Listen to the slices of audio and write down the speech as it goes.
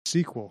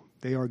sequel.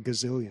 They are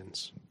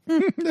gazillions.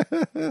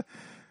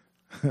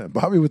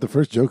 Bobby with the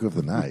first joke of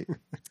the night.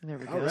 There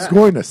we go.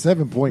 Scoring a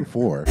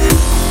 7.4.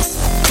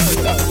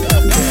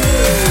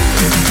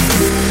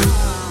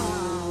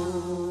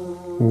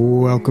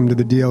 Welcome to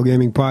the DL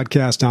Gaming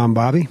Podcast. I'm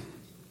Bobby.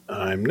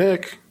 I'm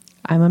Nick.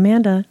 I'm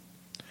Amanda.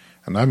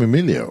 And I'm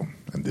Emilio.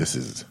 And this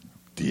is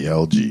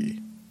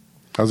DLG.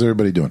 How's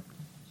everybody doing?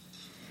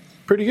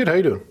 Pretty good. How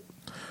you doing?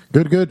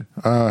 Good.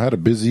 Had a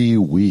busy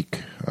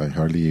week. I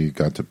hardly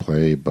got to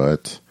play,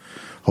 but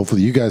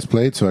hopefully you guys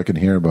played so I can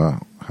hear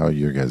about how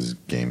your guys'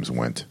 games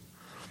went.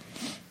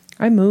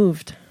 I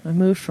moved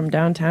from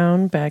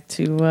downtown back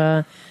to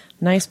a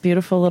nice,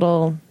 beautiful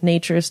little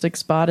naturistic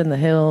spot in the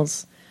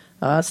hills.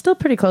 Still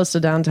pretty close to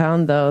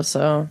downtown, though,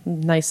 so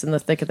nice in the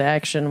thick of the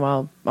action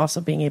while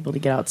also being able to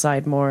get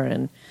outside more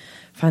and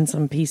find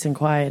some peace and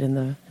quiet in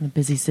the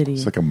busy city.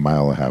 It's like a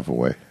mile and a half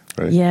away,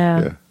 right?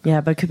 Yeah,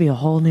 but it could be a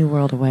whole new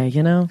world away,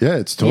 you know? Yeah,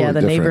 it's totally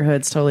the different.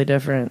 neighborhood's totally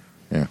different.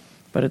 Yeah.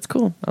 But it's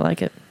cool. I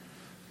like it.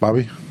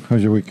 Bobby,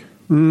 how's your week?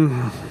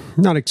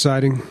 Not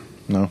exciting.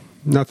 No?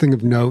 Nothing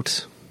of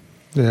note.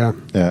 Yeah.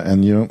 Yeah,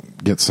 and you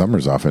don't get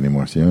summers off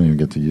anymore, so you don't even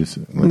get to use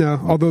it. No,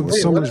 although the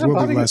summers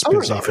will be less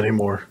busy. Off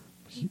anymore.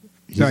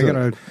 He's he's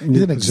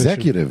an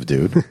executive,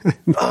 dude.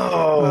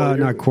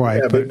 Not quite.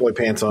 Yeah, but big boy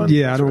pants on.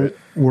 Yeah, I That's don't right.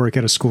 work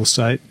at a school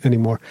site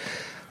anymore.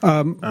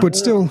 But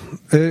still,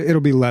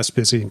 it'll be less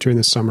busy during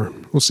the summer.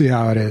 We'll see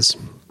how it is.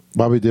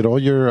 Bobby, did all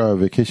your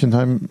vacation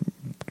time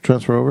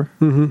transfer over?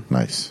 Mm-hmm.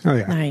 Nice. Oh,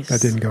 yeah. Nice.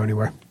 That didn't go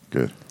anywhere.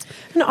 Good.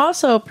 And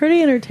also,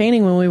 pretty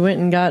entertaining when we went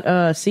and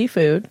got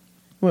seafood.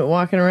 Went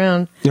walking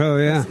around. Oh,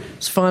 yeah. It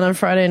was fun on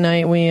Friday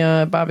night. We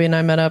Bobby and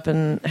I met up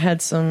and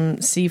had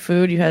some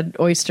seafood. You had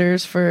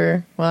oysters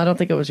for, well, I don't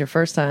think it was your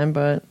first time,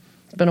 but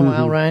it's been a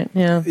while, right?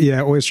 Yeah.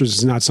 Yeah, oysters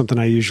is not something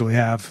I usually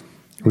have.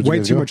 Where'd you Way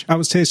guys too go? much. I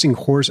was tasting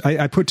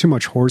I put too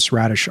much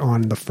horseradish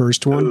on the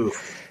first one.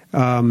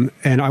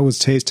 And I was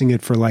tasting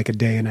it for like a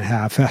day and a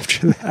half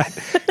after that.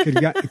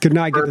 Could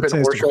not get the Bourbon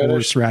taste of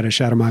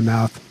horseradish out of my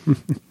mouth.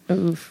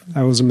 Oof.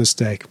 That was a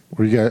mistake.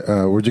 Where'd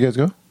you guys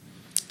go?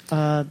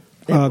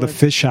 The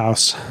Fish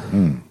House.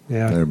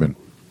 Yeah, Never been.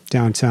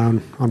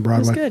 downtown on It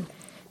was Broadway. good.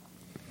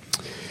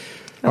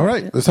 All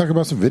right, let's talk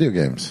about some video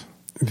games.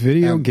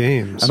 Video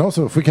games. And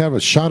also, if we could have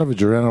a shot of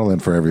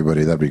adrenaline for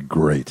everybody, that'd be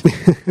great.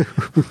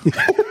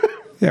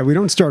 Yeah, we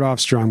don't start off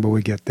strong, but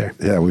we get there.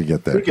 Yeah, we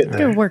get there. We get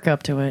there. Good work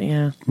up to it,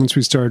 yeah. Once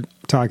we start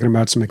talking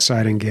about some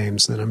exciting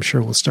games, then I'm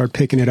sure we'll start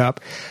picking it up.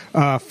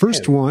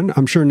 First one,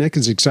 I'm sure Nick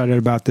is excited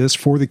about this.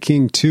 For the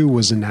King 2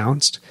 was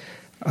announced.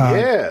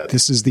 Yeah.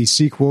 This is the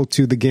sequel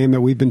to the game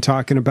that we've been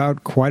talking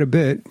about quite a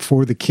bit,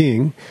 For the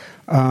King.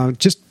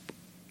 Just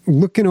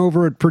looking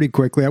over it pretty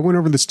quickly, I went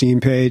over the Steam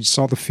page,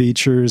 saw the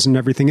features and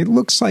everything. It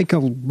looks like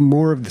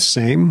more of the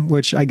same,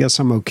 which I guess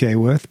I'm okay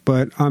with,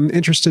 but I'm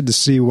interested to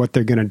see what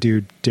they're going to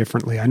do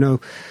differently. I know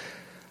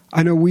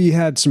we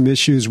had some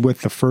issues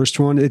with the first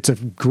one. It's a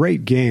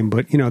great game,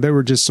 but there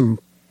were just some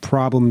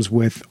problems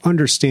with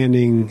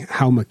understanding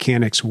how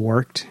mechanics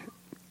worked,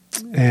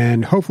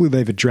 and hopefully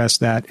they've addressed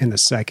that in the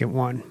second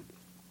one.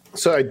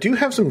 So I do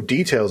have some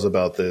details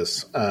about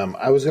this.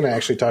 I was going to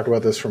actually talk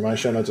about this for my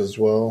show notes as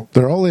well.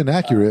 They're all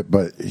inaccurate,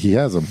 but he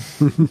has them.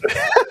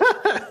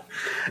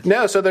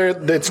 No, so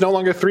it's no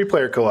longer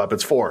 3-player co-op;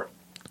 it's 4.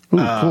 Ooh,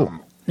 cool.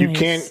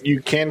 Nice.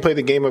 You can play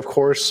the game, of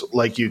course,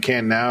 like you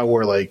can now.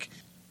 Where like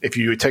if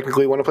you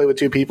technically want to play with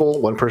 2 people,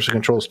 one person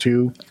controls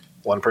 2,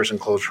 one person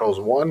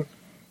controls 1.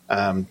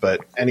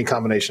 But any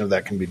combination of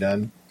that can be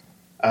done.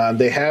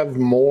 They have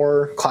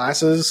more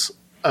classes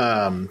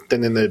than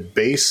in the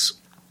base.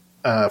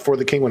 For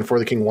the King when For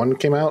the King 1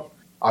 came out,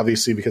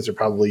 obviously because they're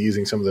probably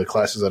using some of the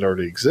classes that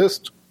already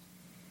exist.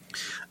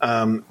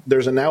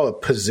 There's now a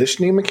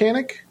positioning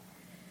mechanic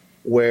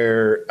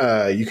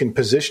where you can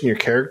position your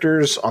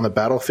characters on the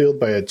battlefield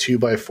by a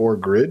 2x4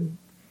 grid.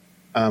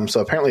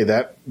 So apparently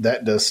that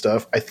does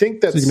stuff. I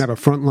think that's So you can have a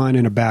front line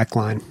and a back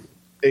line.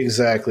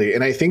 exactly,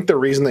 and I think the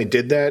reason they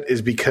did that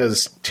is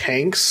because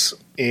tanks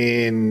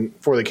in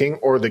For the King,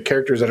 or the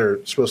characters that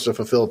are supposed to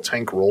fulfill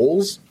tank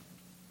roles,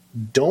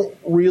 don't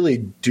really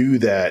do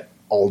that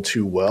all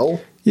too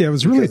well. Yeah, it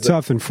was really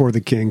tough in For the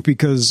King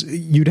because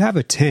you'd have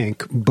a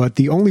tank, but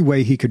the only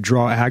way he could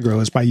draw aggro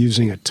is by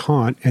using a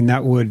taunt, and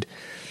that would,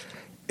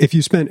 if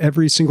you spent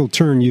every single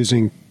turn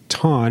using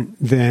taunt,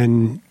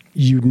 then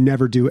you'd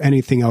never do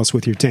anything else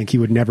with your tank. He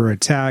would never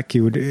attack.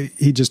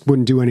 He just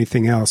wouldn't do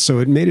anything else. So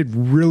it made it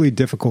really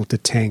difficult to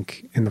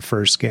tank in the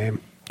first game.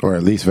 Or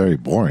at least very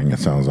boring, it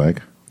sounds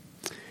like.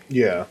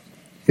 Yeah.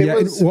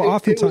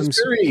 Oftentimes,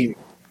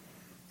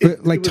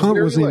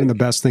 taunt wasn't even the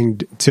best thing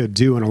to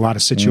do in a lot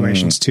of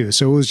situations too.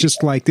 So it was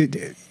just like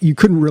you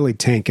couldn't really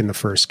tank in the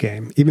first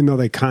game, even though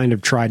they kind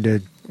of tried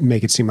to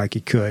make it seem like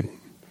you could.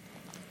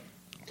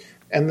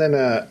 And then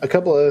a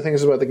couple other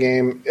things about the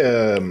game.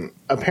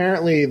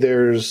 Apparently,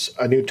 there's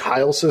a new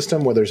tile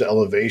system where there's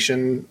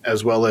elevation,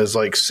 as well as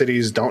like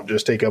cities don't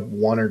just take up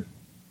 1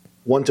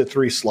 to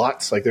 3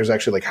 slots. Like there's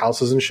actually like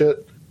houses and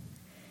shit.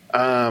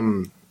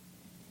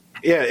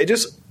 Yeah,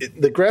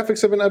 the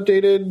graphics have been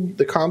updated.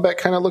 The combat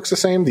kind of looks the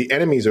same. The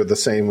enemies are the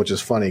same, which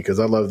is funny because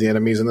I love the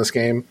enemies in this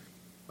game.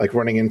 Like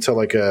running into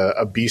like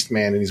a beast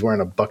man and he's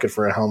wearing a bucket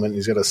for a helmet and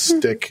he's got a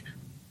stick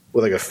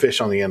with like a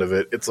fish on the end of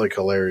it. It's like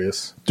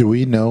hilarious. Do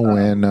we know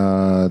when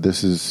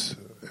this is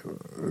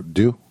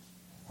due?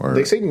 Or?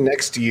 They say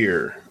next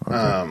year.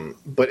 Okay.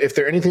 But if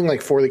they're anything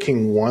like For the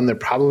King 1, they're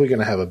probably going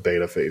to have a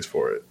beta phase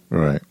for it.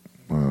 Right.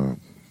 An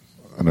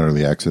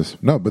early access.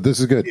 No, but this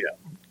is good. Yeah.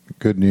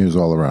 Good news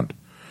all around.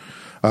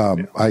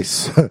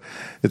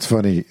 It's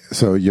funny.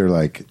 So you're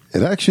like,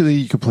 it actually,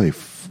 you could play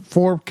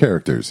 4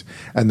 characters,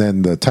 and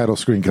then the title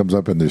screen comes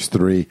up and there's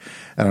 3,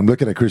 and I'm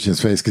looking at Christian's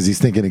face because he's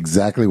thinking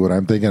exactly what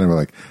I'm thinking. I'm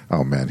like,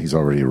 oh man, he's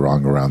already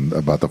wrong around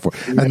about the 4.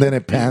 And then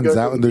it pans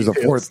out and there's a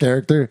 4th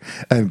character,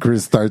 and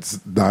Chris starts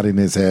nodding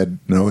his head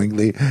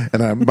knowingly,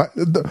 and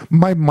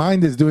my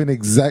mind is doing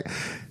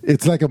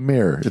it's like a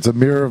mirror. It's a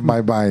mirror of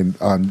my mind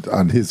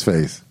on his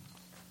face.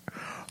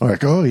 I'm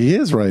like, oh, he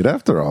is right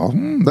after all.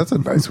 That's a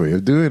nice way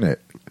of doing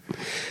it.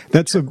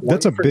 That's a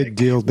big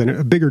deal.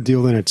 A bigger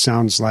deal than it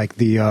sounds like.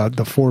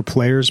 The 4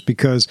 players,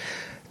 because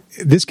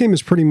this game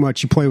is pretty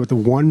much you play with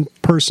 1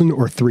 person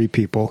or 3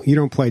 people. You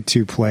don't play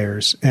 2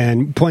 players,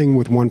 and playing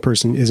with 1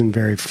 person isn't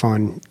very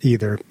fun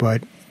either.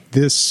 But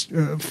this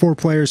 4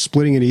 players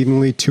splitting it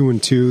evenly, 2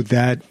 and 2,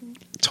 that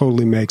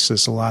totally makes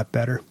this a lot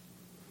better.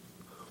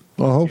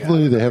 Well,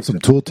 hopefully they have some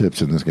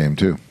tooltips in this game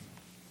too.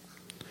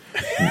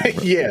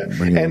 Yeah,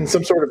 and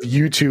some sort of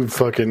YouTube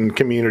fucking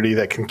community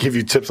that can give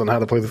you tips on how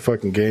to play the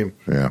fucking game.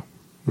 Yeah.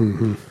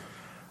 Mm-hmm.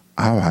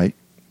 All right.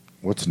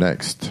 What's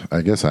next?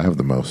 I guess I have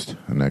the most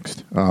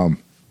next.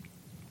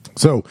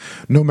 So,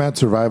 Nomad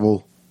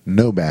Survival,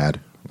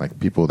 Nomad, like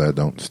people that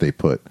don't stay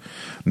put.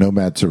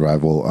 Nomad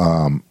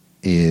Survival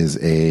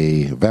is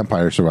a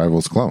Vampire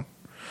Survivals clone.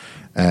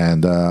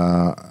 And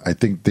I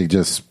think it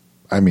is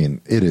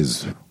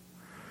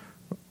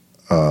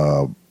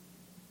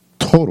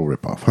total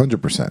ripoff,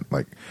 100%.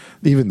 Like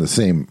even the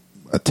same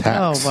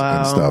attacks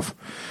and stuff.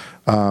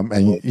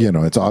 And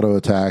it's auto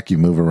attack. You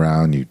move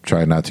around. You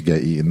try not to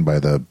get eaten by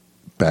the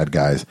bad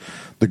guys.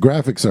 The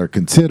graphics are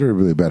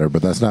considerably better,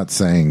 but that's not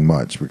saying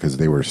much because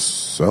they were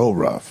so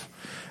rough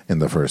in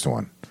the first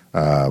one.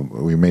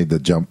 We made the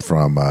jump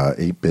from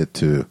 8-bit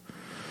to,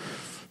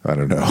 I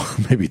don't know,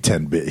 maybe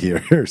 10-bit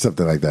here or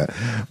something like that.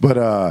 But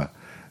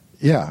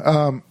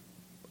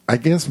I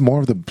guess more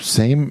of the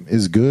same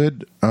is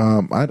good.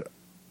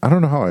 I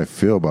don't know how I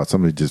feel about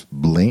somebody just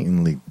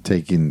blatantly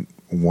taking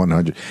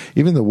 100.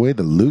 Even the way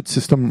the loot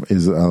system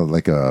is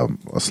like a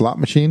slot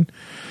machine.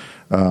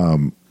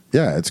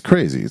 It's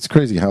crazy. It's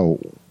crazy how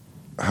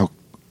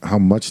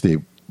much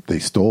they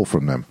stole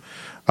from them.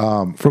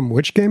 From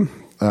which game?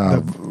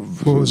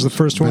 What was the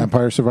first one?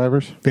 Vampire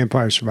Survivors.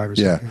 Vampire Survivors.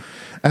 Yeah, okay.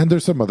 And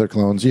there's some other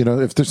clones.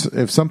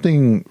 If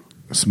something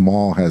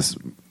small has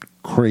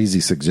crazy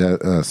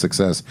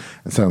success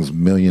and sells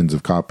millions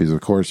of copies,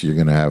 of course you're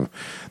going to have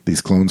these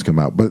clones come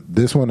out. But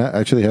this one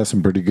actually has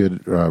some pretty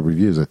good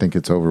reviews. I think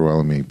it's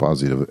overwhelmingly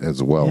positive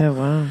as well. Yeah,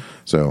 wow.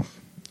 So,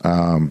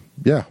 I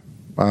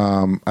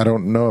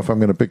don't know if I'm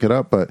going to pick it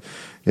up, but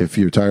if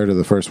you're tired of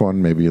the first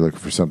one, maybe you're looking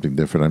for something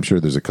different. I'm sure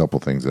there's a couple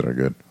things that are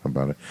good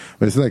about it.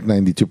 But it's like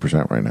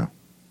 92% right now.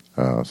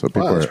 So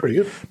that's pretty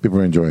good. People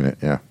are enjoying it,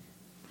 yeah.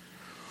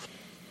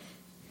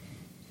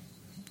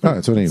 Oh,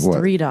 it's only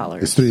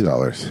 $3. It's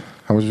 $3.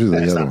 How much is the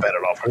That's other not one? bad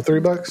at all for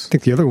 $3. I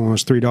think the other one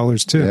was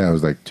 $3 too. Yeah, it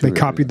was like $2. They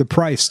copied the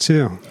price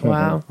too.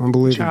 Wow.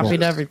 Unbelievable.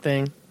 Copied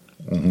everything.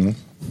 Mm-hmm.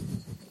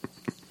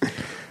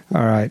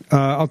 All right.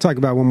 I'll talk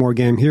about one more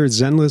game here.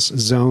 Zenless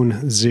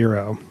Zone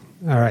Zero.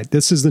 All right.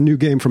 This is the new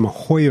game from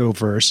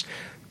Hoyoverse,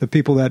 the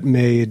people that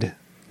made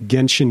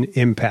Genshin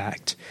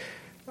Impact.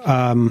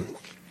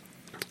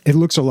 It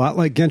looks a lot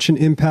like Genshin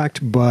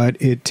Impact, but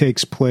it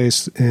takes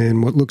place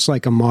in what looks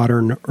like a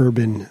modern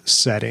urban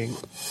setting.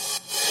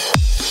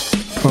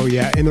 Oh,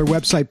 yeah. And their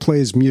website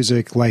plays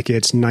music like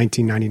it's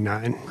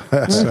 1999.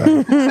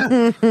 So,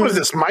 what is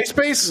this,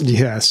 MySpace?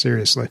 yeah,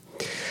 seriously.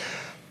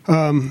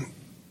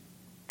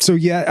 So,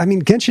 yeah, I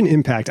mean, Genshin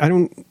Impact,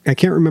 I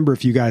can't remember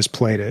if you guys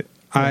played it.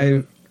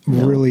 I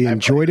really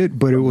enjoyed it,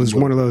 but it was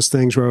one of those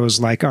things where I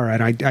was like, all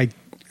right,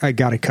 I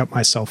got to cut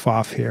myself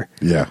off here.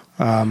 Yeah.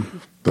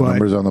 The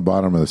numbers on the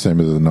bottom are the same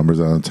as the numbers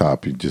on the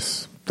top. You're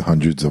just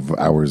hundreds of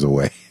hours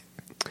away.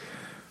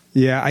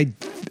 Yeah,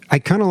 I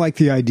kind of like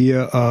the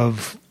idea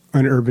of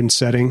an urban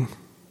setting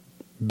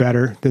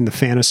better than the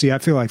fantasy. I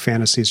feel like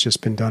fantasy has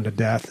just been done to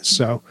death,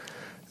 so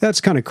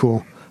that's kind of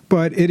cool.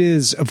 But it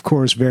is, of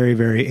course, very,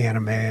 very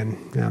anime,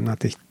 and I'm not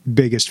the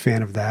biggest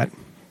fan of that.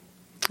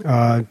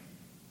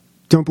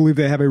 Don't believe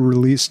they have a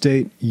release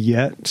date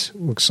yet.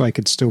 Looks like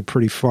it's still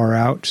pretty far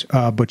out.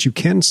 But you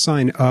can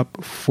sign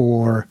up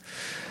for...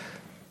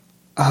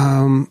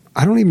 I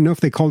don't even know if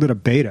they called it a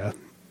beta,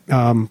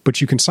 but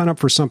you can sign up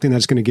for something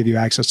that's going to give you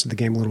access to the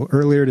game a little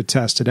earlier to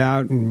test it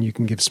out, and you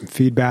can give some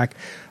feedback.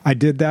 I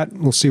did that.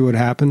 We'll see what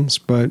happens.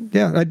 But,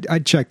 yeah,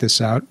 I'd check this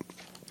out.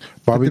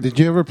 Bobby, did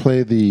you ever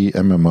play the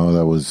MMO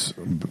that was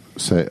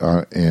set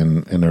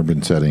in an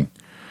urban setting?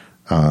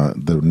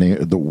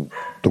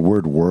 The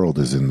word world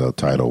is in the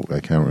title. I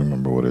can't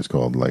remember what it's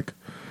called. Like,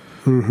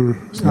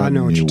 it's I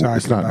know what you're talking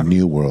It's not about.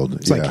 New World.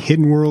 It's like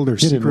Hidden World or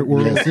Secret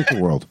World. Yeah, Secret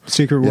World.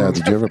 Secret Yeah, World.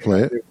 did you ever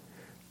play it?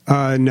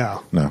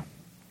 No. No.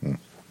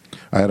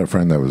 I had a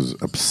friend that was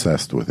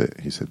obsessed with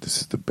it. He said,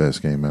 this is the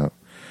best game out.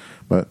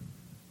 But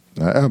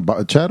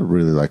Chad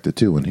really liked it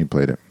too when he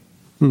played it.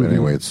 But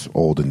anyway, it's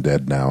old and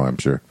dead now, I'm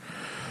sure.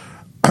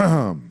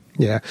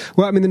 Yeah.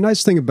 Well, I mean, the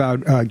nice thing about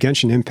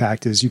Genshin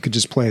Impact is you could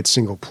just play it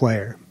single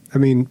player. I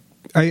mean,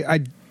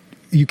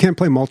 you can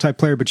play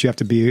multiplayer, but you have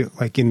to be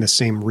like in the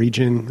same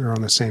region or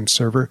on the same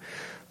server.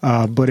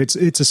 But it's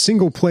a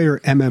single player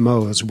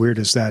MMO, as weird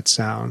as that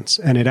sounds,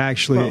 and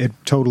it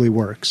totally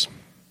works.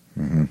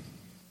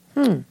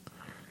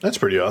 That's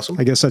pretty awesome.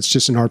 I guess that's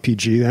just an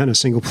RPG then, a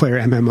single player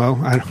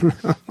MMO. I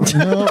don't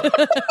know.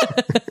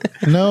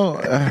 No,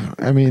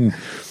 I mean,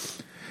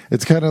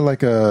 it's kind of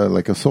like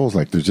a Souls.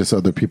 Like there's just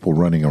other people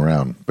running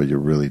around, but you're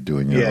really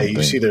doing your own you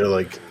thing. see their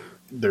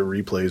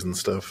replays and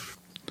stuff.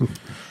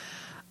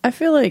 I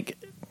feel like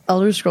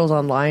Elder Scrolls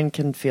Online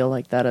can feel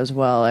like that as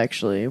well.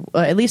 Actually,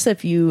 at least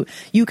if you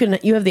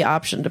have the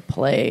option to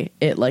play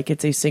it like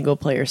it's a single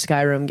player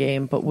Skyrim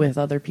game, but with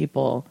other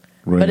people.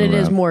 Running But it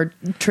is around. more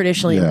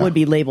traditionally Yeah. would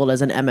be labeled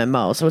as an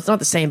MMO, so it's not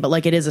the same. But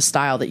like it is a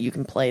style that you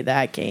can play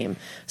that game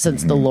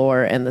since the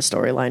lore and the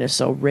storyline is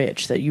so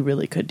rich that you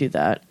really could do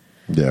that.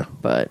 Yeah.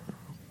 But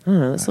I don't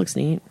know. This looks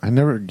neat. I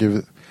never give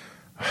it.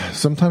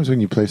 Sometimes when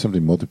you play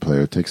something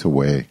multiplayer, it takes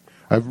away.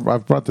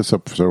 I've brought this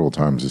up several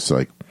times. It's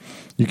like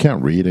you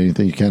can't read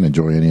anything. You can't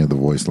enjoy any of the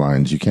voice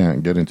lines. You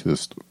can't get into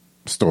the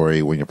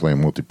story when you're playing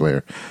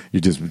multiplayer.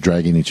 You're just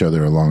dragging each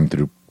other along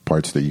through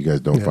parts that you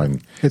guys don't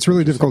find. It's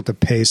really difficult to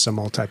pace a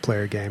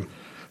multiplayer game.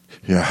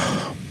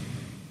 Yeah.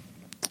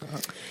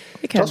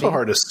 It It's can also be.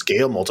 hard to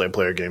scale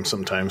multiplayer games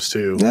sometimes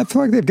too. I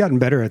feel like they've gotten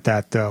better at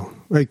that, though.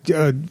 Like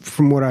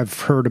from what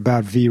I've heard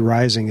about V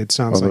Rising, it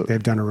sounds like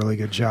they've done a really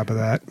good job of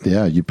that.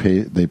 Yeah,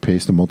 they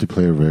pace the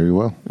multiplayer very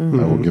well. I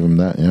will give them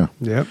that. Yeah.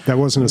 Yep, that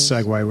wasn't a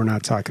segue. We're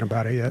not talking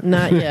about it yet.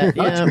 Not yet.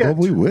 Yeah. Well,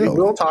 we We will.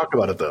 will talk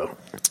about it though.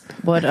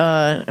 What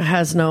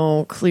has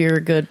no clear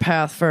good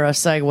path for a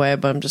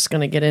segue, but I'm just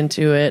going to get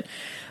into it.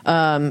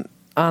 On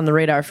the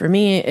radar for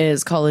me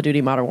is Call of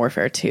Duty Modern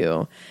Warfare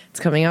 2. It's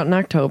coming out in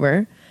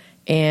October,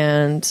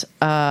 and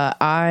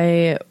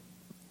I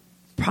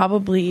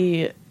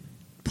probably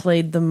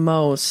played the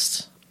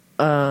most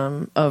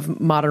of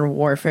Modern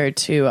Warfare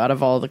 2 out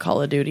of all the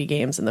Call of Duty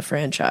games in the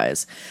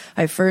franchise.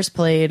 I first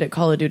played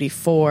Call of Duty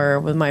 4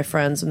 with my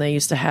friends when they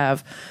used to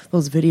have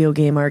those video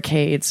game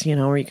arcades,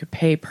 where you could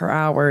pay per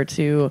hour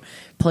to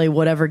play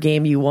whatever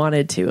game you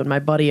wanted to, and my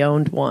buddy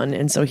owned one,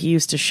 and so he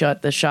used to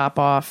shut the shop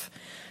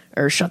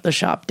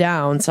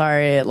down,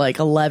 at like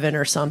 11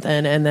 or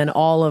something, and then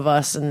all of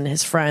us and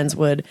his friends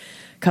would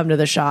come to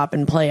the shop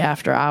and play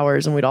after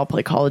hours, and we'd all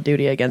play Call of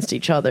Duty against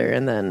each other.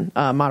 And then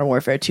Modern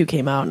Warfare 2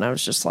 came out, and I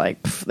was just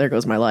like, there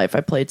goes my life. I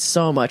played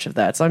so much of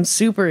that, so I'm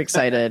super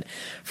excited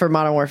for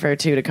Modern Warfare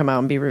 2 to come out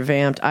and be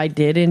revamped. I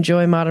did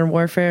enjoy Modern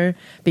Warfare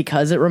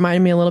because it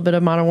reminded me a little bit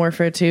of Modern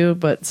Warfare 2,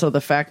 but so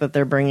the fact that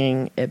they're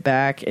bringing it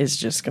back is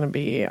just going to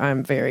be,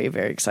 I'm very,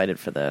 very excited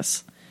for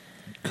this.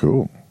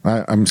 Cool.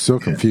 I'm so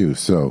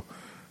confused. So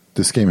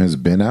this game has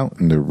been out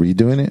and they're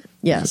redoing it?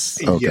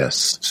 Yes. Okay.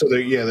 Yes. So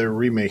they're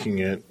remaking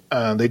it.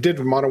 They did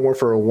Modern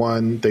Warfare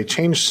 1. They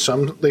changed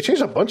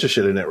a bunch of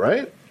shit in it,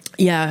 right?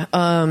 Yeah,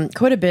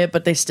 quite a bit,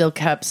 but they still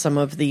kept some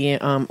of the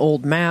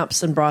old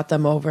maps and brought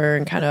them over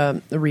and kind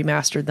of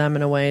remastered them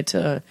in a way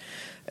to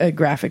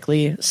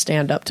graphically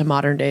stand up to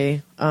modern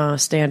day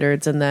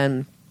standards. And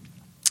then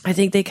I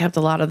think they kept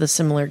a lot of the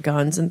similar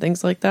guns and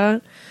things like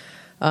that.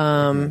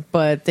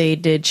 But they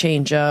did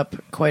change up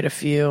quite a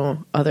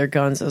few other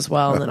guns as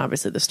well. And then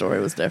obviously the story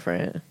was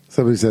different.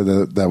 Somebody said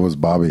that was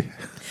Bobby.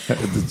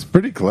 It's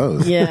pretty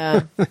close.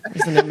 Yeah,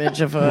 there's an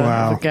image of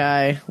Wow. of a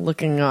guy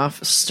looking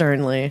off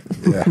sternly.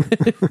 Yeah.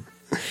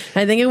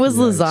 I think it was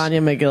Lasagna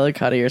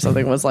McGillicuddy or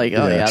something was like,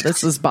 oh yeah,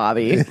 this is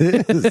Bobby.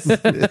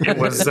 It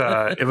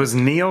was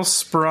Neil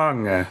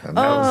Sprung.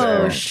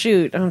 Oh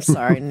shoot! I'm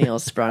sorry, Neil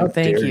Sprung.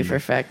 Thank dare you you. for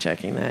fact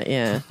checking that.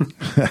 Yeah,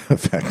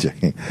 Fact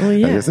checking. Well,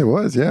 yeah. I guess it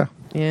was, yeah.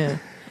 yeah.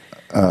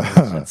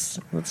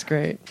 That's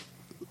great.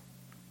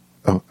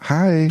 Oh,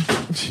 hi.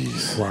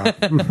 Jeez. Wow,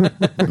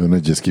 Luna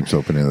just keeps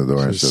opening the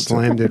door and just shuts it.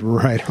 slammed it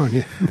right on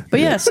you. But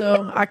yeah,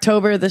 so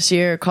October this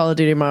year, Call of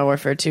Duty Modern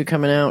Warfare 2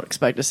 coming out.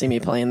 Expect to see me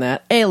playing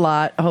that a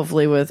lot,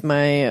 hopefully with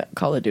my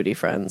Call of Duty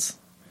friends.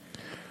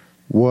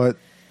 What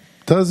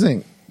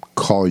doesn't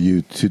call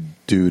you to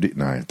duty?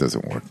 No, it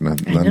doesn't work. None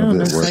I know, of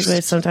no it works.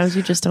 segue. Sometimes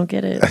you just don't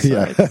get it. So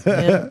Yeah.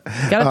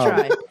 Gotta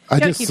try. I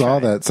Gotta just keep saw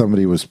trying. that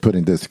somebody was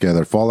putting this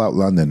together. Fallout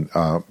London.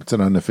 It's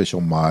an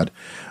unofficial mod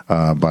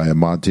by a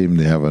mod team.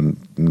 They have a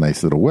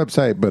nice little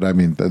website, but I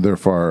mean they're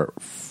far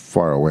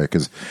away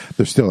because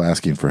they're still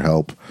asking for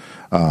help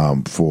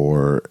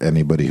for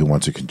anybody who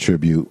wants to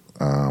contribute.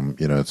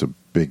 It's a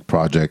big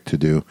project to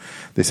do.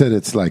 They said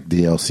it's like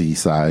DLC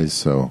size,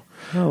 so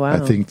Oh, wow. I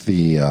think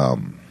the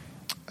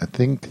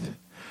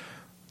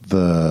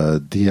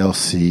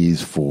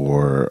DLCs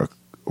for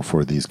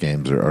for these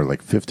games are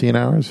like 15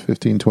 hours,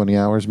 15, 20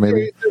 hours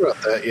maybe.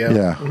 About that, yeah.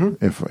 Yeah,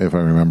 if I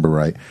remember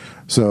right.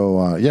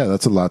 So yeah,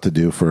 that's a lot to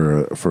do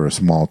for a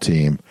small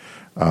team.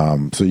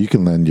 So you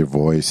can lend your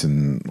voice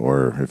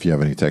or if you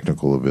have any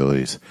technical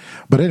abilities.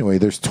 But anyway,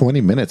 there's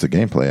 20 minutes of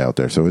gameplay out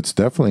there, so it's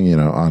definitely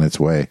on its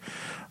way.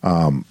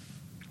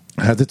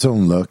 Has its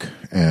own look,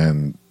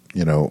 and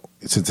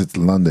since it's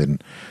London,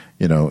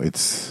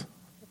 it's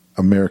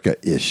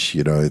America-ish.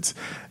 It's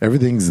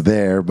everything's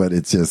there, but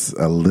it's just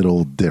a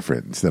little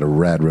different. Instead of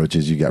rad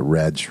roaches, you got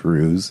rad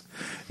shrews.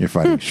 You're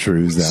fighting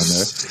shrews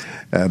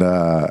down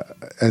there,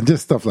 and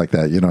just stuff like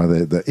that.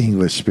 The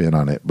English spin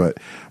on it. But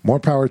more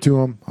power to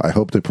them. I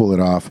hope they pull it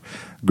off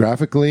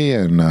graphically,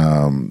 and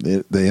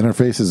the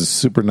interface is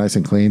super nice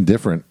and clean,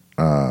 different.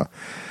 Yeah,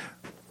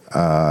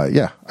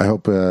 I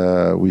hope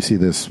we see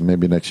this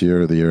maybe next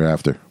year or the year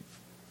after.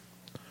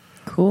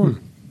 Cool.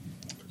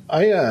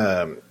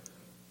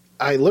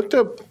 I looked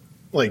up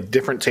like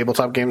different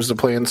tabletop games to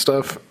play and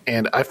stuff,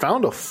 and I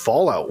found a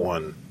Fallout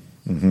one.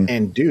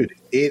 And dude,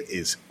 it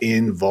is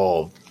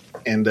involved.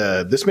 And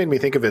this made me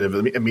think of it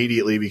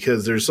immediately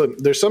because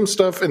there's some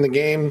stuff in the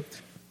game.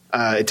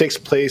 It takes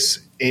place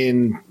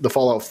in the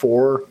Fallout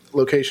 4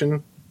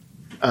 location,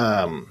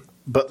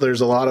 but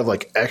there's a lot of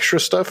like extra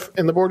stuff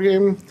in the board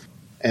game.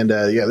 And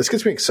yeah, this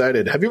gets me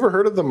excited. Have you ever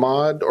heard of the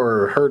mod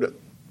or heard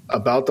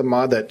about the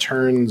mod that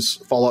turns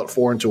Fallout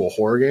 4 into a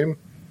horror game?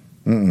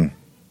 Mm-mm.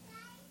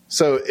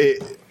 So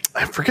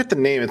I forget the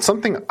name. It's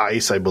something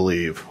Ice, I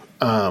believe.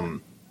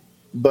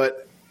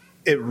 But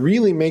it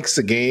really makes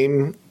the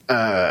game,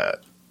 I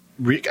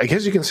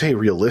guess you can say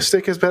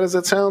realistic, as bad as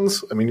that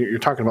sounds. I mean, you're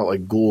talking about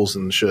like ghouls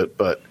and shit,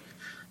 but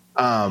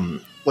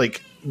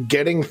like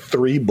getting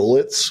 3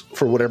 bullets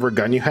for whatever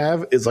gun you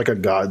have is like a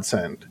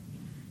godsend.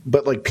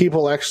 But like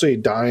people actually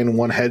die in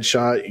one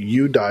headshot.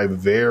 You die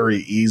very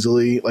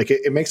easily. Like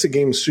it makes the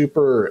game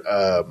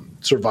super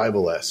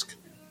survival-esque.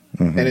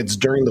 And it's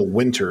during the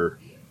winter.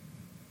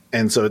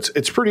 And so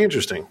it's pretty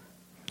interesting.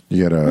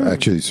 You got to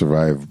actually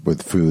survive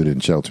with food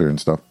and shelter and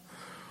stuff.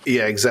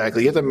 Yeah,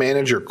 exactly. You have to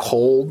manage your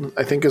cold,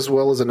 I think, as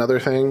well as another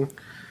thing.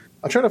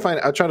 I'll try to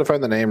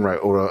find the name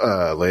right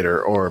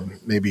later, or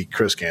maybe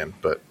Chris can.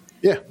 But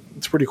yeah,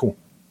 it's pretty cool.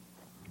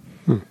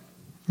 All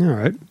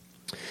right.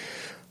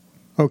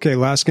 Okay,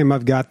 last game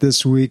I've got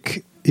this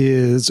week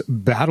is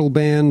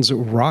BattleBand's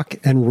Rock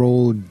and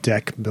Roll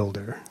Deck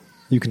Builder.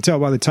 You can tell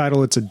by the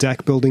title it's a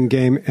deck building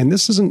game, and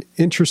this is an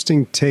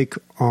interesting take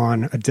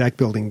on a deck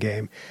building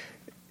game.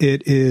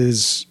 It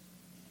is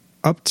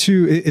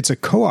it's a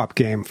co-op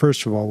game,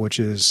 first of all, which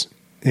is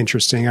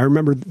interesting. I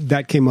remember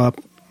that came up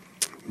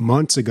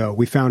months ago.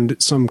 We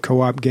found some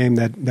co-op game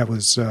that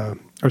was,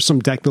 or some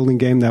deck building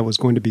game that was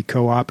going to be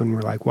co-op, and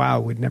we're like,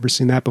 wow, we'd never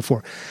seen that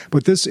before.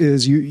 But this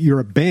is, you're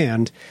a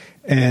band,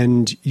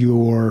 and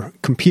you're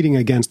competing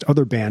against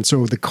other bands.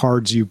 So the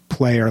cards you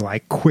play are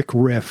like Quick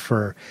Riff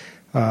or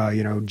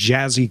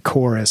jazzy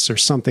chorus or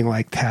something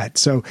like that.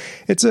 So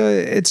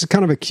it's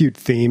kind of a cute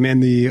theme,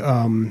 and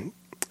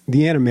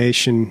the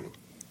animation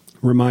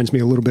reminds me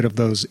a little bit of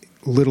those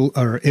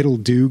It'll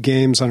Do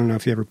games. I don't know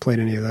if you ever played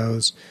any of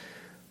those.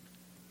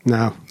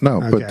 No,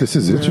 okay. But this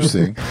is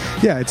interesting.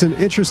 Yeah, it's an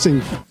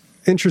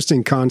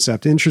interesting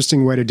concept,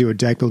 interesting way to do a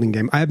deck building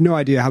game. I have no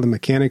idea how the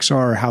mechanics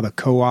are or how the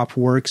co-op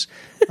works.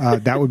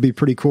 That would be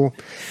pretty cool.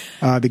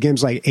 The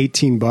game's like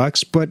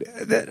 $18, but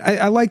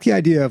I like the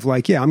idea of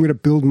like, yeah, I'm going to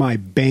build my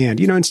band.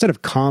 Instead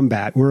of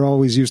combat, we're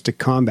always used to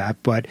combat,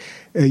 but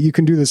you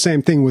can do the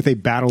same thing with a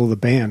battle of the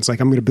bands. Like,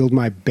 I'm going to build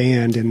my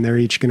band, and they're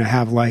each going to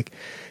have like,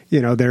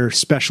 their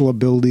special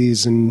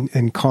abilities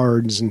and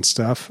cards and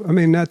stuff. I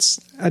mean, that's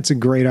a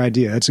great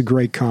idea. It's a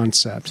great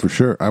concept. For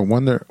sure. I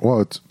wonder,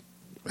 well,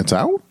 it's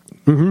out?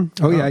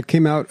 Mm-hmm. Oh, yeah. It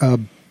came out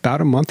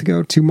about a month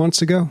ago, 2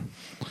 months ago,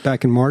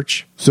 back in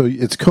March. So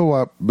it's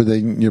co-op, but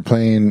then you're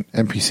playing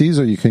NPCs,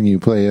 or can you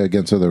play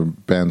against other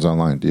bands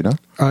online? Do you know?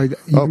 You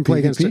can play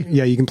against,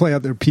 you can play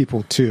other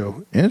people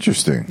too.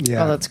 Interesting.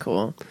 Yeah. Oh, that's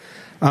cool.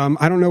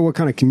 I don't know what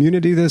kind of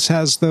community this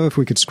has, though. If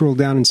we could scroll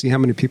down and see how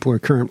many people are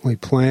currently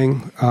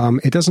playing.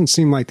 It doesn't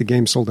seem like the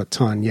game sold a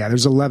ton. Yeah,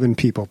 there's 11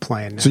 people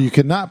playing now. So you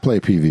cannot play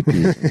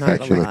PvP, Not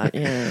actually. a lot,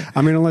 yeah.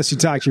 I mean, unless you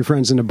talk your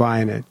friends into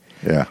buying it.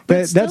 Yeah.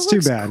 That's too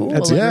looks bad. cool.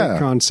 That's a great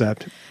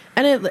concept.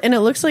 And it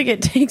looks like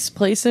it takes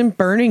place in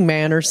Burning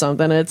Man or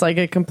something. It's like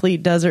a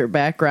complete desert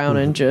background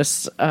and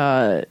just like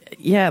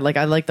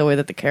I like the way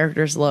that the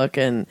characters look,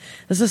 and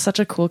this is such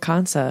a cool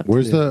concept.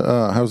 Where's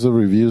how's the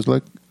reviews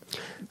like?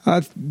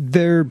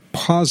 They're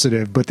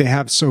positive, but they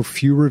have so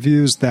few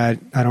reviews that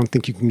I don't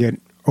think you can get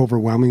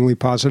overwhelmingly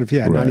positive.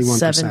 Yeah, Right. 91%.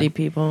 70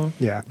 people.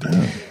 Yeah.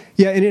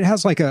 Yeah, and it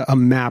has like a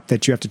map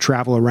that you have to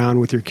travel around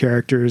with your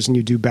characters, and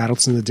you do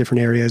battles in the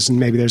different areas, and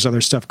maybe there's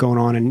other stuff going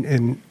on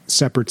in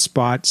separate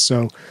spots.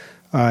 So,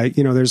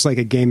 there's like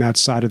a game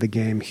outside of the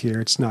game here.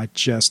 It's not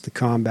just the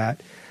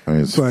combat. I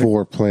mean, it's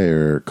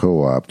 4-player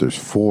co-op. There's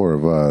 4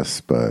 of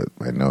us, but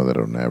I know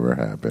that'll never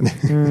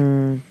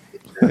happen.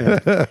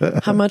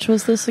 How much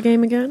was this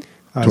game again?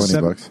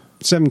 $20.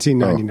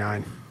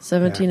 $17.99.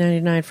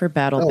 $17.99 for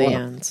Battle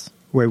Bands.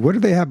 Wait, what do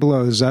they have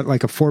below? Is that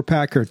like a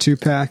 4-pack or a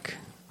 2-pack?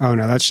 Oh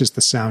no, that's just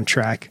the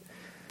soundtrack.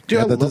 Dude,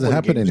 Yeah, I that love doesn't when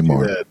happen games do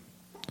anymore. that.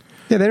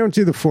 Yeah, they don't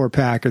do the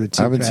 4-pack or the 2-pack.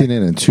 I haven't seen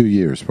it in 2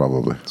 years,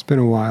 probably. It's been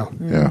a while.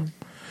 Yeah.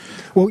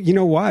 Well, you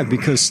know why?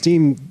 Because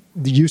Steam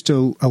used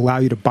to allow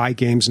you to buy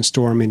games and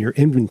store them in your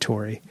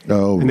inventory.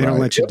 Oh, and they don't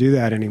right. let you do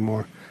that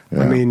anymore.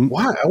 Yeah. I mean,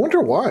 Why? I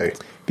wonder why.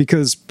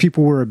 because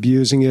people were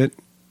abusing it,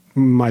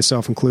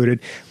 myself included,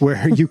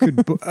 where you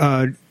could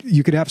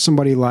you could have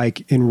somebody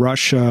like in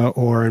Russia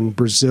or in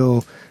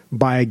Brazil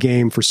buy a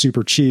game for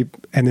super cheap,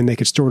 and then they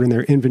could store it in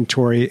their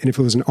inventory. And if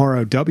it was an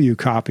ROW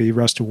copy,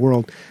 rest of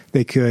world,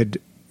 they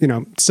could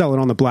sell it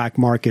on the black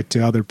market to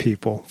other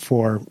people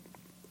for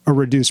a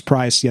reduced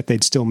price, yet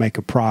they'd still make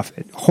a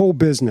profit. Whole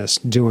business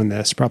doing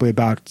this. Probably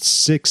about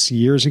 5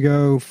 years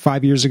ago,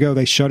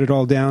 they shut it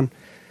all down.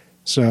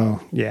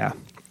 So, yeah.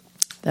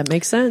 That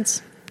makes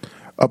sense.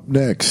 Up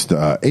next,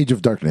 Age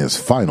of Darkness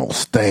Final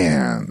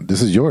Stand.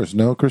 This is yours,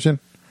 no, Christian?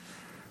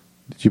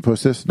 Did you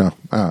post this? No.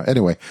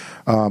 Anyway,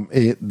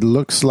 it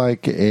looks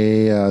like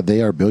a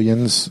They Are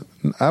Billions.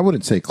 I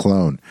wouldn't say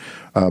clone,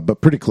 but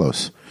pretty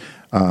close.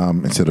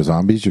 Instead of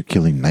zombies, you're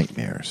killing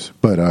nightmares.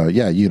 But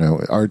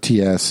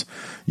RTS,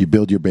 you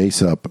build your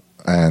base up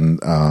and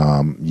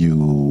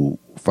you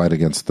fight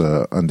against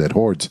the undead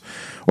hordes,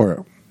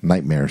 or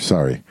nightmares,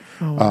 sorry.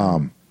 Oh,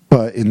 wow.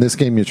 But in this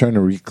game, you're trying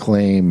to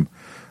reclaim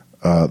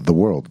the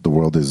world. The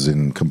world is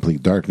in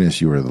complete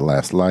darkness. You are the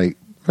last light.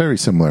 Very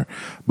similar.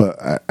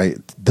 But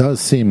it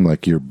does seem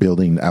like you're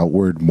building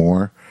outward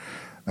more.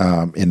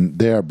 In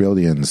They Are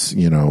Billions,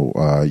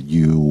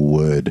 you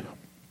would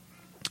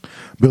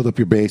build up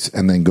your base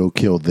and then go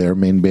kill their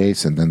main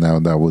base, and then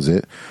that was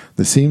it.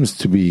 This seems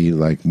to be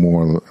like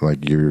more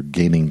like you're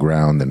gaining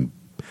ground and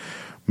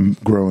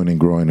growing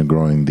and growing and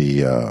growing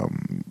the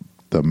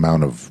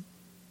amount of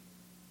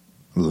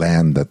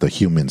land that the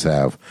humans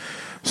have.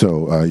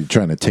 So you're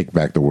trying to take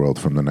back the world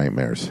from the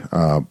nightmares.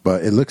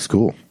 But it looks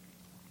cool.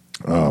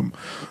 A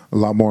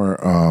lot more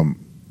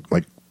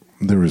like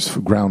there was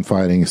ground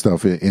fighting and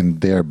stuff. In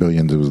They Are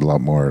Billions, it was a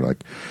lot more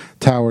like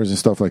towers and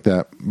stuff like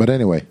that. But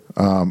anyway,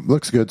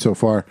 looks good so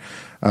far.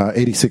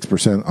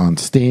 86% on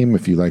Steam.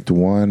 If you liked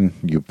one,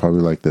 you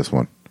probably like this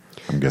one,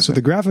 I'm guessing.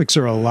 So the graphics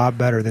are a lot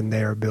better than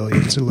They Are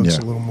Billions. It looks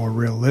a little more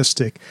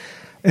realistic.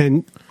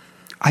 And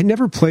I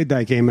never played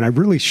that game, and I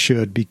really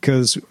should,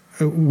 because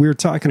we were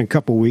talking a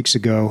couple weeks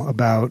ago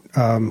about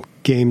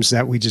games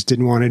that we just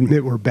didn't want to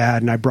admit were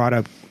bad, and I brought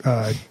up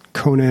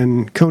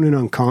Conan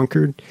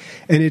Unconquered,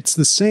 and it's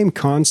the same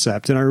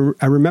concept. And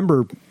I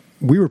remember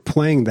we were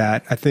playing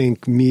that. I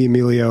think me,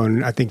 Emilio,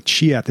 and I think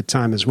Chi at the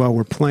time as well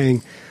were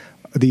playing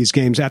these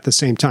games at the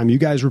same time. You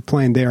guys were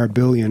playing They Are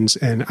Billions,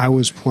 and I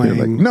was playing...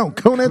 You're like, no,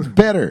 Conan's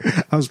better.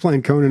 I was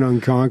playing Conan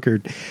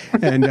Unconquered.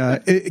 And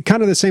it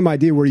kind of the same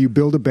idea where you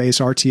build a base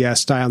RTS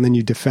style and then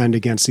you defend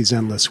against these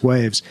endless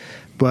waves.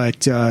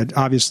 But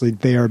obviously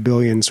They Are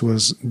Billions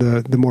was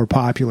the more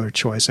popular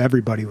choice.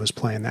 Everybody was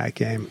playing that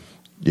game.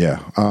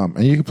 Yeah.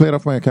 And you can play it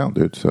off my account,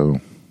 dude, so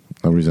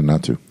no reason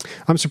not to.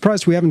 I'm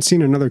surprised we haven't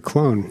seen another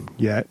clone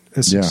yet,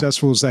 as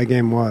successful as that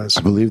game was.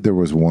 I believe there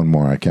was one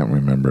more. I can't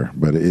remember,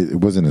 but it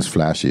wasn't as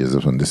flashy as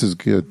this one. This is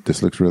good.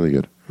 This looks really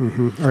good.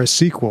 Mm-hmm. Or a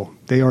sequel.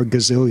 They Are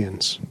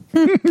Gazillions.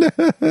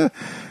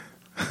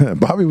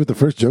 Bobby with the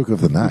first joke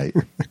of the night.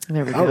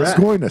 There we go. right.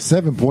 Scoring a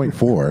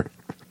 7.4.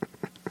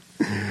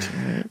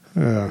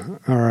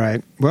 All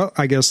right. Well,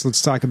 I guess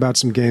let's talk about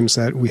some games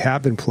that we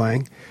have been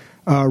playing.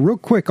 Real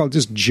quick, I'll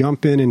just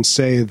jump in and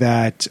say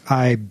that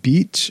I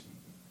beat...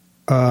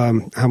 I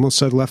almost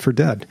said Left 4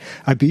 Dead.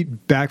 I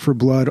beat Back 4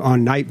 Blood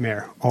on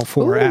Nightmare, all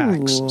 4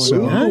 acts.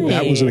 So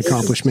that was an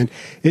accomplishment.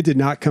 It did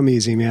not come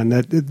easy, man.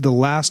 The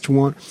last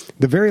one,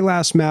 the very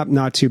last map,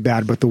 not too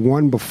bad, but the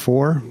one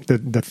before,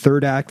 the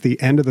third act,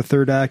 the end of the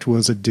third act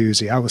was a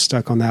doozy. I was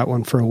stuck on that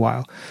one for a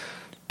while.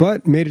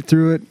 But made it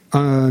through it,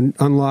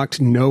 unlocked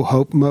no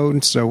hope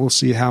mode, so we'll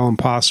see how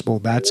impossible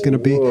that's going to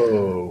be.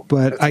 Whoa,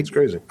 but that sounds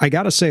crazy. I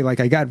got to say,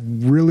 I got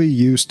really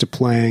used to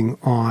playing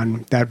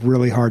on that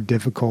really hard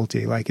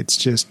difficulty.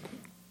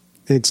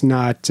 It's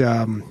not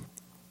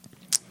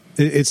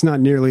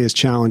nearly as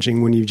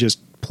challenging when you just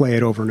play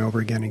it over and over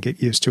again and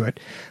get used to it.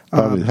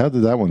 Bobby, how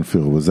did that one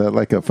feel? Was that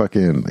like a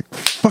fucking,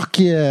 fuck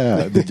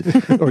yeah?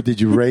 Or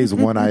did you raise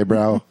one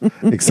eyebrow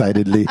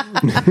excitedly?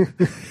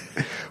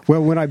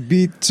 Well, when I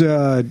beat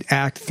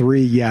Act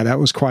 3, that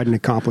was quite an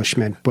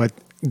accomplishment. But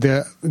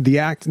the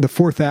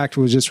fourth act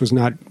was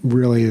not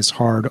really as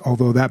hard,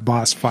 although that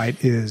boss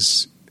fight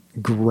is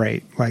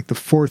great. Like the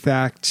fourth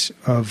act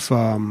of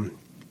how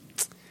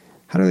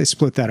do they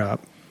split that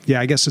up? Yeah,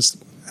 I guess it's,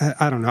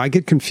 I don't know. I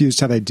get confused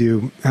how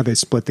they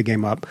split the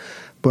game up.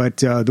 But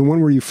the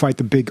one where you fight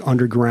the big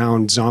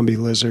underground zombie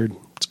lizard,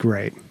 it's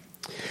great.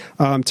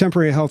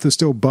 Temporary health is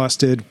still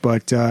busted,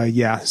 but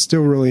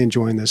still really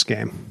enjoying this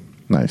game.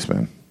 Nice,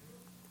 man.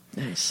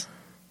 Nice.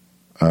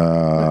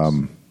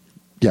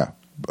 Yeah.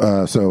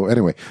 So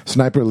anyway,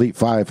 Sniper Elite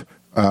 5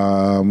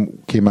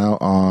 came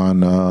out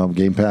on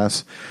Game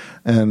Pass,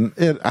 and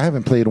I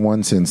haven't played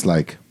one since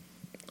I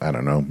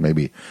don't know,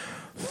 maybe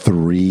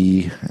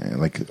 3,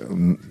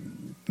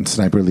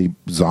 Sniper Elite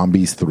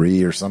Zombies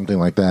 3 or something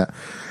like that.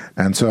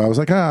 And so I was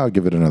like, I'll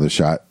give it another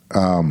shot.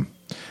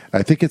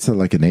 I think it's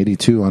like an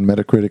 82 on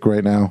Metacritic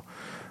right now.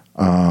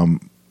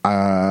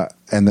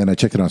 And then I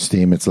checked it on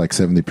Steam. It's like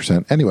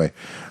 70%. Anyway,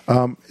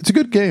 it's a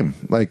good game.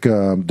 Like,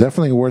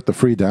 definitely worth the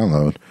free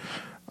download.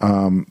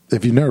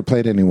 If you've never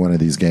played any one of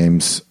these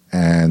games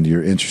and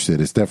you're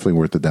interested, it's definitely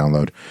worth the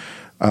download.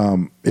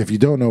 If you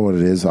don't know what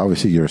it is,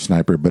 obviously you're a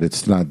sniper, but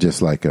it's not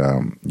just like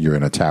you're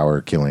in a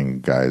tower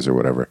killing guys or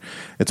whatever.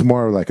 It's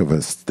more like of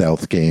a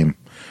stealth game.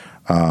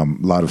 A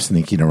lot of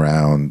sneaking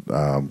around,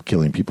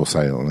 killing people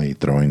silently,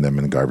 throwing them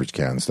in garbage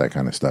cans, that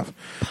kind of stuff.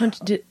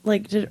 Did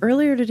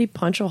he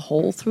punch a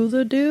hole through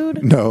the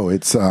dude? No,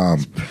 it's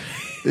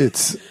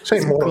Say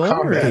Mortal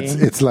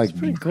Kombat. it's like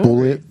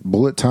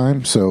bullet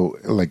time. So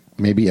like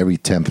maybe every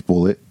 10th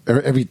bullet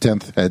or every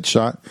 10th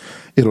headshot,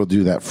 it'll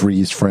do that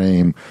freeze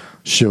frame,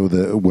 show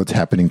what's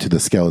happening to the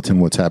skeleton,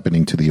 what's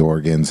happening to the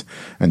organs,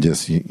 and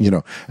just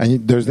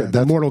and there's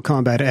that Mortal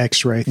Kombat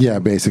X-ray thing. Yeah,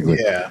 basically.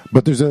 Yeah.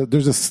 But there's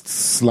a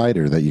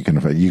slider that you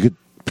could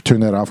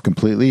turn that off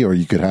completely, or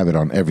you could have it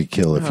on every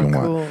kill if you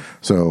want. Cool.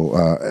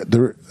 So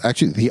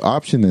the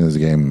option in this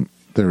game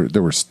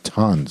there was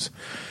tons.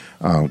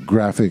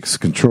 Graphics,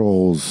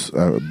 controls,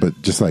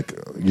 but just like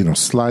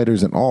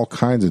sliders and all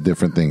kinds of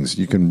different things.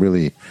 You can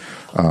really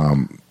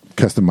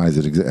customize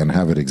it and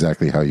have it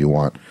exactly how you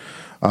want.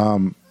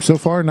 So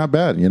far, not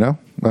bad.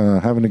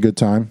 Having a good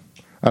time.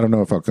 I don't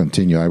know if I'll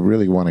continue. I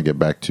really want to get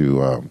back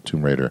to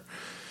Tomb Raider,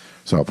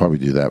 so I'll probably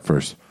do that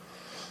first.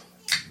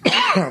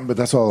 But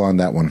that's all on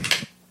that one.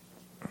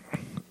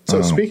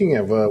 So speaking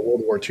of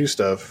World War II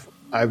stuff,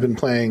 I've been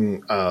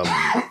playing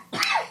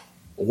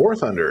War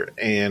Thunder,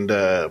 and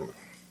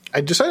I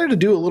decided to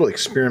do a little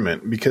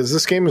experiment because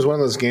this game is one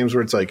of those games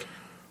where it's like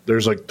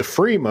there's like the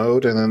free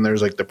mode and then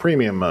there's like the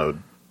premium mode.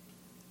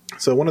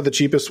 So one of the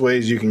cheapest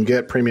ways you can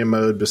get premium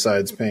mode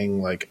besides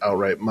paying like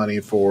outright money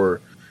for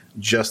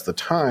just the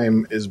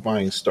time is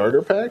buying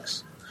starter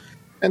packs.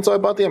 And so I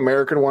bought the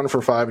American one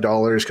for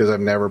 $5 because I've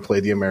never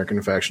played the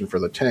American faction for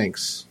the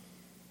tanks.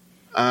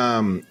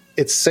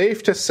 It's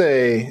safe to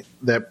say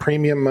that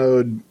premium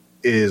mode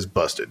is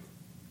busted.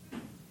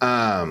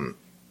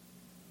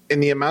 In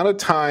the amount of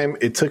time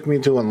it took me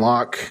to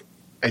unlock,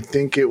 I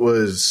think it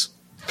was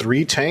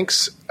 3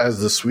 tanks as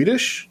the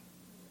Swedish.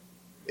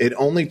 It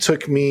only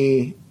took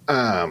me.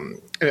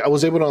 I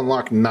was able to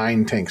unlock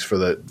 9 tanks for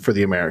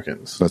the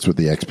Americans. That's with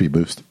the XP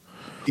boost.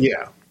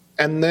 Yeah,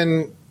 and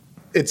then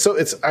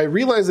I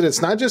realized that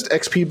it's not just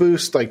XP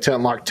boost like to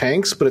unlock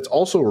tanks, but it's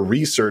also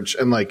research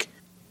and like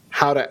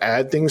how to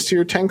add things to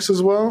your tanks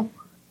as well.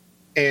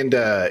 And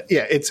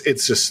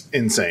it's just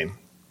insane.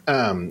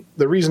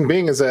 The reason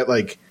being is that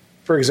like,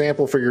 for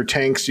example, for your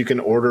tanks, you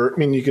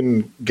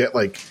can get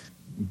like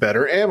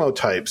better ammo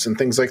types and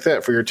things like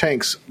that for your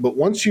tanks. But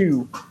once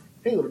you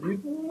go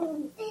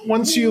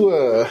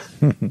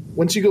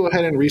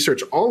ahead and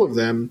research all of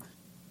them,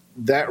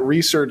 that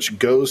research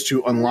goes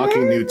to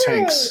unlocking new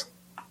tanks.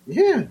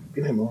 Yeah,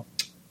 get him all.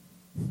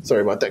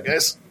 Sorry about that,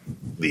 guys.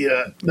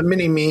 The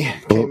mini me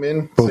came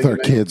in. Both our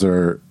kids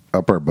are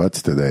up our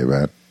butts today,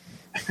 man.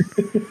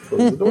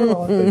 Close the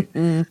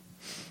door.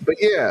 But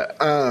yeah,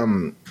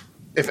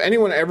 if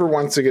anyone ever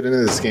wants to get into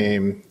this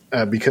game,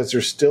 because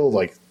there's still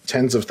like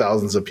tens of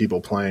thousands of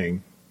people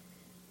playing,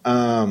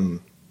 go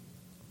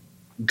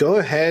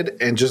ahead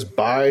and just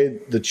buy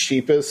the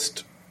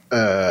cheapest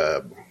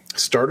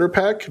starter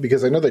pack,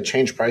 because I know they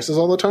change prices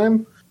all the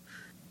time,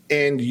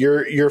 and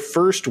your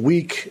first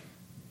week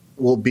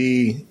will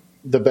be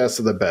the best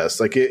of the best.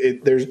 Like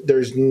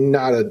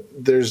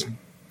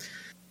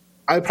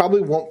I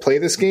probably won't play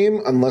this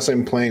game unless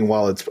I'm playing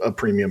while it's a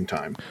premium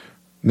time.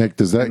 Nick,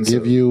 does that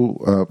give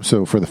you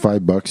so for the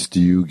 $5,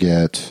 do you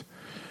get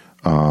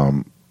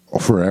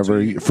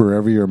forever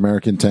your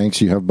American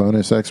tanks you have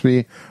bonus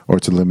XP, or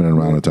it's a limited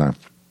amount of time?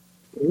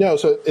 No,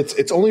 so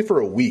it's only for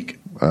a week.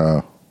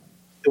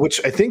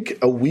 Which I think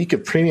a week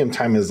of premium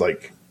time is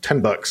like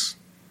 $10.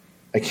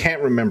 I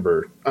can't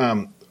remember.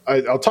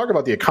 I'll talk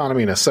about the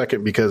economy in a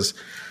second, because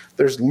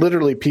there's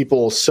literally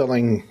people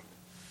selling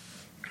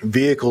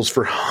vehicles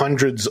for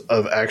hundreds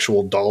of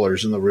actual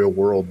dollars in the real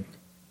world.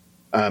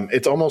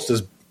 It's almost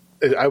as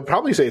I would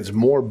probably say it's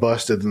more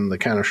busted than the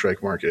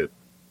Counter-Strike market.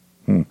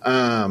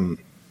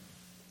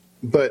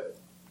 But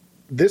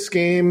this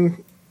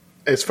game,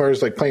 as far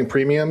as like playing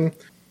premium,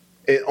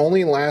 it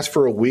only lasts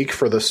for a week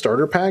for the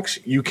starter packs.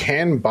 You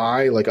can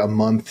buy like a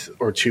month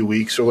or 2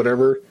 weeks or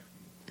whatever.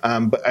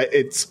 But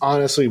it's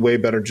honestly way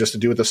better just to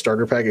do with the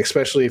starter pack,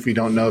 especially if you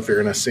don't know if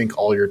you're going to sink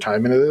all your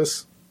time into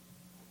this.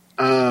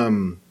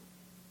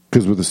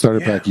 Because with the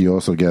starter pack, you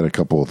also get a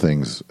couple of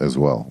things as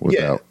well.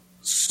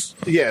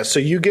 Yeah, so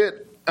you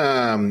get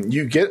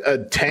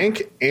a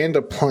tank and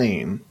a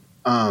plane.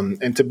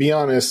 And to be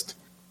honest,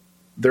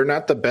 they're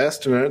not the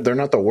best and they're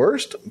not the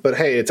worst, but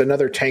hey, it's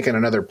another tank and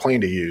another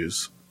plane to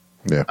use.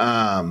 Yeah.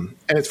 And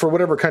it's for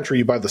whatever country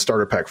you buy the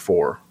starter pack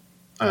for.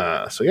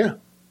 So yeah.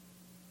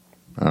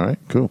 All right,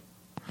 cool.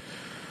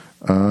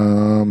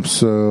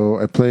 So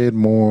I played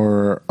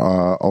more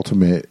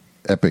Ultimate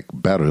Epic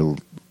Battle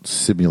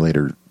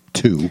Simulator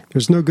 2.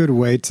 There's no good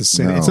way to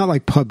say No. It's not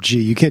like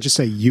PUBG. You can't just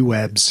say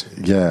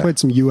UEBs. Yeah. Played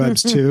some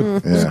UEBs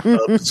too. Yeah.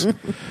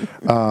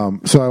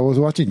 So I was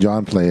watching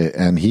John play it,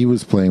 and he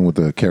was playing with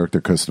the character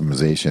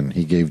customization.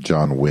 He gave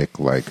John Wick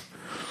like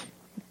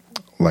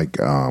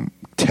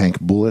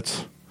tank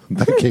bullets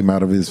that came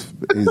out of his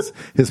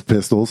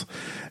pistols,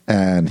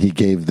 and he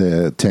gave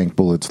the tank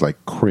bullets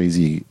like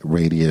crazy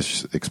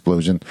radius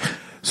explosion.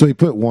 So he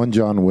put one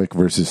John Wick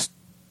versus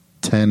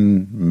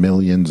 10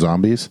 million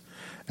zombies,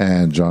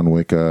 and John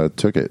Wick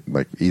took it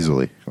like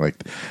easily.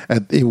 Like,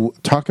 and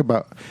talk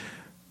about.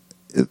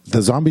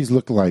 The zombies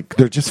look like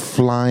they're just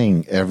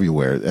flying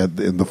everywhere,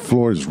 and the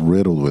floor is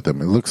riddled with them.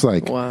 It looks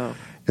like Wow.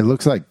 It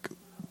looks like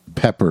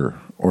pepper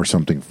or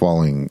something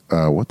falling.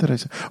 What did I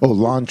say? Oh,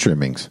 lawn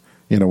trimmings.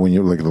 You know, when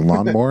you look at the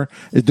lawnmower,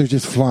 they're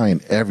just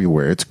flying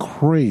everywhere. It's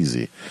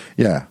crazy.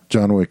 Yeah,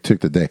 John Wick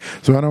took the day.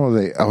 So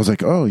I was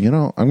like, oh, you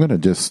know, I'm going to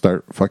just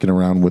start fucking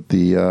around with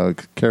the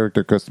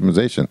character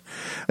customization.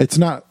 It's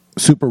not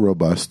super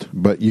robust,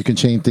 but you can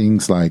change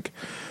things like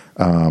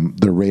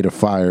the rate of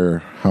fire,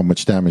 how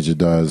much damage it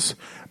does,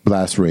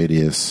 blast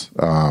radius,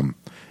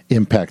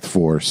 impact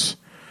force,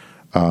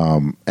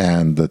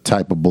 and the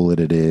type of bullet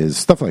it is,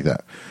 stuff like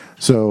that.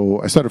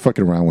 So I started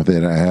fucking around with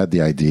it, and I had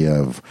the idea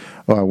of,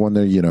 I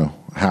wonder, you know,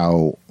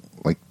 how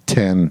like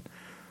 10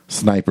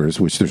 snipers,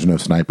 which there's no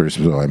snipers,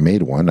 so I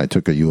made one. I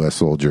took a U.S.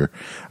 soldier,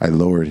 I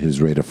lowered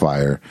his rate of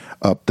fire,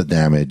 upped the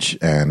damage,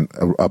 and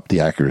upped the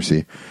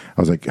accuracy.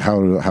 I was like,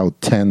 how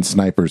 10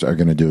 snipers are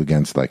going to do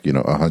against, like, you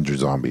know, 100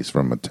 zombies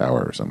from a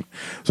tower or something.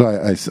 So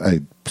I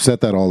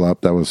set that all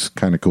up. That was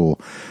kind of cool.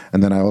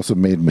 And then I also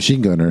made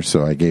machine gunners,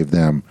 so I gave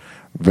them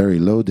very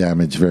low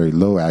damage, very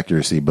low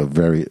accuracy, but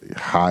very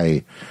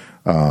high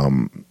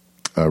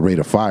rate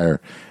of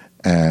fire,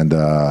 and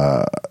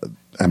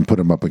put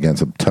them up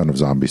against a ton of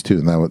zombies too,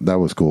 and that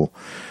was cool.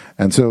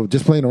 And so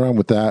just playing around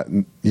with that,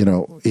 and, you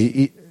know,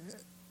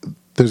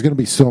 there's going to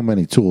be so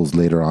many tools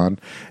later on.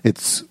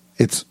 It's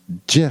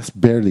just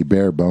barely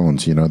bare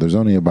bones. You know, there's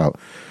only about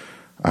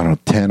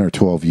 10 or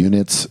 12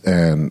 units,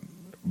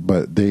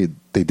 but they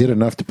did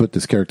enough to put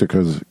this character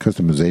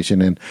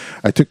customization in.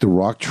 I took the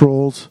rock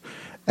trolls,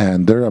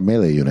 and they're a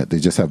melee unit. They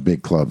just have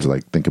big clubs.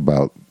 Like, think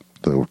about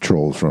the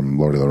trolls from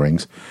Lord of the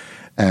Rings.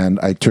 And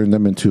I turned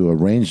them into a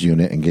ranged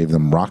unit and gave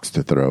them rocks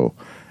to throw.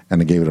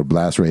 And I gave it a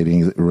blast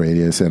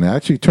radius. And it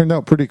actually turned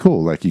out pretty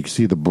cool. Like, you can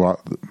see the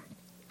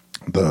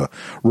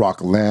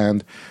rock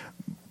land,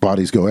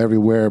 bodies go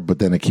everywhere, but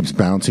then it keeps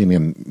bouncing,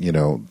 and, you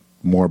know,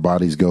 more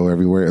bodies go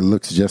everywhere. It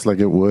looks just like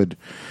it would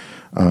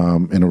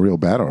in a real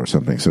battle or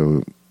something.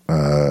 So,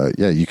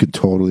 yeah, you could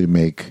totally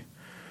make,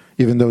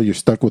 even though you're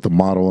stuck with the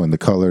model and the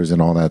colors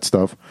and all that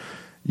stuff,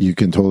 you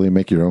can totally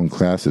make your own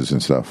classes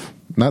and stuff.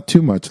 Not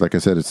too much. Like I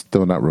said, it's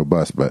still not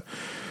robust, but,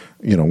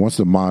 you know, once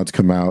the mods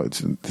come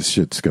out, this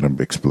shit's going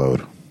to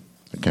explode.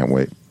 I can't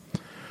wait.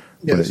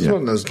 Yeah, this is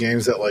one of those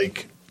games that,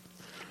 like,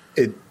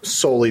 it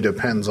solely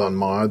depends on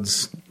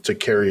mods to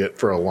carry it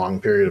for a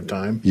long period of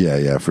time.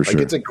 Yeah, for sure.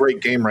 Like, it's a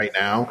great game right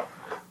now,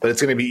 but it's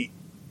going to be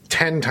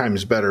 10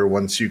 times better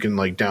once you can,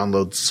 like,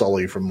 download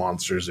Sully from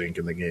Monsters Inc.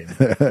 in the game.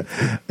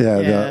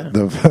 Yeah.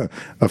 The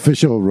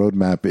official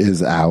roadmap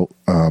is out,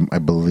 I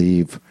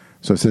believe.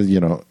 So it says, you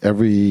know,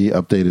 every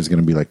update is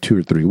going to be like 2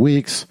 or 3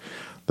 weeks.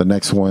 The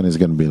next one is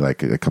going to be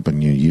like a couple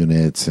new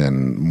units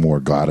and more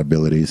God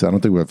abilities. I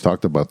don't think we've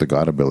talked about the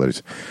God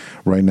abilities.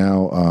 Right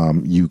now,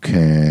 you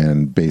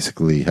can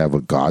basically have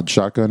a God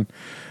shotgun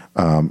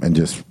and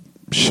just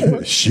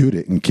shoot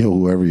it and kill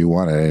whoever you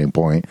want at any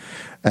point.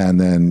 And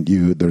then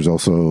there's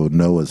also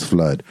Noah's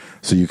Flood.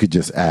 So you could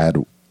just add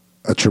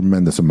a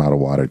tremendous amount of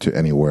water to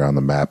anywhere on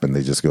the map, and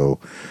they just go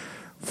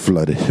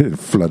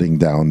flooding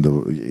down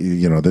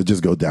they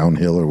just go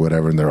downhill or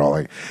whatever, and they're all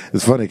like,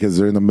 it's funny because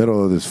they're in the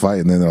middle of this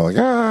fight, and then they're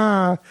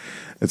like,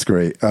 it's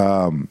great.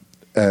 And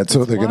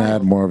so they're going to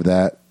add more of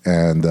that,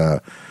 and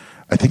I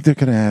think they're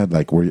going to add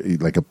like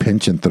a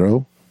pinch and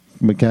throw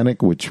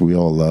mechanic, which we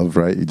all love,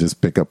 right? You just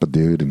pick up a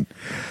dude and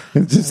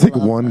just take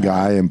one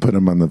guy and put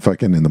him on the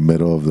fucking in the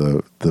middle of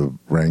the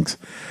ranks.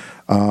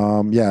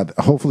 Yeah,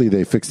 hopefully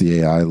they fix the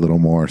AI a little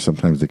more.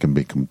 Sometimes they can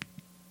become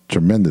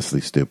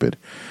tremendously stupid.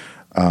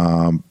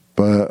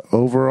 But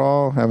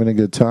overall, having a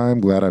good time.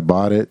 Glad I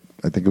bought it.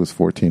 I think it was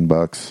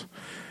 $14.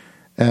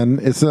 And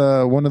it's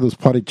one of those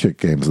potty trick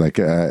games. Like,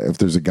 if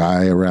there's a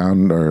guy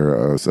around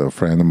or a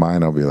friend of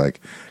mine, I'll be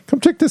like, come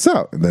check this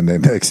out. And then the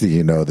next thing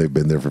you know, they've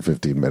been there for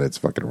 15 minutes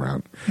fucking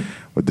around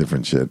with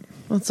different shit.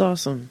 That's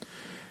awesome.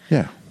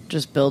 Yeah.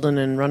 Just building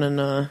and running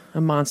a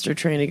monster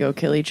train to go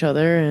kill each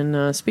other.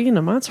 And speaking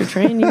of monster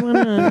train, you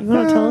wanna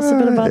tell us a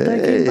bit about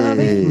that game,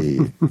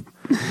 Bobby?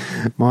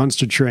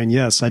 Monster Train,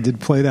 yes, I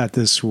did play that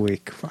this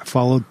week. I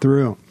followed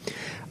through.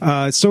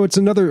 So it's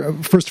another.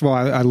 First of all,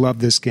 I love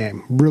this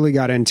game. Really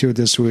got into it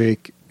this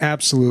week.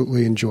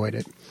 Absolutely enjoyed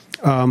it.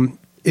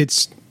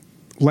 It's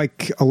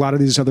like a lot of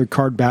these other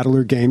card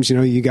battler games,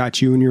 you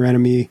got you and your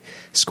enemy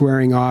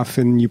squaring off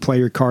and you play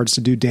your cards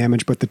to do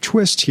damage. But the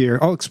twist here,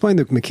 I'll explain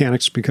the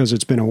mechanics because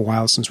it's been a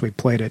while since we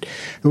played it.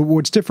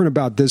 What's different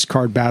about this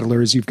card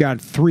battler is you've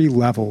got 3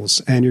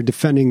 levels and you're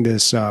defending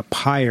this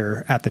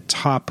pyre at the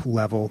top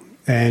level,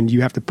 and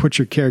you have to put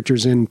your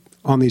characters in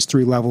on these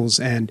 3 levels,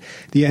 and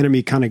the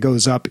enemy kind of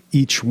goes up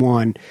each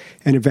one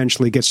and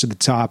eventually gets to the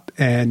top,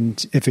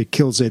 and if it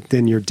kills it,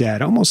 then you're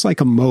dead. Almost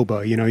like a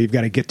MOBA, you've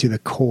got to get to the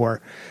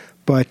core.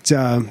 But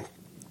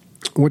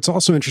what's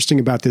also interesting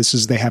about this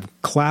is they have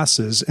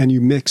classes, and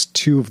you mix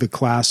 2 of the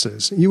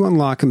classes. You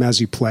unlock them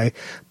as you play,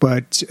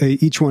 but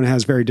each one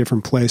has very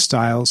different play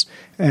styles,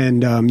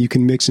 and you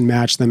can mix and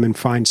match them and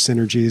find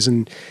synergies,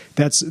 and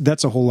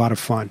that's a whole lot of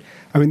fun.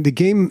 I mean, the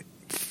game,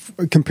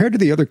 compared to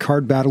the other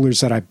card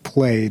battlers that I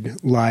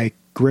played, like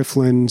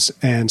Grifflins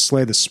and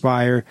Slay the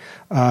Spire,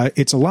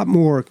 it's a lot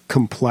more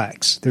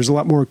complex. There's a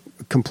lot more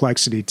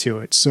complexity to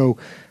it. So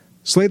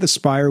Slay the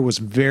Spire was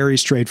very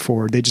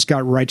straightforward. They just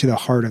got right to the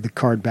heart of the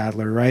card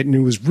battler, right? And it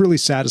was really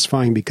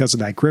satisfying because of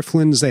that.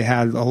 Grifflins,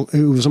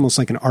 it was almost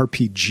like an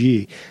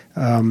RPG.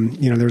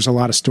 There's a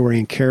lot of story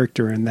and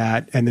character in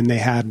that. And then they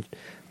had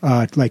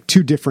like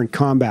 2 different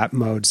combat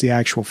modes, the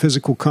actual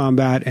physical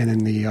combat and then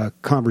the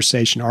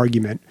conversation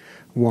argument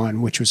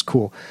one, which was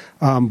cool.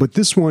 But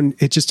this one,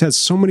 it just has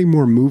so many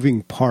more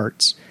moving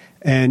parts,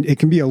 and it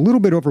can be a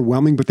little bit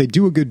overwhelming, but they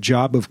do a good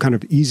job of kind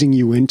of easing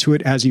you into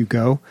it as you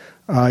go.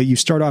 You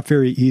start off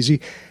very easy,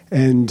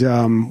 and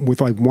with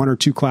like 1 or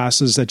 2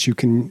 classes that you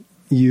can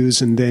use,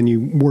 and then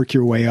you work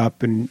your way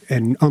up and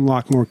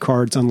unlock more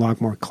cards, unlock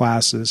more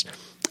classes.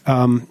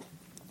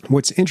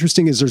 What's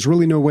interesting is there's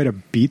really no way to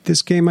beat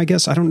this game, I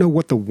guess. I don't know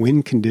what the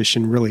win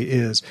condition really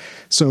is.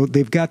 So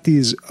they've got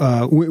these,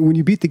 when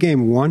you beat the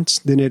game once,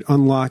 then it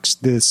unlocks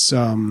this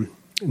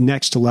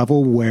next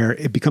level where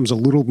it becomes a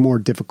little more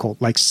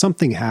difficult. Like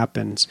something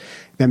happens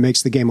that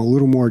makes the game a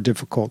little more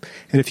difficult.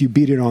 And if you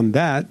beat it on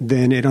that,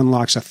 then it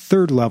unlocks a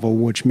 3rd level,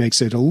 which makes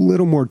it a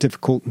little more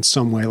difficult in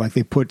some way. Like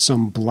they put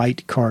some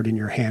blight card in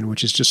your hand,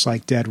 which is just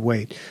like dead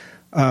weight.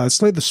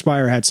 Slay the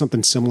Spire had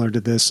something similar to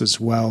this as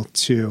well,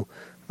 too.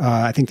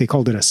 I think they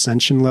called it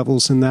ascension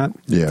levels in that.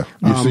 Yeah.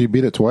 So you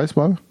beat it twice,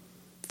 Bob?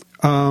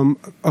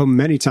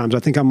 Many times. I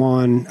think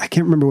I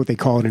can't remember what they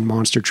call it in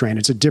Monster Train.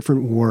 It's a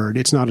different word.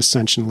 It's not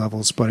ascension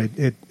levels, but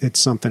it's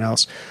something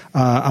else.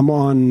 I'm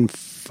on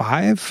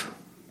 4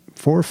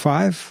 or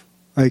 5.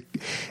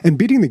 And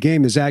beating the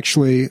game is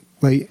actually,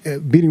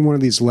 beating one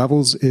of these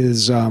levels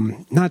is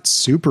not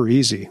super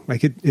easy.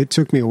 Like it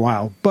took me a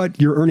while, but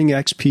you're earning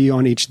XP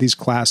on each of these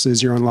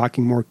classes. You're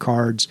unlocking more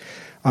cards.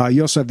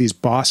 You also have these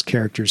boss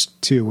characters,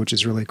 too, which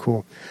is really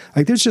cool.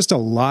 Like, there's just a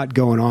lot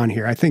going on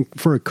here. I think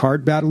for a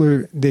card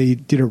battler, they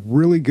did a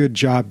really good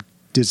job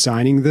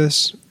designing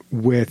this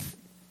with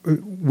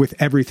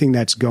everything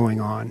that's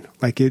going on.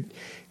 Like,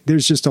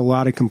 there's just a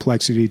lot of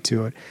complexity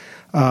to it.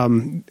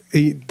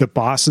 The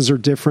bosses are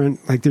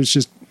different. Like,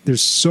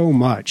 there's so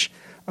much.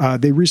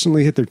 They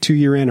recently hit their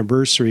 2-year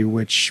anniversary,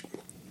 which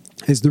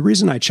is the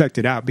reason I checked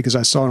it out, because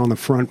I saw it on the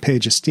front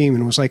page of Steam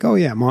and was like, oh,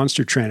 yeah,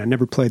 Monster Train. I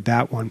never played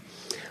that one.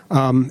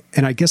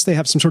 And I guess they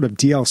have some sort of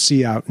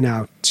DLC out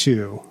now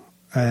too,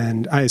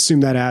 and I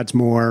assume that adds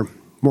more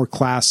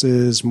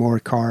classes, more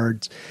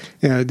cards,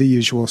 the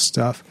usual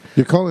stuff.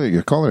 You're calling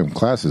them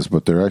classes,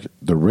 but they're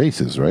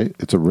races, right?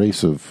 It's a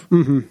race of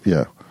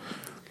yeah.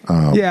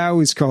 I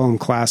always call them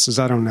classes.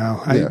 I don't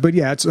know, but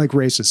yeah, it's like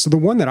races. So the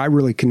one that I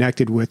really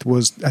connected with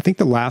was, I think,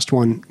 the last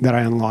one that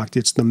I unlocked.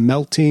 It's the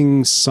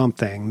melting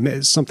something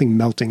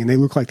melting, and they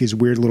look like these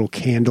weird little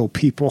candle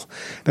people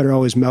that are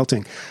always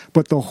melting.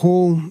 But the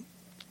whole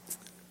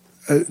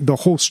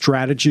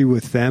strategy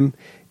with them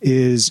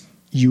is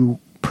you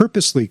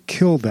purposely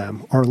kill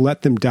them or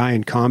let them die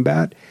in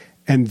combat,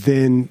 and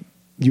then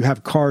you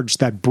have cards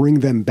that bring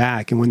them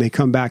back, and when they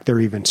come back, they're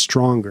even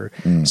stronger.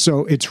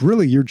 So it's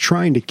really, you're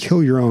trying to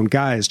kill your own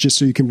guys just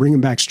so you can bring them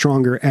back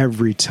stronger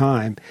every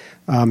time.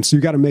 So you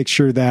got to make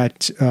sure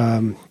that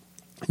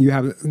you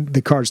have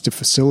the cards to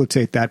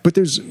facilitate that. But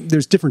there's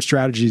different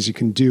strategies you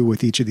can do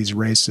with each of these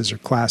races or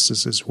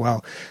classes as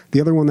well.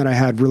 The other one that I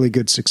had really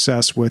good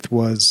success with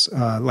was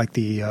like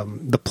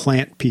the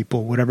plant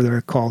people, whatever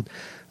they're called,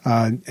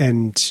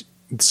 and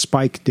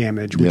spike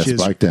damage, which is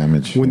spike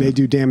damage. When they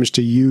do damage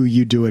to you,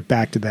 you do it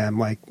back to them,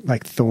 like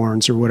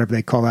thorns or whatever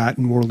they call that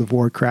in World of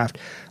Warcraft.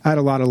 I had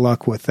a lot of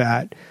luck with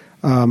that.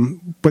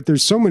 But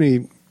there's so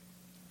many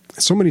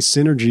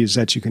synergies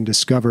that you can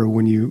discover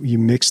when you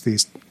mix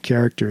these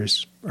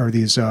characters or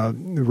these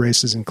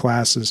races and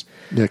classes.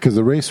 Yeah, because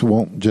the race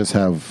won't just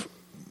have...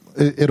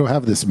 It'll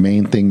have this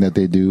main thing that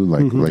they do,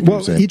 like you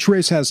were saying. Each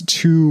race has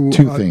two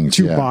things,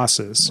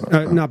 bosses,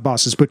 not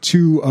bosses, but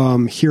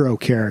 2 hero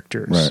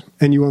characters, right.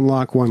 And you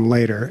unlock one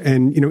later.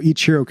 And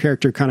each hero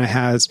character kind of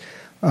has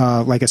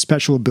like a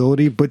special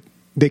ability, but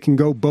they can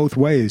go both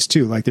ways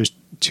too. Like there's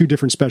 2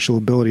 different special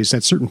abilities.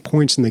 At certain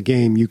points in the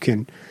game, you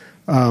can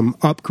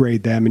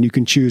upgrade them, and you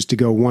can choose to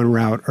go one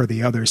route or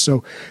the other.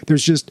 So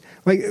there's just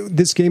like,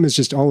 this game is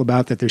just all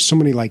about that. There's so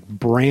many like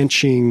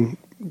branching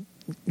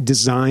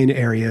design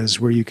areas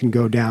where you can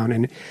go down.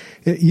 And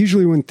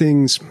usually when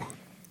things...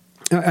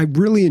 I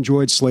really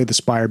enjoyed Slay the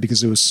Spire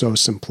because it was so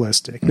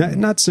simplistic.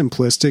 Not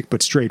simplistic,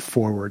 but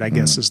straightforward, I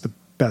guess is the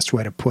best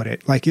way to put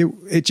it. Like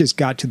it just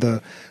got to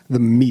the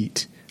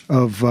meat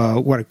of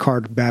what a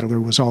card battler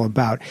was all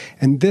about.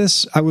 And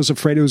this, I was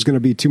afraid it was going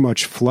to be too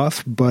much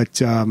fluff, but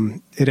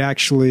it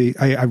actually,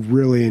 I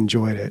really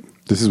enjoyed it.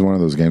 This is one of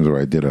those games where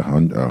I did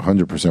 100%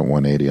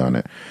 180 on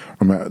it.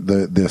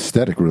 The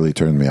aesthetic really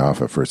turned me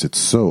off at first. It's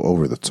so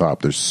over the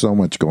top. There's so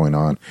much going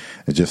on.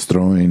 It's just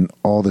throwing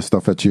all this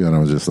stuff at you, and I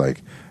was just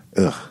like,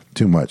 ugh,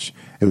 too much.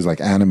 It was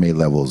like anime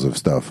levels of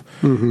stuff.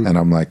 And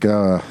I'm like,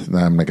 nah,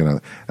 I'm not going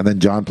to. And then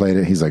John played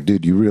it. He's like,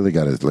 dude, you really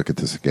got to look at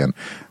this again.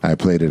 I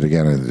played it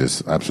again and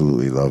just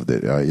absolutely loved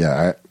it.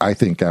 I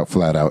think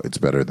flat out it's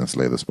better than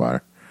Slay the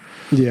Spire.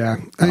 Yeah.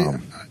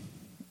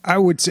 I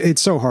would say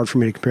it's so hard for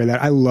me to compare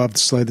that. I loved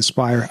Slay the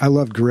Spire. I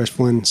loved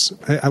Grifflands.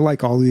 I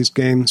like all these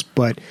games,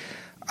 but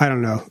I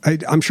don't know.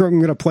 I'm sure I'm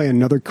going to play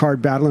another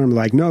card battle, and I'm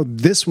like, no,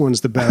 this one's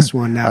the best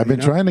one now. I've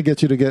been trying to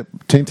get you to get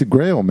Tainted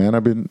Grail,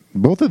 man.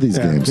 Both of these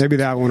games. Maybe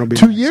that one will be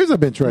 2 years I've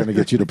been trying to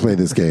get you to play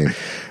this game.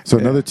 So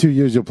another 2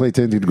 years you'll play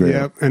Tainted Grail.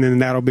 Yep, and then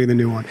that'll be the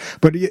new one.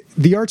 But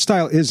the art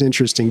style is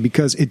interesting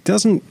because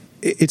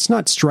it's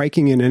not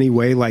striking in any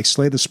way. Like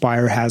Slay the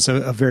Spire has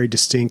a very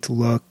distinct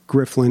look.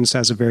 Grifflands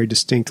has a very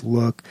distinct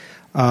look.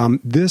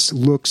 This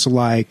looks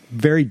like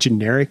very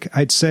generic,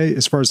 I'd say,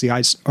 as far as the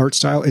art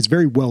style. It's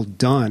very well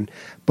done,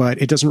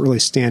 but it doesn't really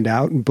stand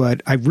out.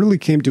 But I really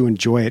came to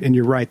enjoy it. And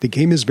you're right, the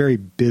game is very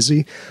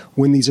busy.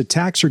 When these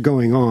attacks are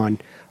going on,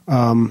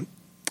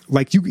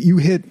 like you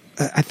hit,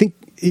 I think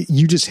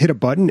you just hit a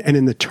button and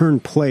then the turn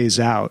plays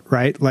out,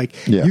 right? Like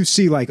you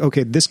see like,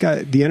 okay, this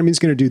guy, the enemy's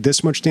going to do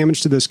this much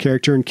damage to this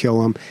character and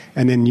kill him.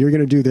 And then you're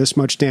going to do this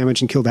much damage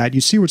and kill that.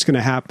 You see what's going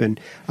to happen.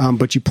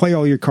 But you play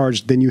all your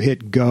cards, then you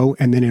hit go,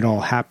 and then it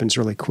all happens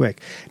really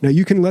quick. Now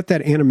you can let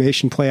that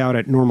animation play out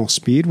at normal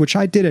speed, which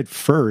I did at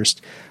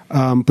first.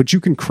 But you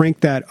can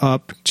crank that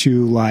up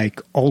to like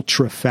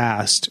ultra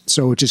fast.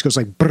 So it just goes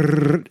like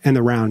brrr, and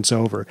the round's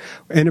over.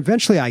 And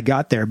eventually I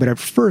got there, but at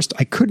first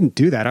I couldn't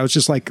do that. I was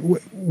just like,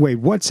 wait,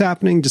 what's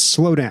happening? Just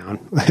slow down.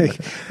 Like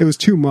it was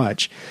too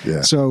much. Yeah.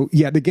 So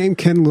yeah, the game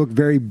can look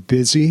very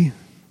busy,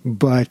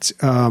 but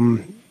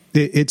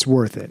it's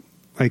worth it.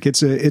 Like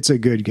it's a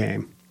good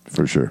game.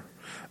 For sure.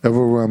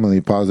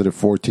 Overwhelmingly positive,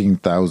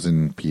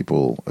 14,000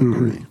 people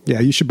agree. Yeah,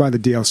 you should buy the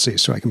DLC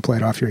so I can play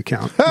it off your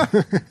account.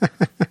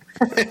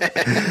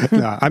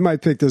 No, I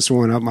might pick this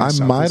one up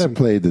myself. I might have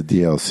played the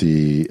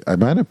DLC. I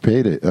might have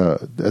paid it.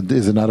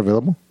 Is it not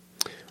available?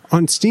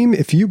 On Steam,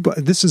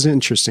 this is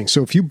interesting.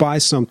 So if you buy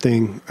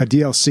something, a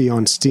DLC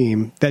on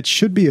Steam, that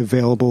should be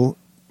available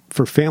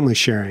for family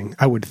sharing,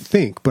 I would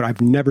think, but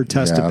I've never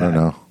tested that. I don't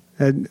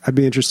know. I'd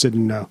be interested to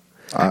know.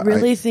 I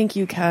really think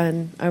you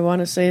can. I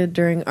want to say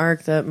during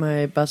ARC that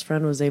my best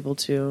friend was able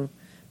to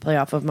play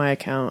off of my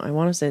account. I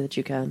want to say that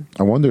you can.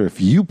 I wonder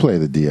if you play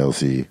the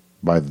DLC,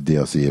 buy the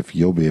DLC, if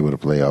you'll be able to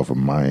play off of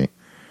my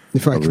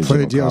If I could play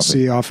the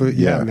DLC off of it,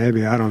 yeah,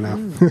 maybe. I don't know.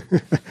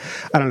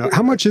 I don't know.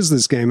 How much is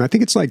this game? I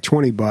think it's like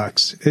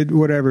 $20.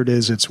 Whatever it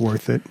is, it's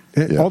worth it.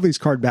 All these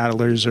card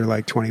battlers are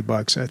like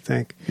 $20, I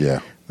think.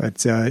 Yeah.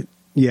 But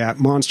yeah,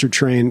 Monster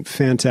Train,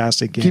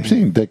 fantastic game. Keep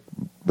saying deck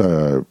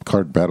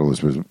card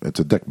battlers.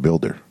 It's a deck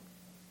builder.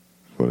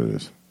 That's what it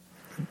is.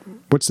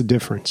 What's the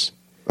difference?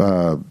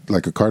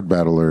 Like a card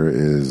battler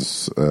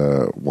is,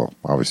 well,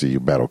 obviously you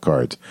battle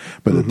cards,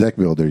 but a deck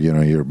builder,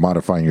 you're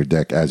modifying your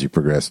deck as you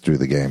progress through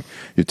the game.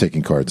 You're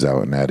taking cards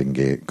out and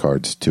adding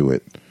cards to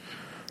it.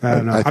 I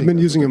don't know. I've been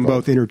using them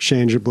both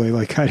interchangeably.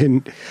 Like I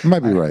didn't.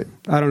 Might be right.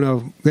 I don't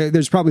know.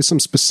 There's probably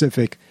some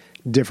specific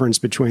difference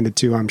between the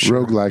two, I'm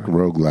sure.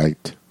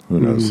 Roguelite.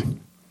 Who knows?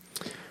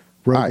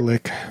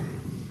 Roguelick.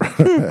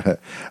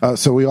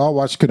 So we all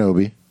watched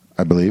Kenobi,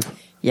 I believe.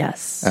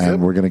 Yes.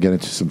 And we're going to get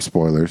into some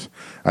spoilers.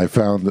 I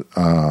found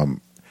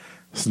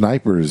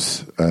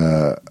Sniper's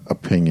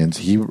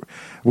opinions.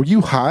 Were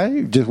you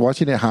high, just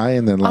watching it high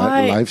and then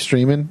live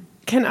streaming?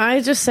 Can I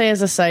just say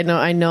as a side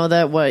note, I know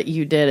that what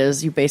you did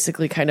is you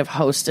basically kind of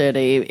hosted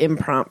a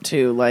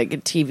impromptu like a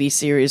TV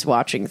series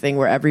watching thing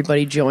where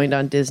everybody joined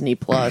on Disney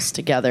Plus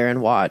together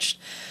and watched.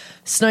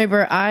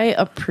 Sniper, I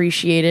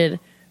appreciated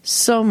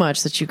so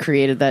much that you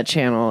created that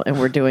channel and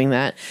we're doing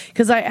that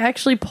because I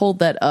actually pulled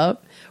that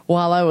up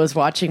while I was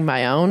watching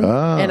my own,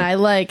 and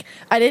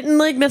I didn't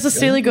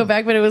necessarily go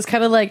back, but it was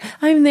kind of like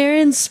I'm there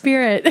in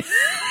spirit,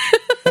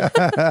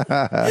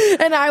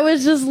 and I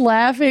was just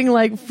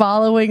laughing,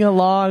 following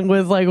along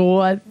with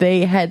what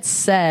they had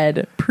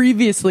said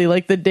previously,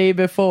 the day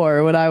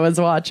before when I was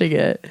watching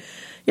it.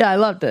 Yeah, I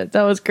loved it.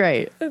 That was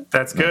great.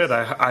 That's good.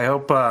 I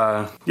hope.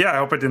 I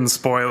hope it didn't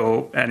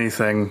spoil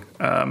anything.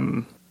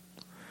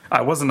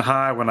 I wasn't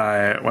high when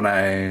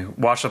I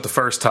watched it the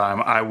first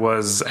time. I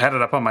had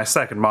it up on my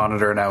second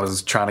monitor and I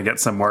was trying to get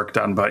some work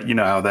done, but you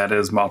know how that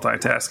is.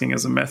 Multitasking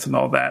is a myth and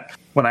all that.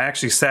 When I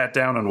actually sat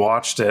down and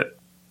watched it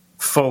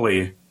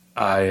fully,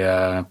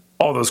 all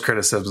those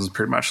criticisms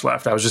pretty much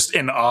left. I was just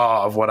in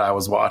awe of what I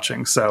was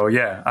watching. So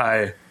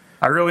yeah,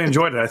 I really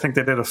enjoyed it. I think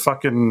they did a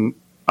fucking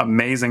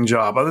amazing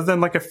job. Other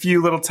than like a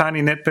few little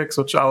tiny nitpicks,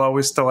 which I'll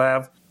always still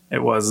have,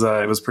 it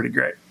was pretty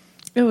great.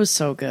 It was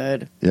so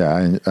good.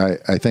 Yeah,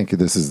 I think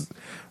this is,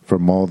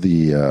 from all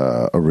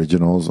the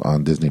originals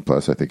on Disney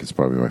Plus, I think it's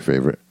probably my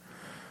favorite.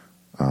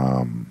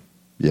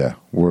 Yeah,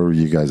 where were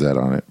you guys at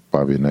on it,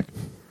 Bobby and Nick?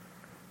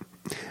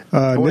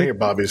 I want to hear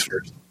Bobby's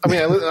first. I mean,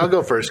 I'll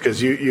go first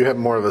because you have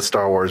more of a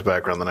Star Wars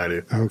background than I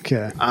do.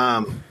 Okay.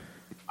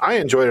 I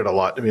enjoyed it a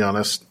lot, to be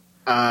honest.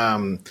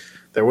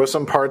 There was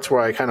some parts where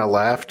I kind of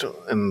laughed,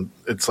 and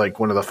it's like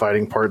one of the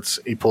fighting parts.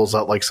 He pulls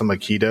out like some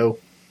Aikido.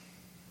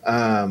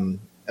 And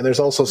there's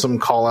also some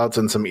call-outs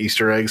and some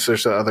Easter eggs.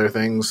 There's other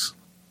things.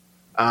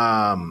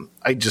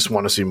 I just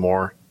want to see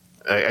more.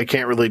 I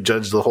can't really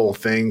judge the whole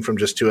thing from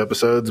just 2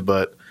 episodes,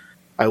 but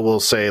I will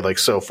say, like,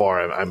 so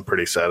far, I'm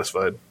pretty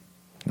satisfied.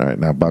 All right,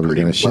 now Bobby's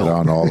going to shit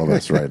on all of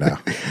us right now.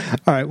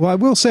 All right, well, I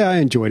will say I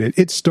enjoyed it.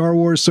 It's Star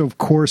Wars, so of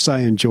course I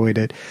enjoyed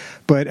it.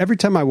 But every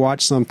time I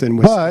watch something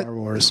with Star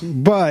Wars,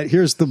 but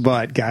here's the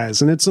but,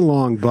 guys, and it's a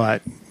long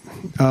but.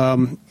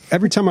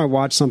 Every time I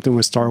watch something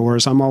with Star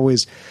Wars, I'm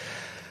always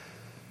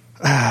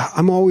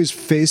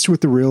faced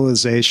with the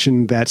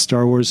realization that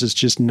Star Wars is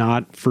just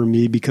not for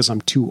me because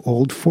I'm too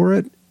old for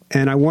it.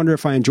 And I wonder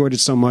if I enjoyed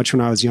it so much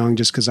when I was young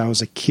just because I was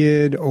a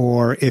kid,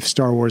 or if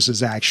Star Wars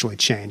has actually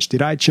changed.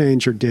 Did I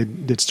change, or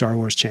did Star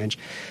Wars change?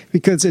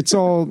 Because it's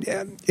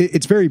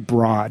very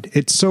broad.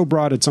 It's so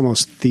broad it's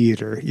almost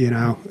theater,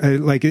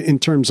 like in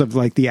terms of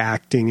like the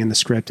acting and the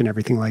script and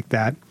everything like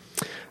that.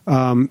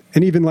 And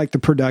even like the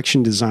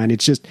production design,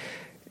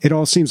 it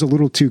all seems a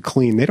little too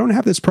clean. They don't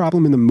have this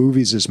problem in the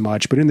movies as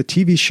much, but in the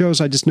TV shows,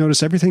 I just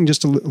notice everything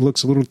just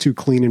looks a little too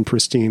clean and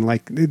pristine.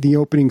 Like the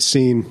opening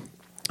scene,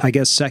 I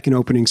guess second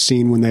opening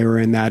scene when they were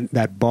in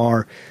that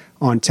bar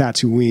on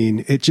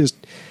Tatooine,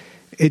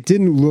 it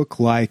didn't look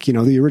like,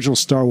 the original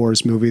Star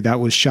Wars movie that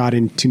was shot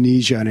in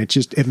Tunisia, and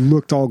it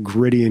looked all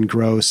gritty and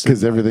gross.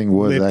 Because everything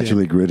was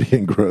actually gritty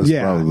and gross,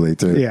 probably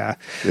too. Yeah.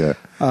 Yeah.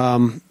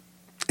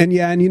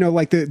 And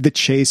like the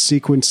chase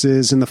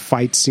sequences and the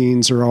fight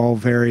scenes are all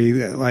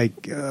very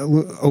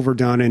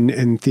overdone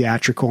and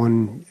theatrical,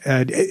 and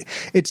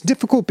it's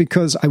difficult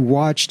because I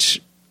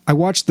watched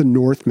The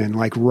Northman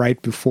like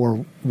right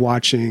before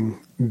watching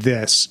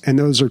this, and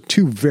those are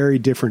 2 very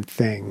different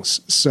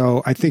things.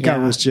 So I think I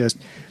was just.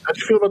 How'd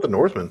you feel about The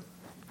Northman?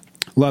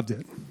 Loved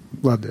it.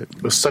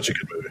 It was such a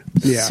good movie.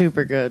 Yeah,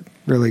 super good,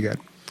 really good.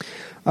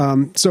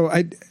 So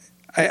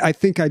I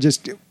think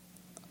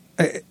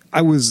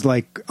I was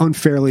like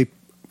unfairly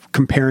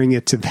comparing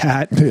it to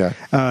that,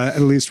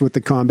 at least with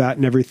the combat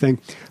and everything.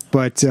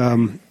 But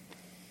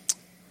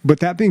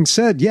that being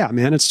said, yeah,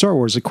 man, it's Star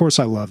Wars. Of course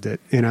I loved it,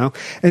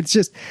 It's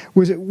just,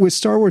 with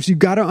Star Wars, you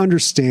got to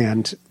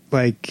understand,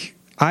 like,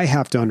 I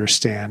have to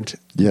understand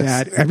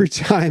that every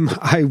time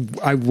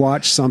I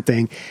watch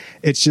something,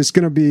 it's just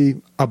going to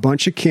be a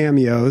bunch of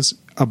cameos,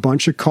 a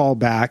bunch of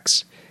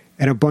callbacks,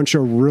 and a bunch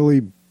of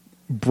really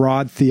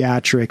broad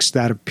theatrics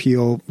that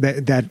appeal,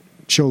 that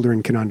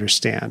children can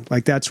understand.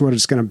 Like, that's what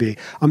it's going to be.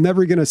 I'm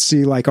never going to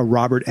see like a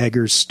Robert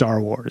Eggers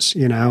Star Wars,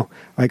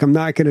 like I'm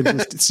not going to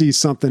just see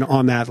something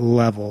on that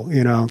level,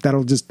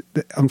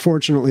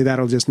 unfortunately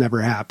that'll just never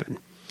happen.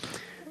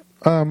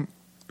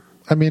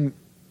 I mean,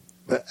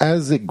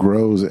 as it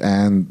grows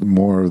and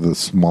more of the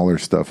smaller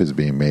stuff is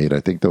being made,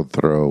 I think they'll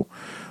throw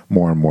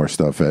more and more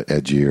stuff at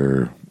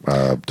edgier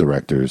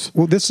directors.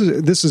 Well, this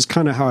is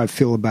kind of how I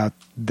feel about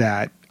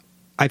that.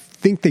 I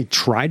think they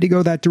tried to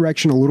go that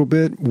direction a little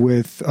bit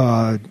with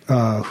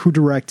who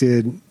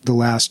directed The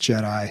Last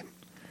Jedi.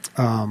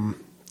 Can't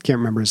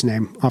remember his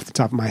name off the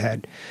top of my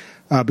head.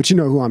 But you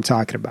know who I'm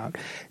talking about.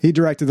 He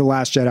directed The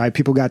Last Jedi.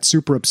 People got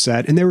super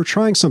upset, and they were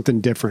trying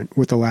something different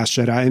with The Last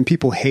Jedi, and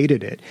people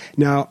hated it.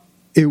 Now,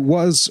 it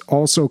was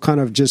also kind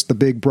of just the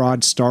big,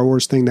 broad Star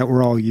Wars thing that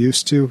we're all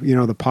used to,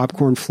 the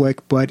popcorn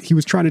flick. But he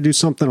was trying to do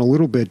something a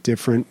little bit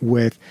different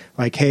with,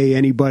 like, hey,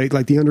 anybody,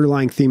 like the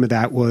underlying theme of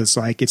that was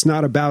like, it's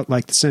not about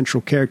like the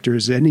central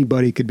characters.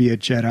 Anybody could be a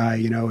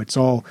Jedi, it's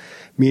all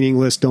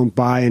meaningless. Don't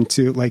buy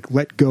into, like,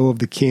 let go of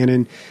the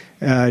canon.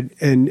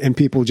 And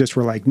people just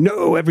were like,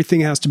 no,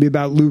 everything has to be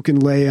about Luke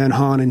and Leia and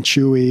Han and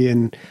Chewie,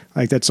 and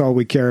like that's all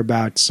we care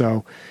about.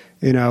 So,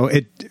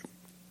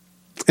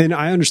 and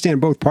I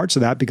understand both parts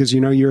of that because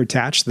you're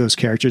attached to those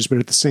characters, but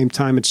at the same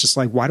time, it's just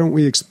like, why don't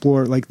we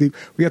explore? Like we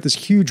got this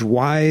huge,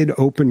 wide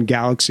open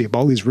galaxy of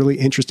all these really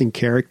interesting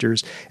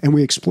characters, and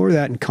we explore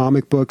that in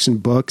comic books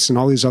and books and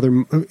all these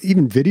other,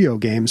 even video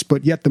games.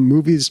 But yet the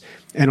movies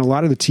and a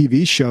lot of the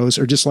TV shows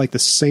are just like the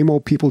same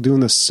old people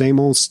doing the same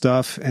old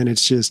stuff, and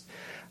it's just.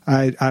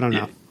 I don't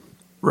know.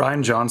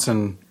 Rian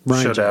Johnson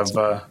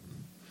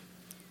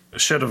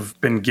should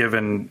have been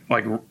given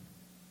like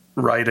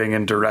writing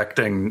and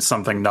directing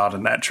something not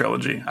in that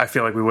trilogy. I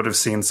feel like we would have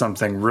seen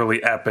something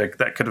really epic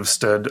that could have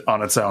stood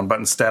on its own. But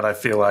instead, I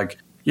feel like,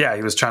 he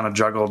was trying to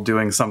juggle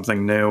doing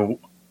something new.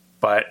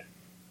 But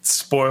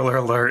spoiler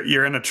alert,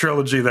 you're in a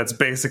trilogy that's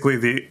basically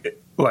the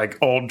like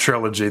old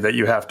trilogy that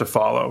you have to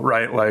follow,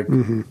 right? Like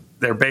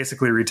they're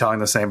basically retelling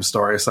the same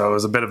story. So it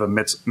was a bit of a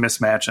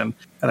mismatch, and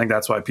I think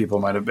that's why people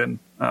might have been.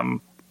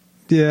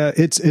 Yeah,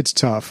 it's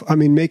tough. I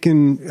mean,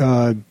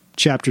 making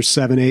chapter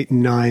 7, 8,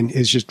 and 9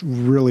 is just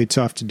really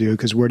tough to do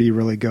because where do you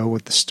really go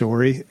with the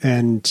story?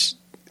 And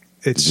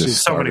it's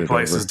just so many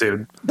places,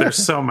 dude. There's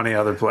so many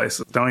other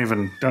places. Don't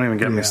even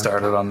get me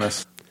started on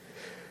this.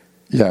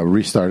 Yeah,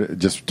 restart it.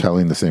 Just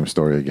telling the same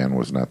story again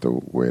was not the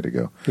way to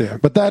go. Yeah.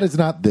 But that is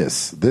not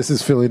this. This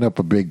is filling up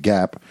a big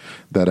gap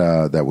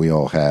that we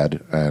all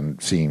had,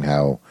 and seeing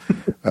how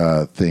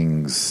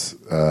things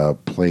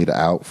played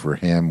out for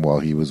him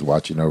while he was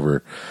watching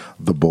over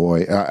the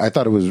boy. I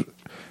thought it was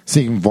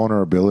seeing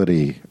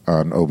vulnerability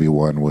on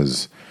Obi-Wan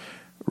was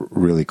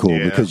really cool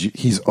because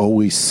he's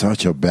always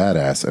such a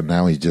badass, and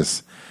now he's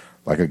just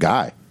like a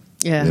guy.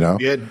 Yeah, you know.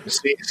 Yeah,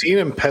 seeing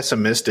him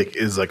pessimistic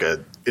is like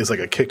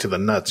a kick to the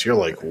nuts. You're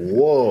like,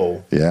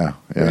 whoa. Yeah.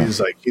 He's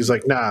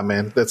like, nah,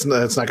 man, that's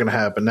not going to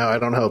happen. No, I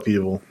don't help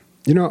people.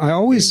 You know, I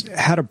always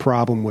had a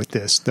problem with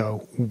this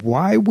though.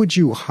 Why would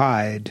you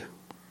hide?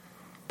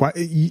 Why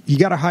you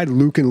got to hide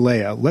Luke and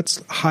Leia?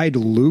 Let's hide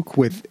Luke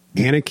with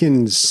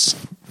Anakin's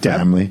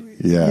family.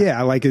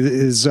 Yeah. Like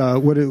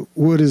what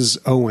is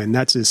Owen?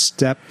 That's his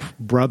step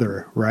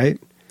brother, right?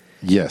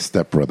 Yes,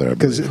 stepbrother.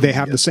 Because they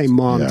have the same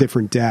mom,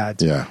 different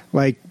dads. Yeah.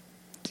 Like,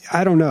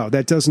 I don't know.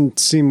 That doesn't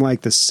seem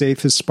like the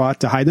safest spot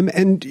to hide them.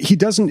 And he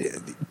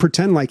doesn't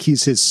pretend like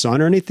he's his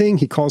son or anything.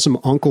 He calls him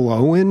Uncle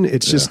Owen.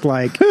 It's just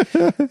like,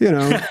 you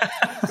know,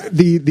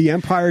 the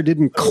Empire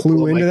didn't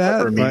clue into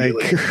that. Like,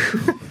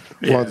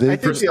 well, I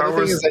think the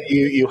other thing is that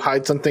you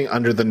hide something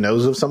under the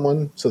nose of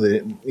someone so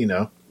that, you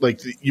know,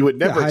 like you would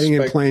never hiding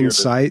in plain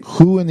sight.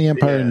 Who in the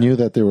Empire knew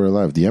that they were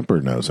alive? The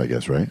Emperor knows, I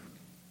guess, right?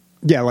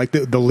 Yeah, like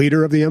the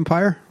leader of the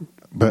Empire.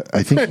 But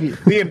I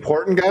think the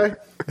important guy.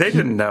 They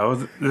didn't know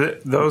They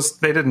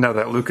didn't know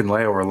that Luke and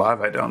Leia were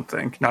alive. I don't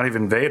think. Not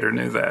even Vader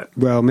knew that.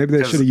 Well, maybe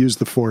they should have used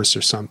the Force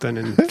or something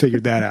and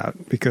figured that out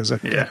because I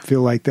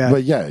feel like that.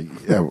 But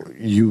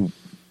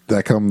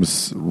that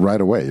comes right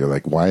away. You're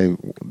like, why?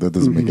 That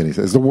doesn't make any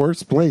sense. It's the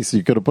worst place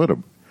you could have put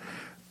him.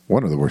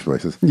 One of the worst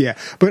places. Yeah,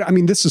 but I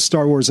mean, this is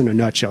Star Wars in a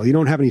nutshell. You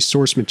don't have any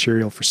source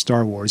material for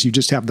Star Wars. You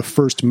just have the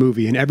first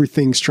movie, and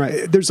everything's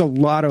trying. There's a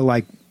lot of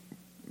like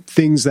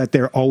things that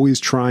they're always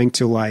trying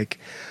to like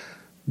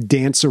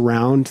dance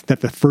around that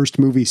the first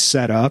movie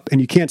set up,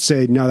 and you can't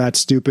say no, that's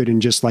stupid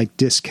and just like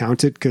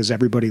discount it because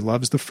everybody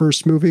loves the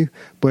first movie.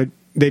 But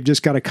they've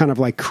just got to kind of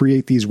like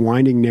create these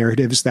winding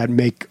narratives that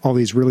make all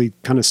these really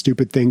kind of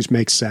stupid things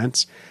make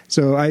sense.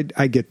 So I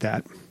get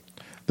that.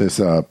 This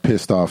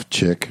pissed off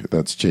chick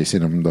that's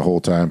chasing him the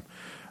whole time.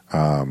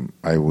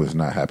 I was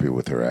not happy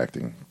with her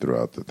acting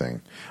throughout the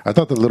thing. I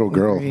thought the little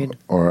girl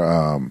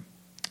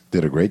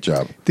did a great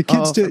job. The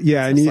kids did,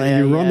 and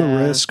you run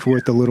the risk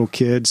with the little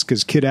kids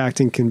because kid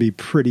acting can be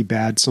pretty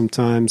bad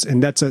sometimes,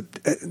 and that's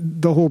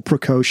the whole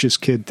precocious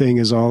kid thing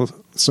is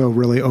also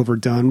really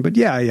overdone. But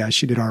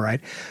she did all right,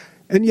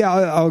 and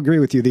I'll agree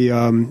with you.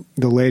 The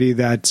lady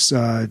that's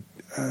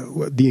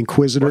the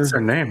Inquisitor. What's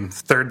her name?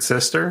 Third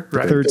sister,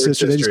 right? Third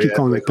sister. They just keep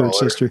calling her Third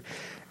Sister.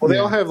 Well, they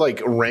all have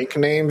like rank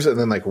names and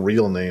then like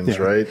real names,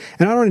 right?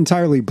 And I don't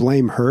entirely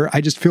blame her.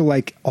 I just feel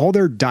like all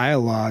their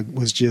dialogue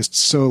was just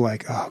so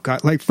like, oh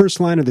God, like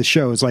first line of the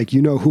show is like,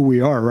 you know who we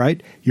are,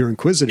 right? You're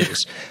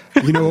Inquisitors.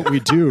 You know what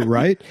we do,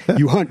 right?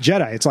 You hunt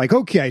Jedi. It's like,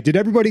 okay, did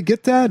everybody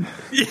get that?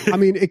 Yeah. I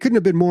mean, it couldn't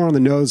have been more on the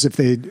nose if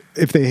they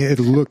had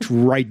looked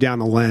right down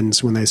the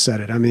lens when they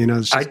said it. I mean,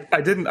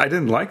 I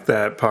didn't like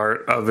that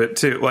part of it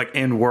too. Like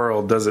in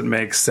world, does it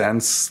make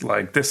sense?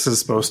 Like this is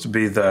supposed to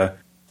be the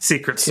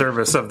Secret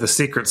Service of the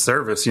Secret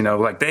Service, you know,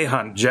 like they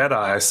hunt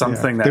Jedi,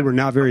 something that they were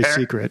not very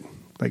secret.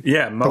 Like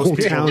the whole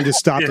town just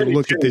stopped and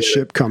looked at this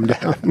ship come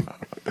down.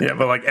 Yeah,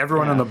 but like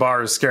everyone in the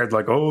bar is scared,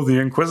 like, oh, the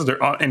Inquisitor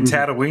in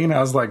Tatooine.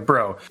 I was like,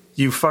 bro,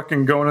 you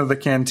fucking go into the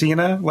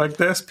cantina like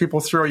this, people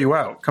throw you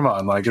out. Come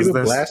on, like, is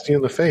this blast you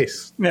in the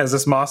face? Yeah, is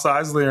this Mos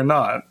Eisley or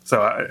not?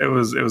 So it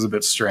was a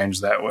bit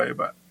strange that way,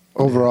 but.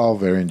 Overall,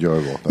 very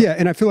enjoyable. Yeah,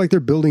 and I feel like they're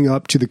building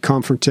up to the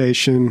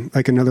confrontation,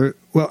 like I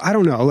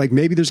don't know, like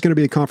maybe there's going to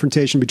be a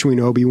confrontation between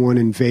Obi-Wan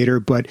and Vader,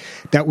 but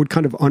that would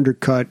kind of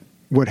undercut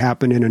what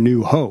happened in A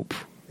New Hope,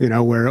 you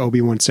know, where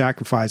Obi-Wan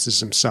sacrifices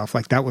himself.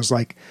 Like that was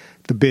like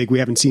we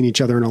haven't seen each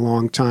other in a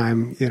long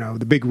time, you know,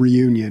 the big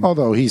reunion.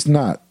 Although he's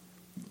not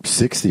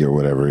 60 or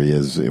whatever he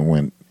is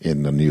in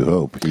A New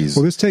Hope.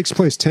 Well, this takes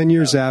place 10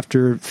 years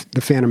after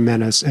The Phantom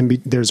Menace, and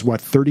there's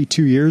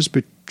 32 years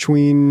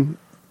between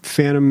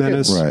Phantom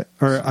Menace, right?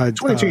 Or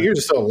 22 years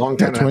is still a long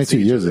time. 22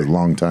 years is a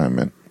long time,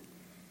 man.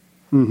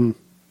 Mm-hmm.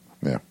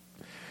 Yeah.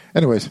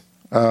 Anyways,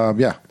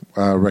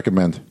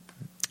 recommend.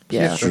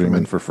 Yeah,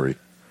 streaming for free.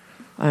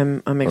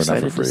 I'm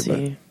excited to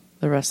see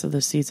the rest of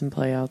the season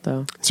play out,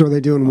 though. So are they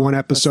doing one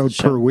episode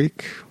per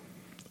week?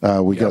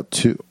 We got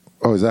 2.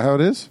 Oh, is that how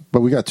it is?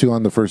 But we got 2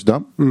 on the first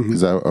dump. Mm-hmm. Is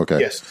that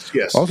okay?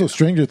 Yes. Also,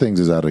 Stranger Things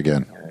is out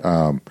again.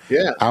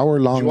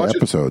 Hour-long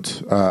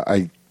episodes.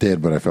 I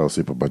did, but I fell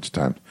asleep a bunch of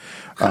times.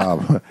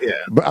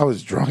 But I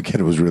was drunk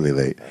and it was really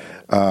late.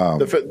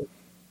 What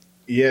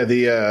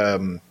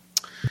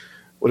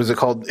is it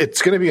called?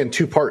 It's going to be in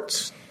 2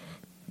 parts.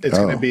 It's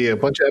going to be a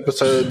bunch of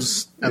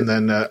episodes and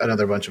then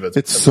another bunch of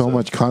It's so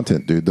much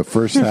content, dude. The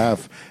first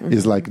half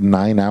is like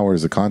 9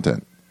 hours of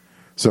content.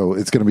 So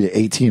it's going to be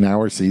an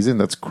 18-hour season.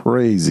 That's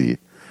crazy.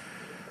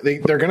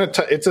 They're going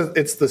to.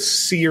 It's the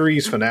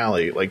series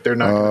finale. Like they're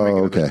not. Oh,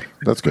 going to okay,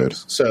 that's good.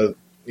 So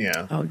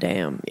yeah. Oh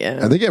damn,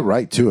 yeah. And they get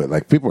right to it.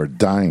 Like people are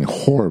dying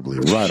horribly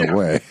right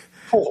away.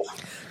 Oh.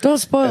 Don't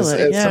spoil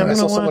it. Yeah, I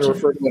saw someone watch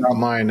refer to it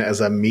online as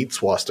a meat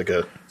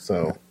swastika.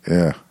 So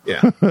yeah,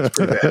 it's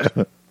pretty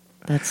bad.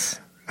 That's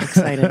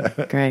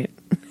exciting. Great.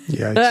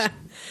 Yeah.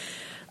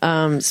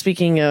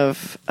 Speaking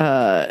of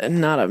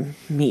not a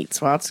meat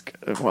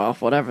swastika, well,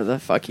 whatever the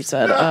fuck you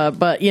said,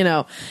 but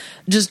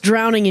just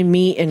drowning in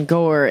meat and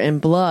gore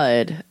and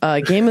blood.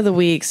 Game of the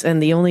weeks,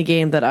 and the only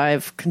game that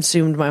I've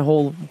consumed my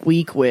whole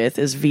week with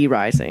is V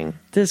Rising.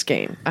 This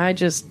game,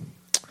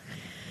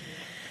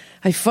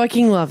 I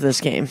fucking love this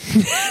game.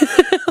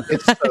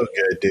 It's so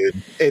good,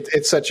 dude.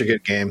 It's such a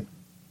good game.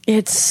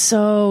 It's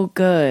so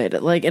good,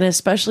 and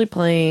especially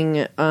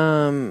playing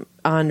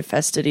on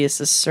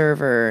Fastidious'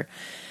 server.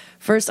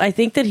 First, I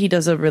think that he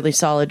does a really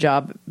solid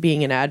job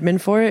being an admin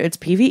for it. It's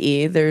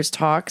PvE. There's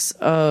talks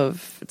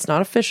of, it's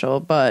not official,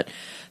 but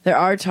there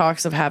are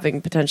talks of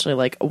having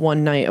potentially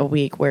one night a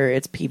week where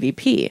it's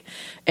PvP.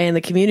 And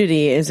the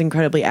community is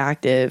incredibly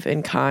active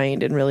and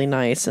kind and really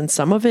nice. And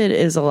some of it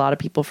is a lot of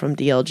people from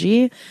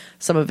DLG.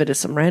 Some of it is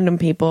some random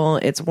people.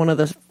 It's one of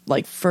the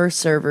first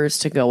servers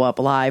to go up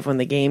live when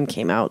the game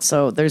came out.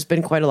 So there's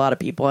been quite a lot of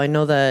people. I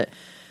know that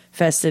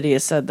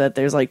Fastidious said that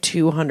there's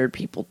 200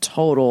 people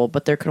total,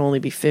 but there can only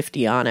be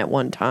 50 on at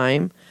one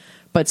time.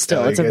 But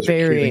still, it's a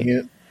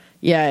very...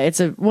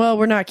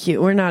 we're not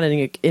cute. We're not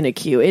in a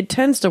queue. It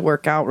tends to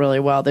work out really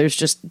well. There's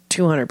just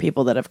 200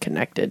 people that have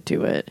connected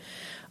to it.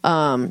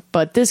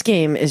 But this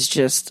game is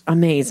just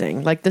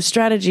amazing. The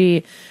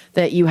strategy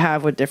that you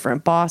have with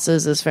different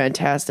bosses is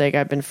fantastic.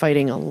 I've been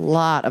fighting a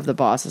lot of the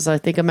bosses. I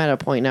think I'm at a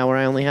point now where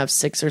I only have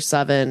 6 or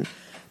 7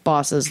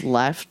 bosses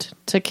left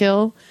to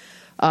kill.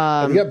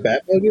 Have you got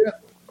Bat Mode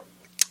yet?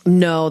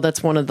 No,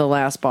 that's one of the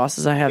last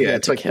bosses I have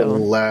yet to kill. The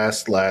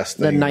last thing,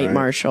 the Night right?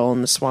 Marshal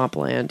in the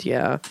Swampland,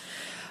 yeah.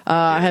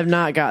 I have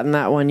not gotten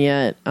that one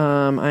yet.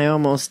 I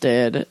almost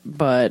did,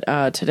 but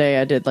today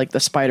I did the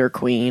Spider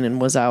Queen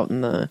and was out in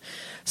the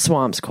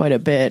swamps quite a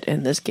bit,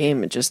 and this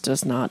game, it just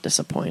does not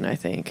disappoint, I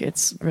think.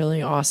 It's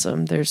really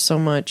awesome. There's so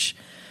much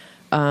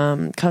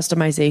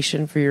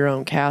customization for your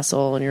own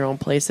castle and your own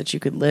place that you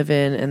could live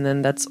in, and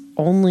then that's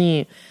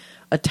only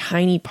a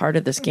tiny part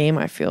of this game,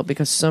 I feel,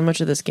 because so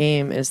much of this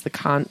game is the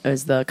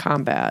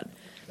combat.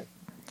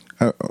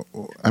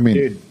 I mean,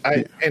 dude,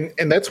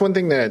 and that's one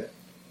thing that.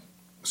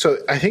 So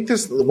I think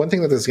one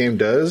thing that this game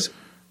does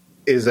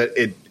is that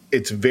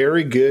it's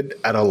very good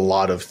at a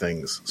lot of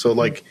things. So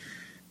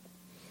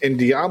in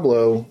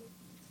Diablo,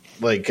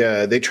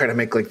 they try to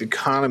make the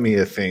economy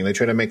a thing. They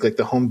try to make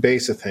the home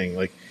base a thing.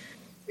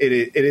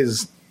 It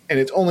is, and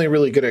it's only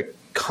really good at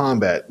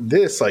combat.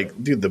 This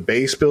dude, the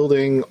base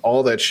building,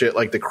 all that shit,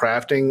 the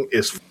crafting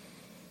is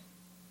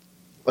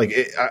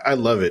I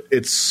love it.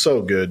 It's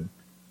so good.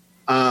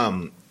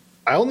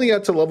 I only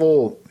got to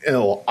level,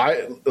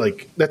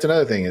 that's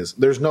another thing is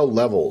there's no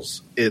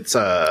levels. It's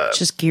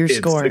just gear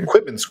score,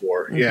 equipment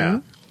score. Mm-hmm.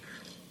 Yeah.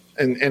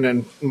 And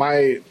then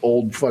my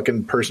old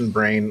fucking person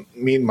brain,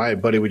 me and my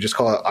buddy, we just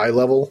call it eye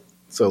level.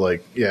 So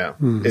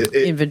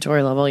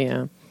inventory level.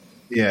 Yeah.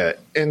 Yeah.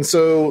 And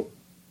so,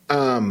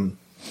 I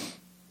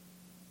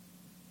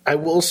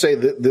will say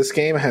that this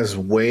game has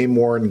way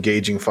more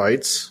engaging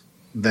fights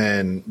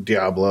than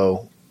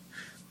Diablo,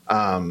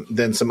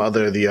 than some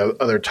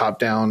other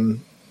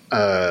top-down,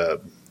 I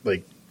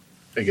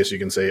guess you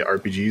can say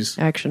RPGs.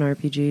 Action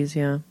RPGs,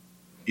 yeah.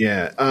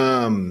 Yeah.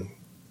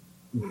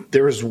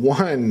 There was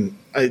one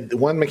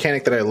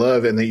mechanic that I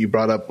love and that you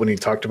brought up when you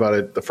talked about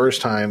it the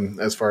first time,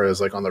 as far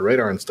as on the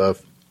radar and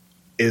stuff,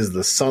 is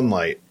the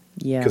sunlight.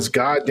 Yeah. Because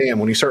goddamn,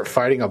 when you start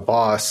fighting a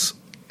boss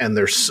and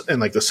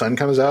the sun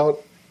comes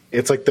out,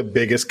 it's the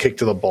biggest kick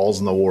to the balls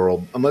in the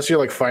world. Unless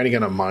you're fighting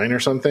in a mine or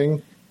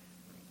something.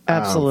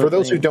 Absolutely. For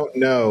those who don't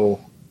know,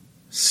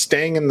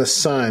 staying in the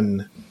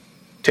sun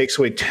takes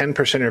away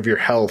 10% of your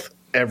health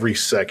every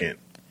second.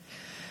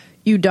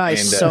 You die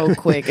so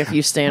quick if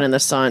you stand in the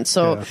sun.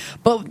 So, yeah.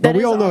 but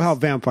we all know how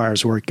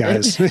vampires work,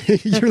 guys.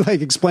 You're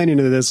explaining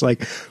to this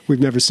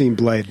we've never seen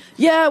Blade.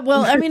 Yeah,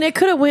 well, I mean, it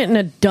could have went in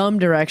a dumb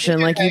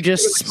direction, you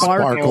just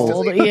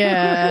sparkled.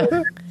 Yeah,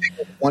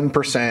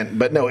 1%,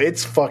 but no,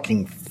 it's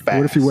fucking fast.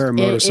 What if you wear a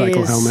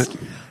motorcycle helmet?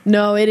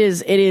 No, it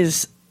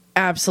is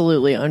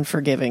absolutely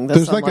unforgiving,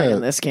 the sunlight in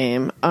this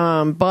game.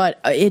 But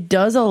it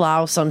does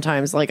allow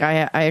sometimes,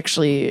 I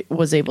actually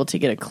was able to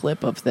get a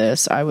clip of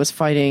this. I was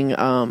fighting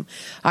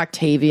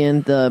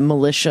Octavian, the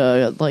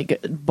militia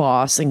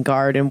boss and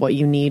guard, and what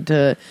you need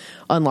to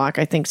unlock,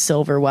 I think,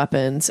 silver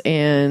weapons.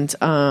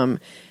 And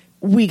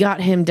we got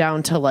him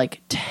down to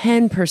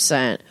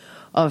 10%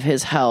 of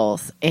his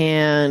health,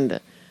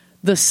 and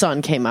the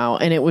sun came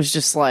out, and it was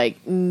just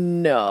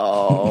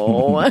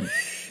no.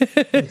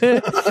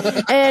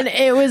 And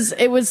it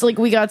was like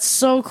we got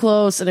so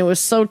close and it was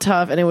so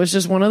tough, and it was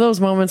just one of those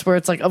moments where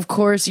it's like, of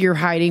course you're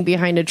hiding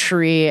behind a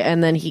tree,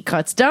 and then he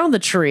cuts down the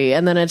tree,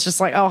 and then it's just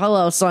like, oh,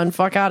 hello, son,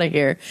 fuck out of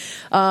here.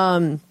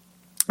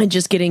 And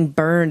just getting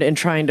burned and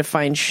trying to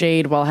find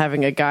shade while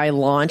having a guy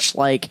launch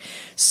like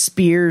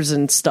spears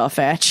and stuff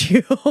at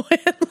you.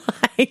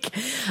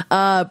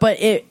 But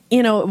it,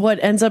 what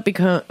ends up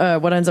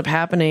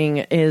happening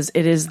is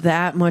it is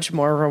that much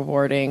more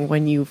rewarding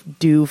when you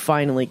do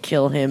finally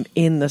kill him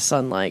in the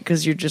sunlight,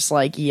 because you're just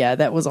like, yeah,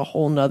 that was a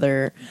whole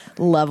nother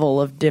level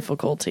of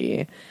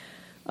difficulty.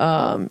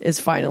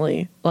 Is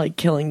finally like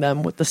killing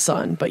them with the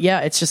sun. But yeah,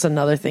 it's just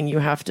another thing you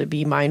have to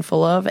be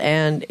mindful of,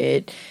 and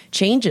it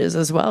changes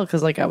as well,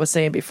 because like I was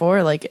saying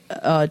before, like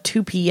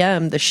 2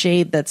 p.m. the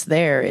shade that's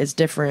there is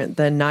different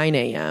than 9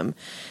 a.m.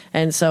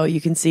 And so you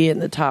can see it in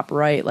the top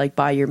right, like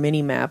by your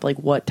mini map, like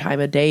what time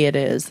of day it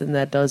is, and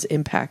that does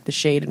impact the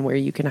shade and where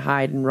you can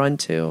hide and run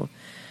to.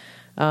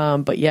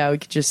 But yeah, we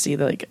could just see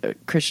that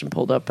like Christian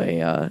pulled up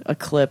a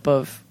clip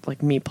of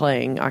like me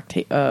playing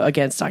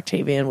against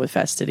Octavian with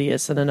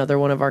Fastidious and another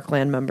one of our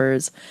clan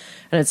members.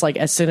 And it's like,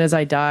 as soon as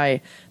I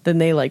die, then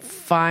they like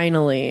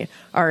finally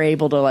are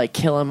able to like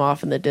kill him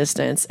off in the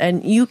distance.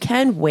 And you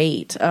can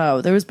wait.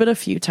 There was been a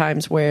few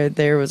times where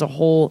there was a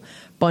whole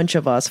bunch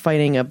of us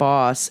fighting a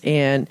boss,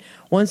 and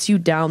once you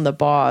down the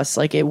boss,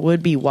 like it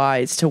would be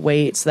wise to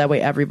wait so that way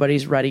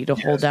everybody's ready to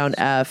hold down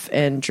F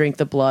and drink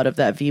the blood of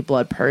that V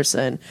blood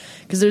person.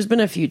 Because there's been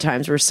a few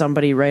times where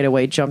somebody right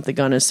away jumped the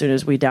gun as soon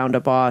as we downed a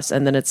boss,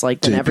 and then it's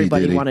like then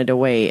everybody wanted to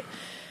wait.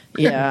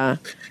 Yeah.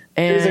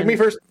 And is it me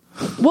first?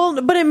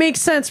 Well, but it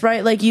makes sense,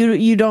 right? Like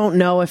you don't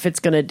know if it's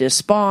going to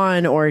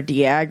despawn or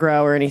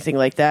de-aggro or anything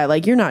like that.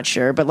 Like you're not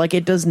sure, but like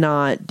it does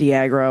not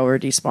de-aggro or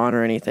despawn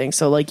or anything.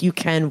 So like you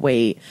can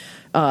wait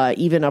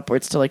even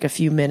upwards to like a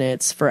few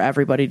minutes for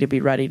everybody to be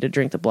ready to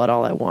drink the blood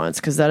all at once,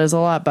 because that is a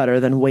lot better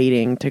than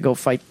waiting to go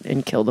fight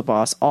and kill the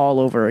boss all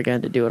over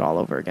again to do it all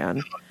over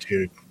again.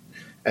 Dude,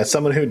 as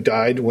someone who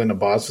died when a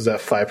boss was at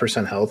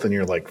 5% health and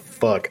you're like,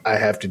 fuck, I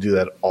have to do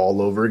that all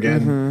over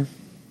again. Mm-hmm.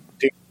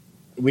 Dude,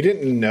 we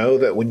didn't know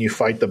that when you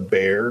fight the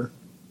bear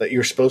that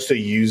you're supposed to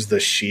use the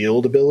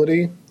shield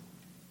ability,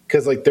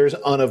 because like there's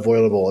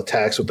unavoidable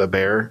attacks with the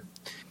bear.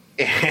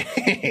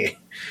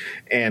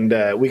 And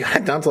we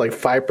got down to like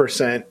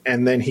 5%,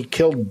 and then he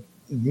killed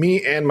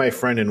me and my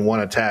friend in one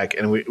attack,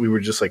 and we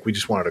were just like, we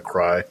just wanted to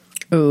cry.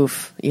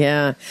 Oof.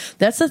 Yeah.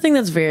 That's the thing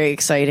that's very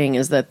exciting,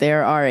 is that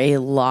there are a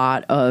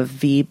lot of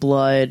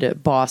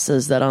V-Blood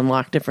bosses that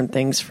unlock different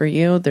things for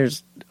you.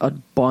 There's a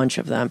bunch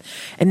of them,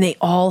 and they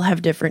all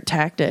have different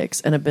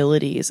tactics and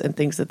abilities and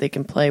things that they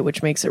can play,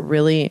 which makes it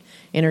really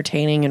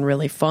entertaining and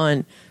really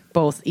fun.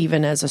 Both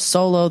even as a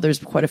solo, there's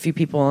quite a few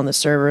people on the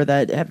server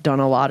that have done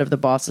a lot of the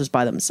bosses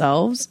by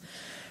themselves.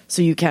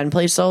 So you can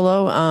play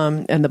solo,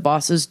 and the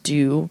bosses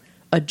do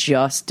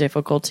adjust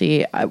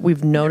difficulty.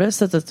 We've noticed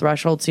that the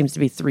threshold seems to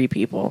be 3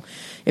 people.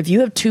 If you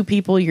have 2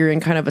 people, you're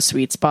in kind of a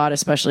sweet spot,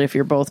 especially if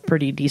you're both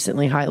pretty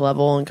decently high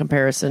level in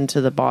comparison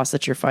to the boss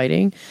that you're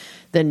fighting.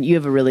 Then you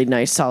have a really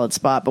nice solid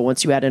spot. But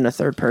once you add in a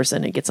third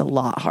person, it gets a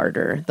lot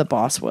harder. The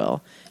boss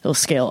he'll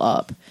scale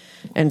up.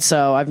 And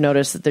so I've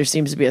noticed that there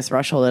seems to be a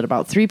threshold at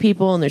about 3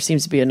 people, and there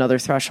seems to be another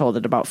threshold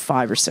at about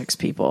 5 or 6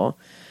 people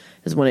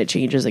is when it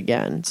changes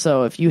again.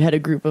 So if you had a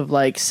group of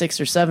like 6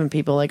 or 7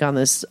 people, like on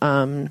this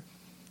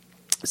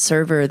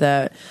server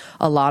that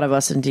a lot of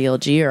us in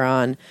DLG are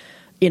on,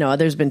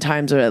 there's been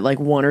times where at like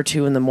 1 or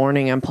 2 in the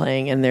morning I'm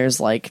playing, and there's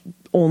like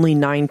only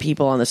 9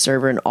 people on the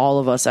server, and all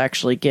of us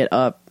actually get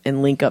up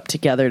and link up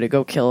together to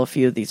go kill a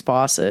few of these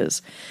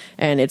bosses.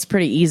 And it's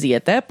pretty easy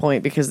at that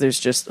point because there's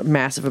just a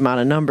massive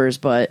amount of numbers.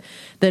 But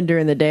then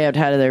during the day,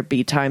 there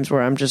be times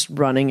where I'm just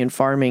running and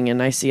farming,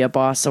 and I see a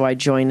boss, so I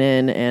join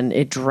in, and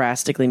it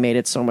drastically made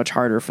it so much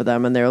harder for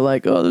them. And they're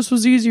like, oh, this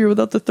was easier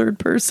without the third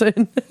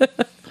person.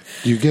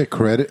 You get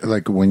credit,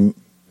 like when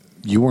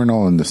you weren't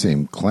all in the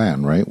same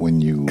clan, right?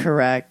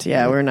 Correct.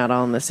 Yeah, we're not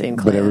all in the same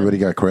clan. But everybody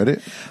got credit?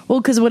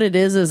 Well, because what it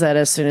is that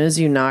as soon as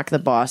you knock the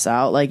boss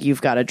out, like you've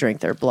got to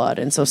drink their blood.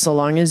 And so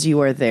long as you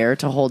are there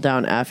to hold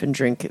down F and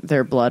drink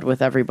their blood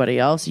with everybody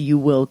else, you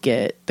will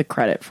get the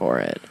credit for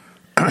it.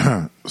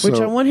 Which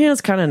on one hand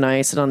is kind of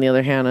nice, and on the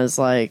other hand is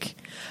like,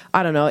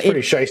 I don't know. It's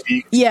pretty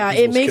shifty. Yeah,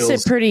 it makes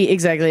it pretty,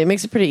 exactly. It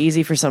makes it pretty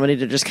easy for somebody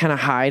to just kind of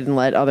hide and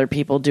let other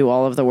people do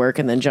all of the work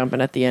and then jump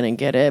in at the end and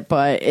get it.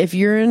 But if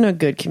you're in a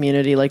good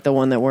community like the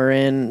one that we're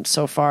in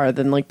so far,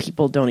 then like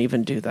people don't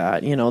even do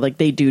that. Like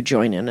they do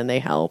join in and they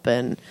help,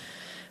 and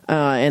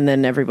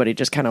then everybody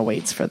just kind of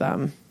waits for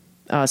them.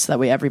 So that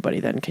way everybody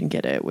then can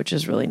get it, which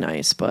is really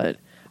nice. But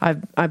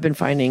I've been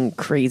finding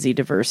crazy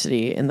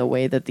diversity in the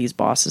way that these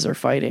bosses are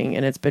fighting,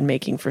 and it's been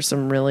making for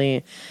some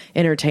really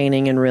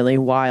entertaining and really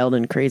wild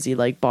and crazy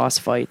like boss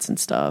fights and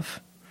stuff.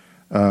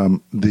 I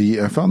found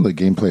the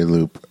gameplay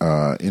loop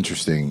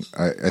interesting.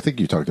 I think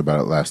you talked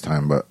about it last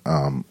time, but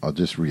I'll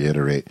just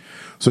reiterate.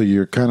 So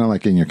you're kind of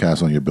like in your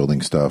castle and you're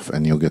building stuff,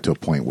 and you'll get to a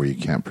point where you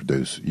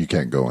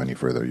can't go any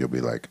further. You'll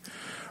be like,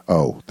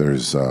 oh,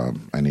 there's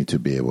I need to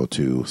be able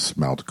to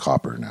smelt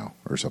copper now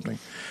or something.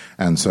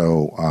 And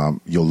so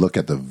you'll look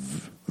at the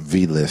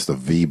V list of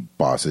V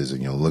bosses,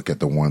 and you'll look at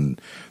the one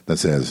that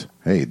says,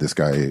 hey, this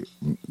guy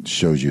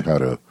shows you how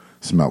to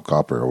smelt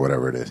copper or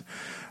whatever it is.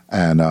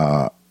 And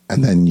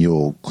then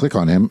you'll click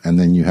on him, and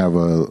then you have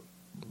a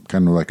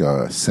kind of like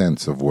a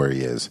sense of where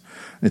he is.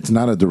 It's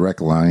not a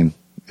direct line.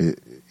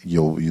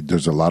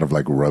 There's a lot of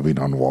like rubbing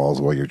on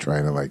walls while you're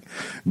trying to like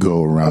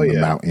go around the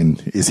mountain.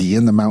 Is he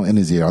in the mountain?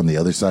 Is he on the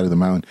other side of the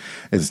mountain?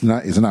 It's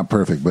not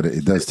perfect, but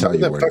it does tell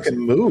you where fucking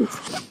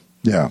move.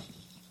 Yeah.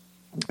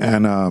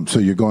 And so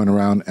you're going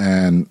around,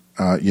 and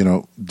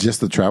just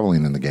the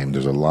traveling in the game,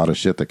 there's a lot of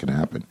shit that can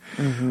happen.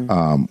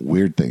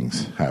 Weird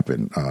things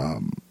happen.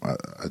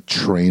 A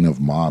train of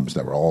mobs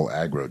that were all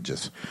aggro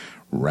just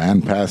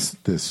ran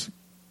past this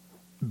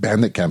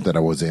bandit camp that I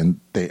was in,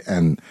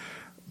 and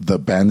the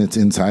bandits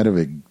inside of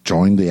it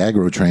joined the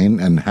aggro train,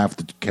 and half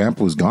the camp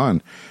was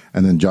gone.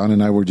 And then John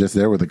and I were just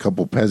there with a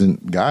couple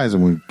peasant guys,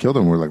 and we killed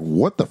them. We're like,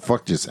 what the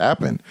fuck just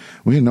happened?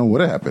 We didn't know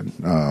what happened.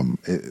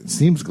 It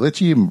seems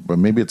glitchy, but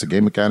maybe it's a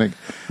game mechanic.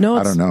 No,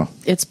 I don't know.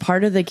 It's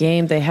part of the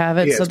game. They have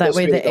it so that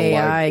way the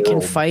AI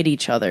can fight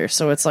each other.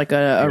 So it's like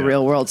a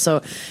real world.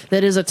 So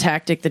that is a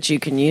tactic that you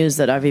can use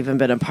that I've even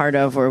been a part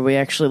of, where we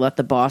actually let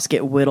the boss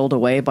get whittled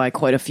away by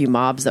quite a few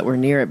mobs that were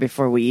near it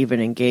before we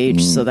even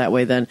engaged. So that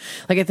way then,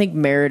 like I think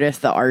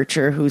Meredith, the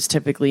archer, who's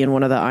typically in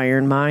one of the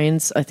iron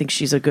mines, I think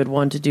she's a good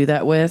one to do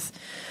that with.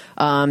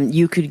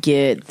 You could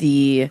get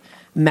the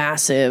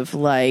massive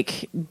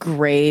like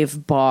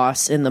grave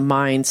boss in the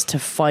mines to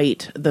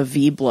fight the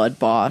V-Blood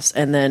boss,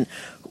 and then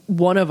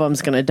one of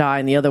them's going to die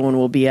and the other one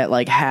will be at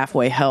like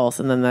halfway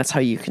health, and then that's how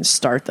you can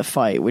start the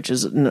fight, which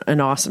is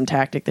an awesome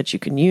tactic that you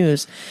can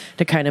use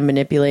to kind of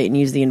manipulate and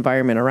use the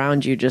environment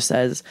around you, just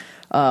as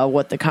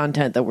what the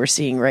content that we're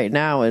seeing right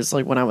now is.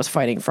 Like when I was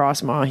fighting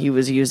Frostmaw, he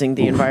was using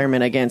the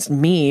environment against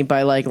me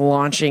by like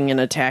launching and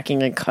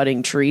attacking and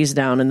cutting trees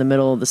down in the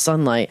middle of the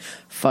sunlight.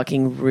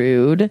 Fucking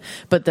rude,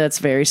 but that's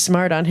very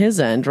smart on his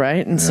end,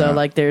 right? And so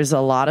like there's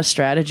a lot of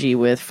strategy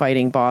with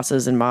fighting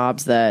bosses and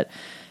mobs that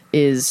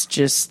is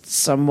just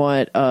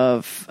somewhat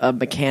of a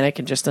mechanic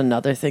and just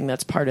another thing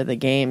that's part of the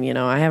game.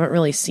 I haven't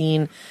really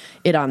seen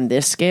it on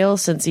this scale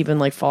since even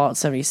like Fallout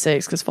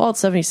 76, because Fallout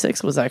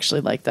 76 was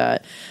actually like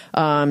that.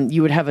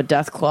 You would have a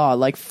Deathclaw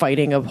like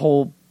fighting a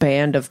whole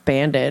band of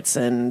bandits,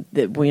 and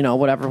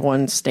whatever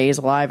one stays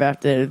alive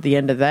after the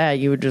end of that,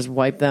 you would just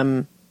wipe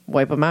them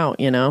out.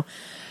 That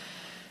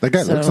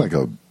guy looks like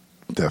a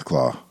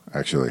Deathclaw.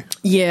 Actually,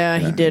 yeah,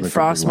 he did.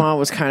 Frostmaw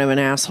was kind of an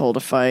asshole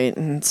to fight,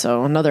 and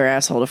so another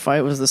asshole to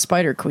fight was the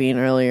Spider Queen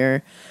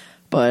earlier.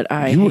 But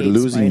you were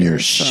losing your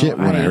shit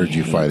when I heard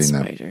you fighting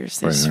spiders.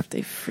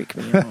 They freak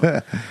me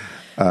out.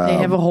 They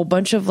have a whole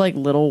bunch of like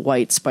little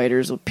white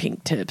spiders with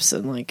pink tips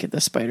in like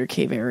the spider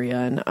cave area,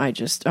 and I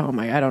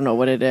don't know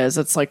what it is.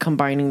 It's like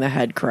combining the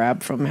head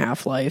crab from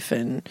Half-Life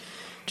and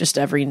just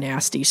every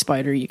nasty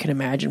spider you can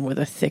imagine with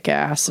a thick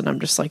ass, and I'm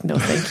just like, no,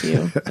 thank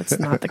you. That's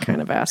not the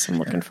kind of ass I'm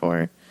looking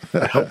for.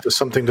 I hope that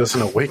something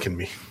doesn't awaken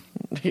me.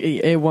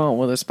 It won't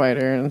with a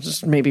spider, and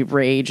just maybe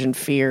rage and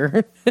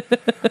fear.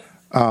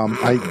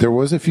 There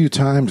was a few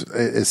times,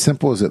 as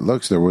simple as it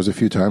looks, there was a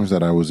few times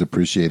that I was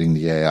appreciating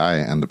the AI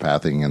and the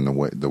pathing and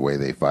the way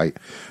they fight.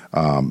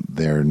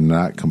 They're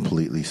not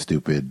completely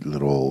stupid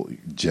little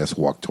just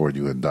walk toward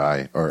you and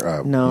die or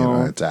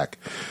attack.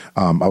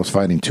 I was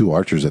fighting two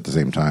archers at the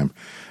same time,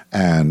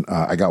 and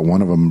I got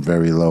one of them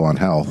very low on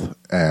health,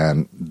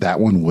 and that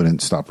one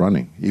wouldn't stop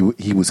running.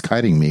 He was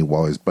kiting me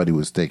while his buddy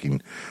was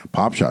taking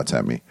pop shots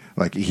at me.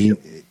 Like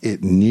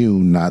it knew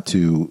not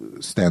to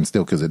stand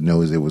still because it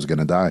knows it was going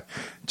to die.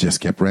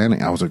 Just kept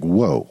running. I was like,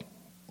 whoa.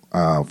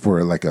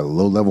 For like a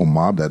low level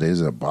mob that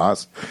is a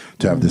boss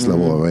to have this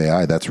level of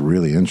AI, that's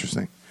really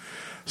interesting.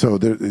 So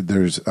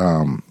there's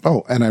and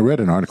I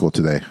read an article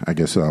today. I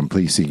guess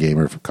Please See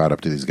Gamer caught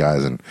up to these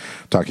guys and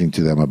talking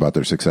to them about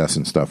their success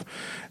and stuff.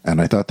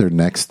 And I thought their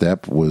next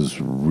step was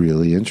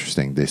really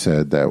interesting. They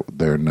said that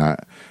they're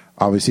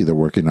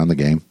working on the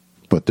game,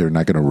 but they're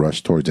not going to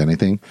rush towards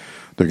anything.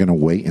 They're going to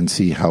wait and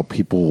see how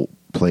people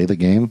play the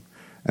game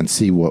and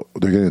see what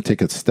they're going to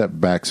take a step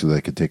back so they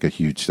could take a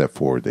huge step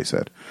forward, they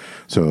said.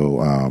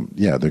 So,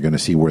 they're going to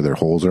see where their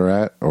holes are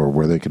at or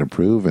where they can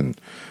improve and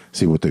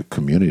see what the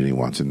community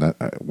wants. And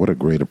that, what a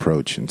great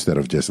approach, instead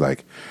of just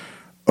like,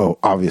 oh,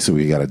 obviously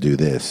we got to do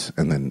this.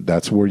 And then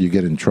that's where you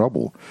get in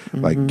trouble.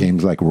 Like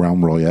games like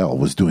Realm Royale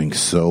was doing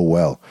so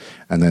well.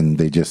 And then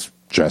they just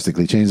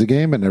drastically changed the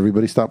game and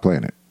everybody stopped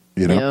playing it.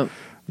 Yep.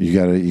 You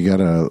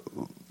gotta,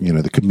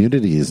 the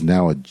community is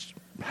now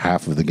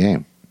half of the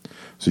game.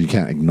 So you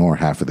can't ignore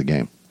half of the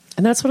game.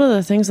 And that's one of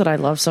the things that I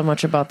love so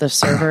much about this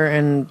server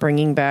and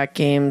bringing back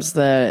games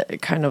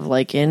that kind of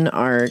like in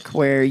Ark,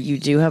 where you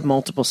do have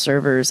multiple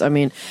servers. I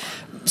mean,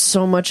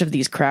 so much of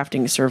these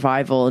crafting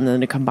survival, and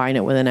then to combine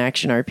it with an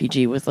action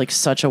RPG with like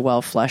such a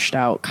well fleshed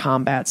out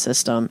combat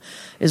system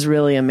is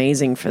really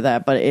amazing for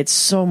that. But it's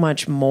so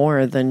much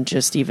more than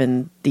just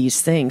even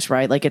these things,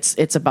 right? Like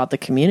it's about the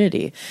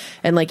community.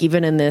 And like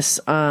even in this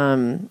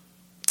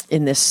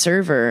in this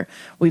server,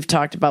 we've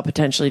talked about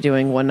potentially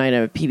doing one night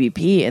of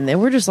PvP, and they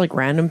were just like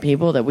random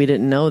people that we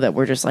didn't know that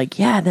were just like,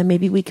 yeah, then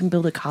maybe we can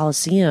build a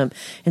Coliseum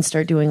and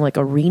start doing like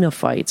arena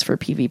fights for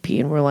PvP.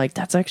 And we're like,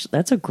 that's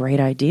a great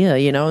idea,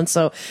 you know? And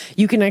so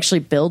you can actually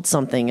build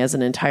something as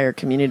an entire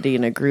community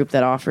and a group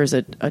that offers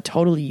a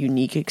totally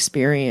unique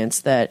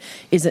experience that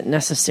isn't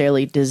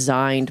necessarily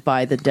designed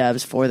by the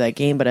devs for that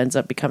game, but ends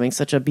up becoming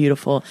such a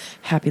beautiful,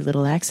 happy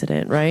little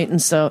accident, right?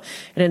 And so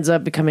it ends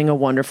up becoming a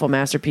wonderful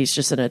masterpiece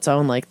just in its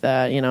own like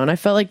that, you know? And I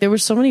felt like there were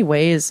so many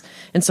ways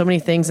and so many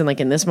things, and like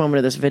in this moment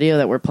of this video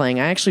that we're playing,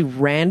 I actually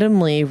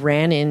randomly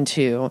ran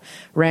into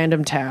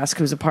Random Task,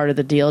 who's a part of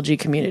the DLG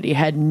community,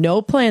 had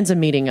no plans of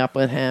meeting up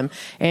with him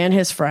and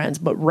his friends,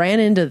 but ran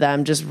into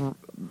them just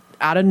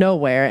out of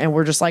nowhere, and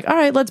we're just like, all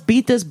right, let's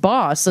beat this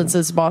boss. Since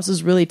this boss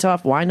is really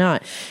tough, why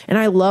not? And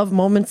I love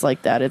moments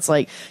like that. It's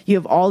like you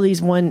have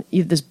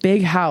you have this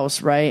big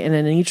house, right? And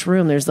then in each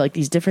room there's like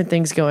these different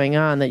things going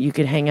on that you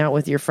could hang out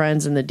with your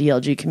friends in the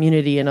DLG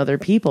community and other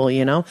people,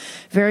 you know,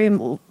 very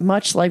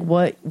much like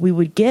what we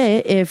would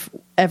get if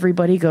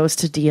everybody goes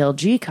to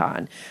DLG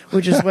Con,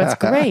 which is what's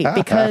great,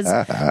 because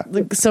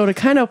so to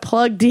kind of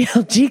plug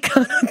DLG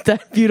Con,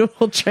 that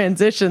beautiful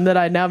transition that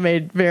I now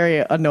made very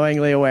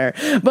annoyingly aware,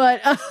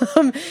 but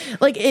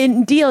like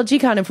in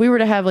DLG Con, if we were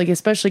to have, like,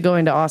 especially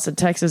going to Austin,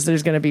 Texas,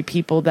 there's going to be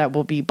people that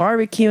will be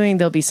barbecuing,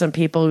 there'll be some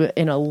people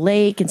in a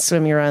lake and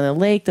swimming around the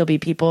lake, there'll be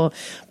people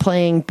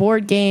playing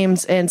board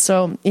games, and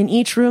so in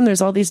each room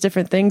there's all these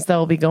different things that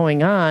will be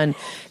going on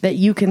that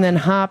you can then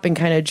hop and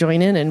kind of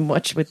join in and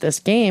watch with this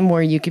game,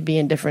 where you could be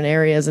in different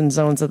areas and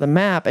zones of the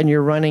map, and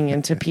you're running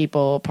into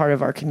people part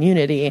of our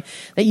community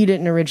that you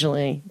didn't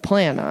originally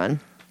plan on.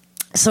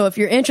 So if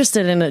you're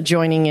interested in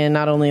joining in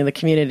not only the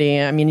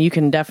community, I mean, you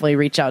can definitely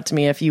reach out to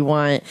me if you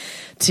want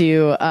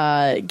to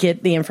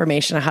get the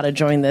information on how to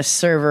join this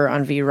server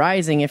on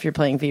V-Rising if you're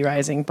playing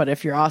V-Rising. But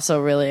if you're also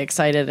really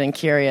excited and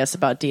curious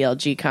about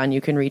DLG Con, you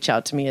can reach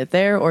out to me at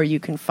there, or you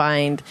can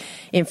find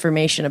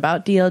information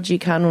about DLG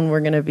Con when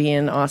we're going to be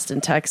in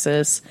Austin,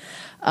 Texas.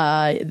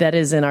 That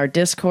is in our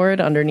Discord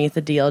underneath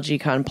the DLG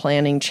Con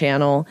planning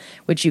channel,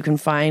 which you can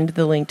find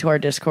the link to our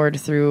Discord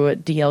through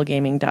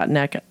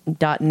dlgaming.net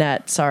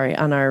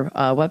on our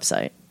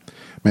website.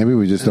 Maybe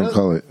we just don't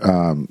call it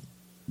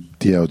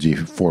DLG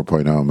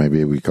 4.0.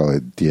 Maybe we call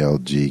it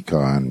DLG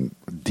Con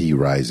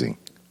D-Rising.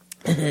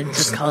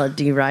 Just call it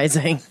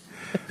D-Rising.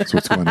 That's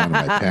what's going on in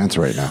my pants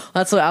right now.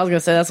 That's what I was going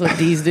to say. That's what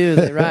D's do.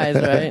 They rise,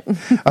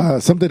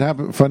 right?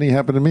 Something funny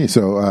happened to me.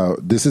 So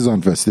this is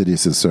on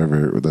Fastidious'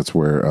 server. That's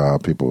where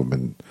people have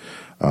been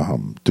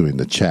doing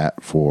the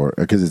chat for,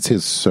 because it's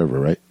his server,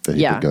 right? That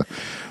he could go.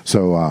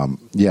 So,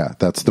 yeah,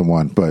 that's the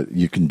one. But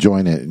you can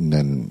join it, and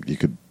then you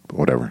could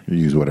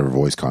use whatever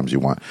voice comms you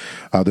want.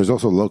 There's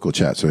also local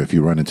chat. So if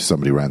you run into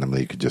somebody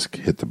randomly, you could just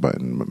hit the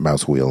button,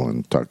 mouse wheel,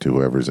 and talk to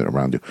whoever's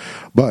around you.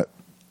 But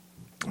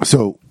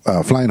so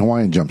Flying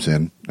Hawaiian jumps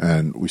in,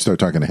 and we start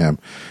talking to him.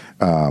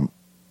 And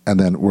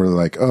then we're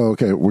like, oh,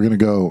 okay, we're going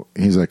to go.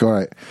 He's like, all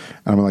right.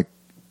 And I'm like,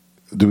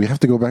 do we have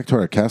to go back to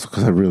our castle?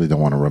 Because I really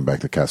don't want to run back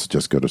to the castle,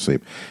 just go to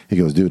sleep. He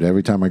goes, dude,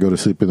 every time I go to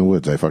sleep in the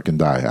woods, I fucking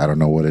die. I don't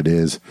know what it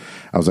is.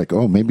 I was like,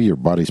 oh, maybe your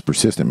body's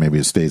persistent. Maybe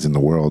it stays in the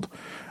world,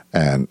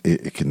 and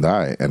it can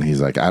die. And he's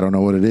like, I don't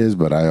know what it is,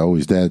 but I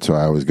always dead, so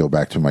I always go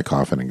back to my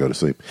coffin and go to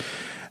sleep.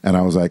 And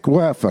I was like,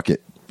 well, fuck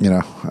it. You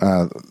know,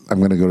 I'm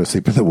going to go to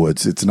sleep in the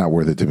woods. It's not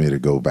worth it to me to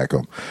go back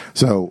home.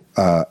 So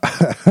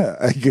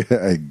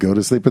I go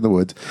to sleep in the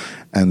woods,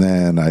 and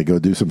then I go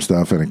do some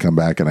stuff, and I come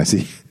back, and I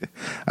see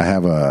I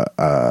have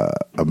a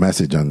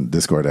message on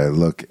Discord. I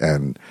look,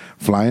 and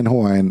Flying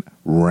Hawaiian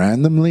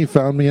randomly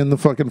found me in the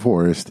fucking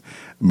forest.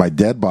 My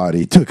dead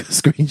body, took a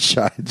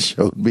screenshot, and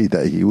showed me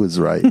that he was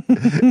right,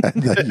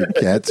 and that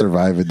you can't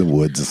survive in the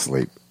woods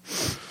asleep.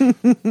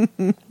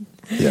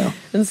 Yeah.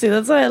 And see,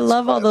 that's why I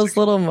love all those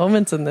little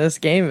moments in this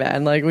game,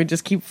 man. Like, we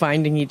just keep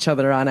finding each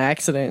other on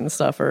accident and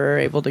stuff, or are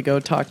able to go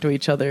talk to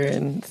each other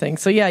and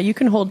things. So yeah, you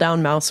can hold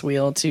down mouse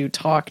wheel to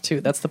talk to.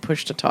 That's the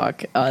push to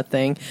talk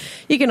thing.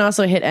 You can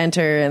also hit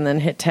enter and then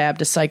hit tab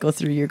to cycle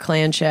through your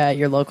clan chat,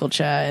 your local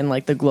chat, and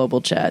like the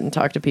global chat, and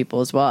talk to people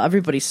as well.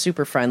 Everybody's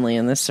super friendly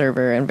in this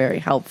server and very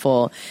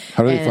helpful.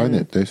 How do they find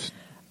it, Dave?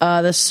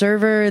 The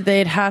server,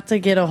 they'd have to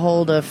get a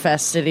hold of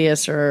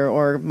Fastidious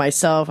or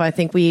myself. I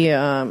think we,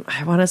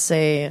 I want to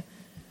say...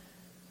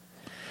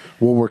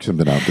 We'll work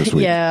something out this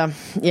week. Yeah,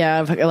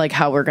 like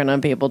how we're going to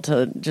be able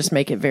to just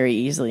make it very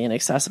easily and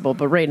accessible.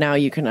 But right now,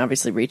 you can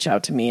obviously reach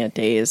out to me at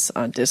Days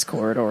on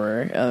Discord,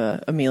 or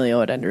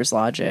Emilio at Ender's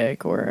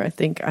Logic, or I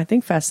think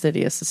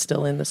Fastidious is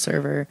still in the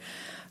server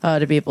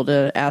to be able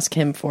to ask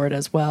him for it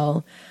as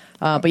well.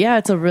 But yeah,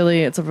 it's a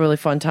really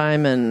fun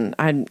time, and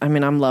I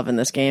mean, I'm loving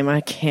this game.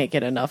 I can't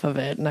get enough of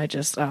it, and I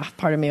just,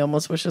 part of me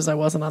almost wishes I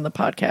wasn't on the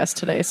podcast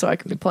today so I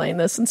could be playing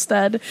this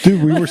instead.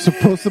 Dude, we were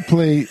supposed to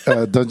play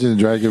Dungeons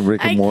 & Dragons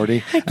Rick and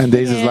Morty, and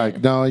Daisy's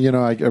like, no, you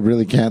know, I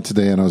really can't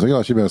today. And I was like,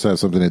 oh, she must have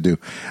something to do.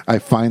 I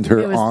find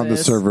her on the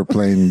server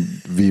playing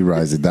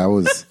V-Rising. That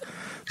was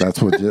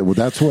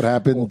That's what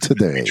happened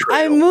today.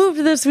 I moved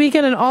this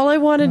weekend, and all I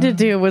wanted to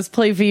do was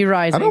play V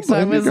Rising. So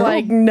I was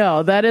like,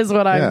 no, that is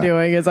what I'm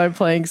doing. Is I'm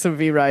playing some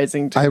V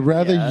Rising. Too. I'd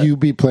rather you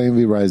be playing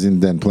V Rising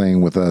than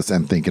playing with us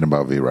and thinking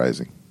about V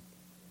Rising.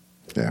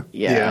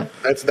 Yeah.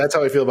 That's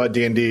how I feel about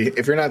D&D.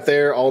 If you're not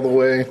there all the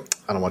way,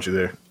 I don't want you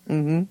there.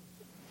 Mm-hmm.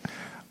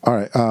 All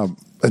right.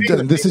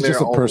 This is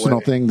just a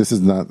personal thing. This is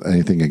not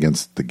anything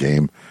against the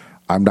game.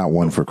 I'm not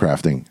one for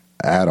crafting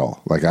at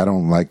all. Like, I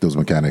don't like those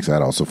mechanics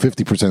at all. So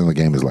 50% of the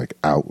game is like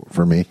out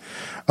for me.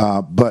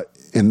 But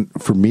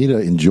for me to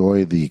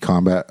enjoy the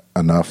combat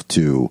enough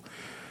to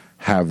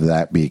have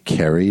that be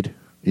carried,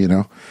 you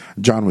know,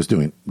 John was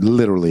doing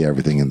literally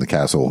everything in the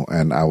castle,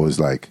 and I was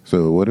like,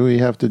 so what do we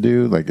have to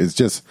do? Like,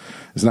 it's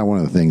not one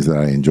of the things that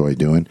I enjoy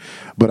doing,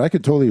 but I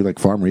could totally like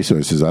farm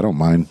resources. I don't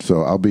mind.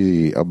 So I'll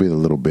be the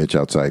little bitch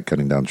outside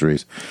cutting down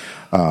trees.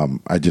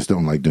 I just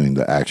don't like doing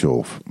the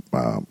actual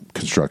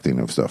constructing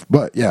of stuff,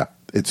 but yeah,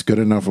 it's good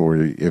enough. Or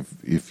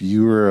if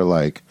you were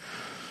like,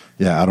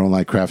 yeah, I don't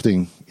like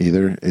crafting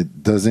either,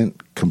 it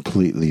doesn't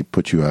completely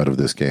put you out of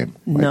this game.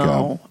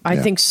 No, I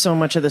think so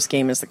much of this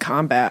game is the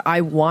combat.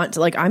 I want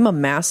to, I'm a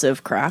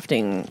massive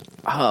crafting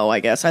I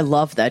guess. I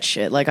love that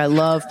shit. Like, I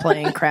love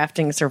playing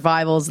crafting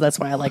survivals. That's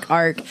why I like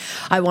Ark.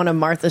 I want to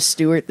Martha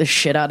Stewart the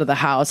shit out of the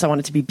house. I want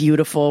it to be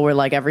beautiful, where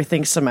like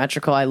everything's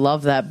symmetrical. I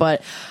love that.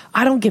 But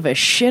I don't give a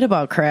shit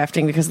about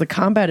crafting because the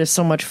combat is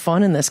so much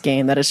fun in this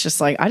game that it's just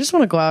like, I just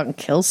want to go out and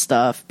kill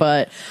stuff.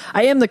 But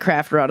I am the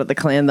crafter out of the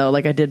clan, though.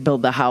 Like, I did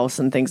build the house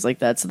and things like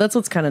that. So that's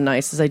what's kind of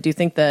nice, is I do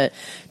think that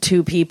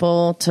 2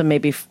 people to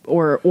maybe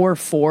or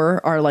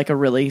 4 are like a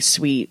really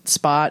sweet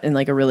spot and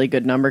like a really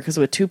good number, because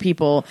with 2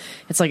 people,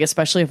 it's like,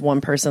 especially if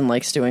one person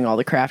likes doing all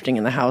the crafting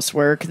and the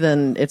housework,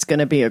 then it's going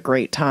to be a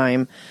great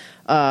time.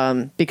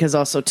 Because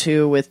also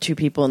too, with 2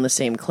 people in the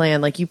same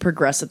clan, like, you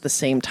progress at the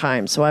same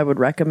time. So I would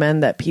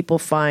recommend that people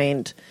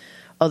find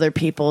other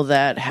people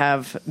that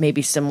have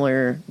maybe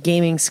similar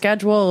gaming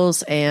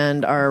schedules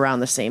and are around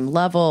the same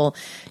level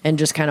and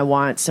just kind of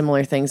want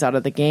similar things out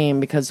of the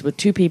game, because with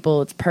 2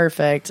 people, it's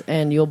perfect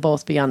and you'll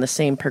both be on the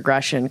same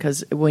progression.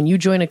 Because when you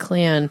join a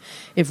clan,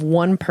 if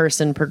one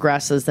person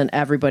progresses, then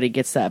everybody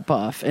gets that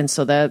buff. And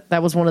so that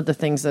was one of the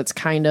things that's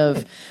kind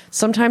of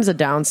sometimes a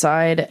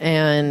downside,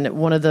 and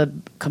one of the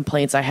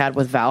complaints I had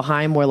with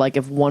Valheim, where like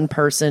if one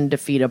person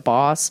defeat a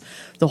boss,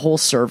 the whole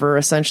server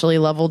essentially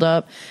leveled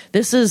up.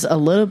 This is a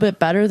little bit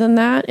better than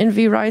that in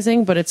V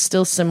Rising, but it's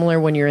still similar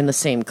when you're in the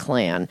same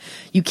clan.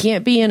 You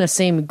can't be in a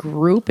same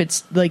group.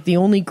 It's like the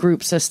only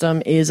group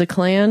system is a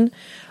clan.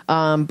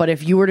 But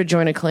if you were to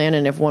join a clan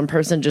and if one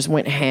person just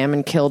went ham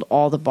and killed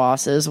all the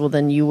bosses, well,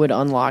 then you would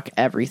unlock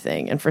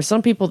everything. And for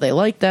some people, they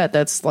like that.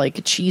 That's like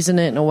cheesing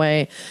it in a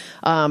way.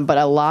 But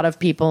a lot of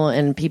people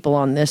and people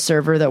on this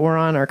server that we're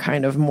on are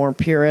kind of more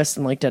purist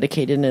and like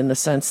dedicated in the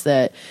sense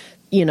that,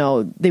 you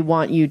know, they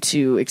want you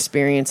to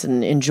experience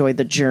and enjoy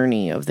the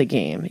journey of the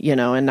game, you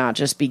know, and not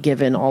just be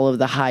given all of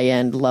the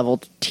high-end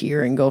level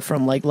tier and go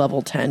from like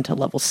level 10 to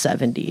level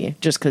 70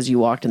 just because you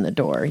walked in the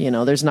door. You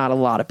know, there's not a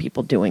lot of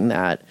people doing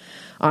that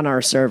on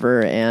our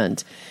server.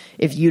 And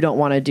if you don't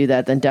want to do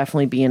that, then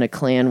definitely be in a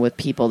clan with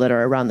people that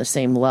are around the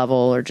same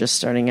level or just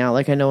starting out.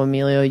 Like, I know,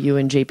 Emilio, you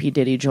and JP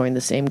Diddy joined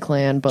the same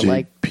clan, but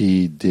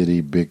JP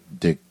Diddy, Big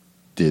Dick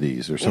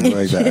Ditties or something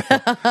like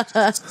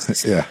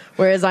that. Yeah.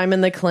 Whereas I'm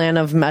in the clan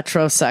of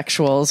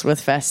metrosexuals with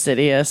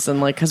Fastidious,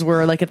 and like, because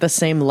we're like at the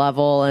same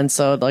level, and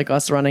so like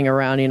us running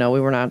around, you know,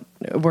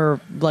 we're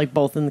like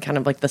both in kind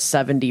of like the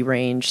 70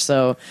 range,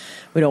 so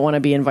we don't want to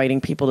be inviting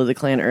people to the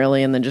clan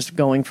early and then just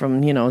going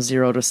from, you know,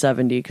 0 to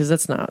 70, because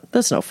that's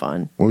no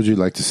fun. What would you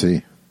like to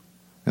see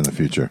in the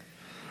future?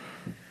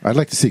 I'd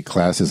like to see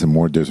classes and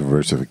more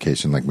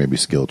diversification, like maybe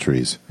skill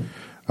trees.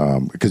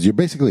 Because you're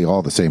basically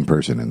all the same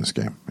person in this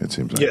game, it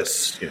seems like.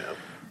 Yes, yeah.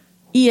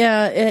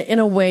 Yeah, in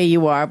a way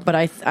you are, but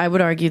I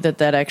would argue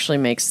that actually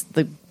makes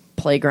the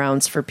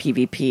playgrounds for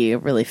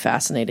PvP really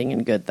fascinating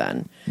and good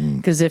then.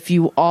 Because if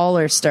you all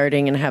are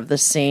starting and have the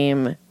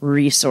same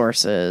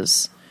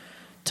resources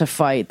to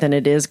fight, then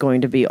it is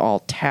going to be all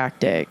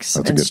tactics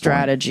and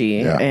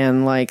strategy,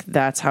 and like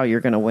that's how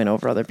you're going to win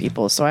over other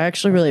people. So I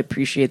actually really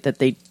appreciate that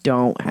they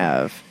don't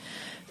have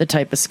the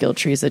type of skill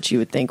trees that you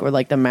would think, or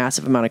like the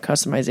massive amount of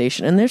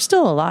customization. And there's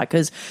still a lot,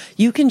 because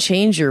you can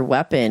change your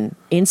weapon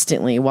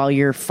instantly while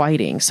you're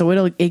fighting. So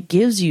it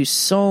gives you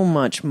so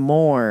much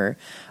more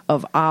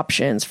of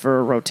options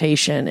for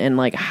rotation and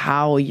like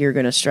how you're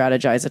going to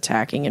strategize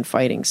attacking and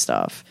fighting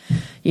stuff,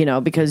 you know,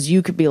 because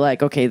you could be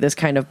like, okay, this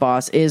kind of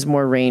boss is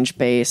more range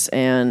based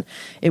and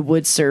it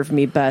would serve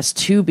me best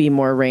to be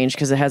more range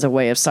because it has a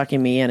way of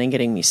sucking me in and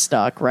getting me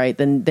stuck, right?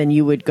 Then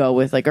you would go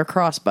with like a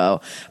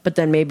crossbow, but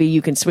then maybe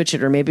you can switch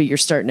it, or maybe you're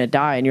starting to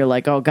die and you're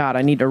like, oh God,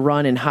 I need to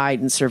run and hide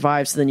and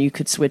survive. So then you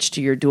could switch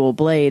to your dual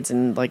blades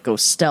and like go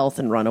stealth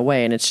and run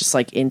away, and it's just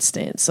like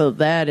instant. So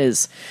that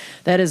is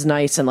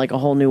nice, and like a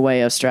whole new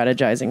way of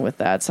strategizing with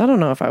that. So I don't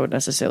know if I would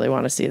necessarily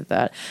want to see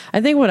that.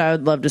 I think what I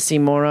would love to see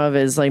more of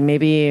is like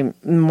maybe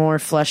more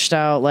fleshed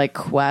out like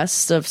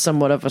quest of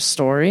somewhat of a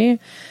story,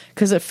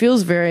 because it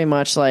feels very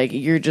much like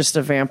you're just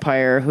a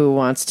vampire who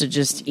wants to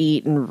just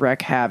eat and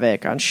wreak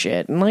havoc on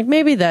shit, and like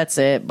maybe that's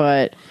it,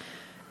 but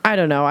I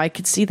don't know. I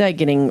could see that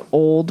getting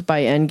old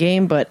by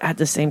endgame, but at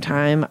the same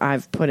time,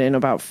 I've put in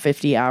about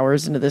 50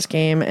 hours into this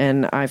game,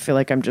 and I feel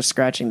like I'm just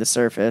scratching the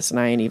surface, and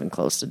I ain't even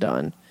close to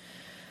done.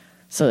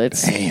 So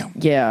it's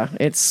yeah,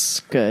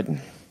 it's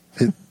good.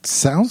 It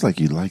sounds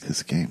like you like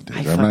this game, dude.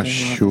 I'm not love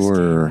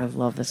sure. I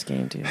love this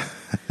game, dude.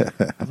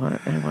 I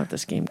want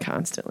this game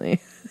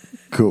constantly.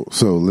 Cool.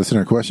 So,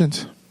 listener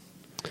questions?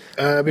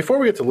 Before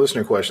we get to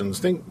listener questions,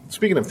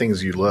 speaking of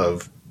things you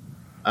love,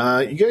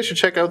 you guys should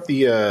check out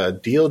the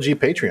DLG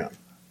Patreon.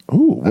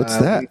 Ooh, what's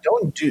that?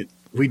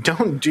 We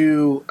don't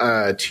do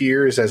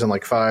tiers as in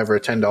like $5 or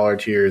 $10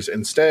 tiers.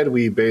 Instead,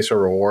 we base our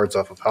rewards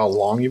off of how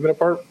long you've been a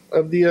part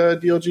of the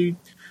DLG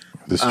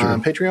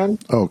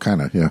Patreon. Oh,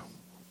 kind of, yeah.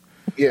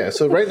 Yeah,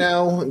 so right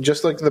now,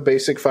 just like the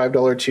basic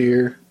 $5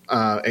 tier,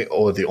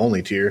 the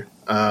only tier,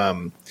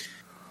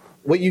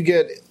 what you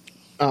get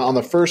on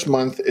the first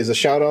month is a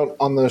shout out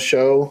on the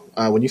show.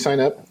 When you sign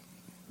up,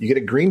 you get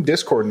a green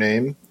Discord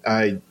name.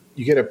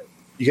 You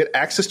get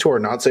access to our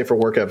Not Safe for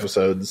Work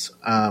episodes.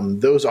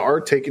 Those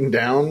are taken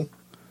down,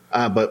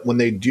 but when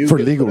they do for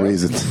legal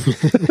reasons,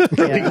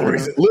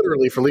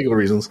 literally for legal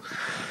reasons.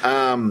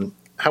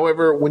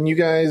 However, when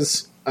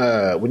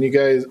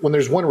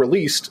there's one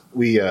released,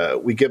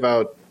 we give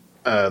out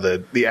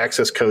the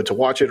access code to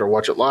watch it or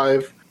watch it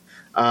live.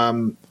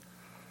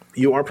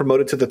 You are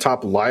promoted to the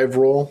top live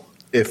role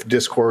if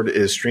Discord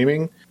is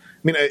streaming. I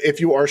mean, if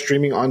you are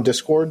streaming on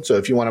Discord, so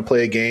if you want to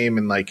play a game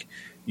and like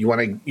you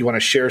want to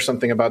share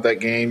something about that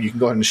game, you can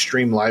go ahead and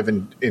stream live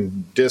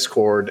in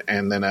Discord,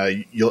 and then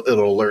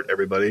it'll alert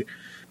everybody.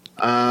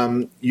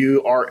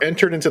 You are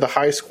entered into the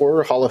high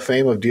score Hall of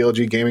Fame of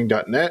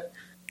DLGgaming.net.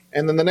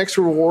 And then the next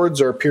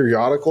rewards are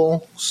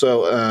periodical.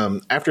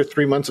 So after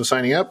 3 months of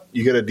signing up,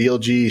 you get a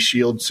DLG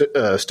Shield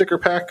sticker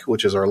pack,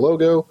 which is our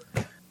logo.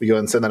 We go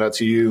ahead and send that out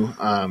to you.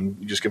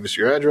 You just give us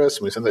your address,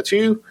 and we send that to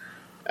you.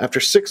 After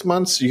 6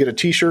 months, you get a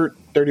T-shirt,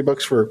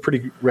 $30 for a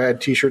pretty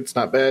rad T-shirt. It's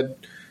not bad.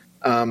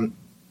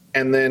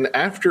 And then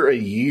after a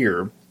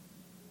year,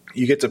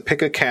 you get to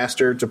pick a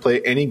caster to play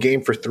any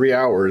game for 3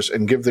 hours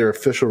and give their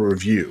official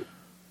review.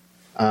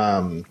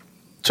 So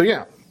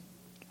yeah.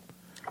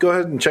 Go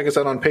ahead and check us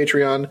out on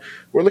Patreon.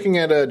 We're looking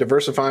at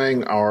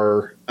diversifying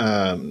our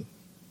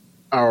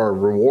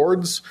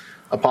rewards.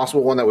 A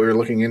possible one that we were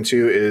looking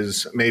into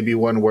is maybe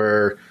one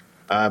where,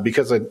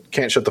 because I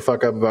can't shut the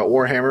fuck up about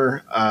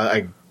Warhammer,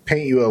 I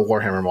paint you a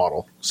Warhammer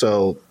model.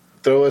 So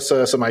throw us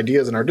some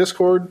ideas in our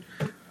Discord.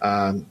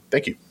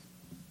 Thank you.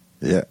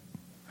 Yeah.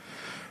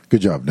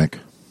 Good job, Nick.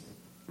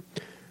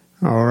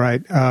 All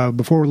right.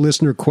 Before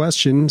listener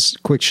questions,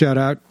 quick shout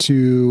out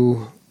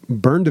to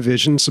Burn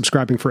Division,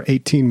 subscribing for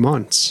 18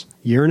 months,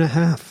 year and a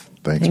half.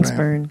 Thanks,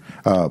 man.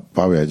 Burn.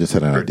 Bobby, I just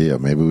had an idea.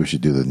 Maybe we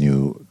should do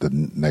the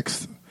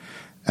next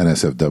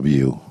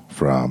NSFW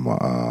from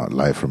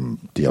live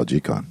from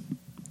DLGCon.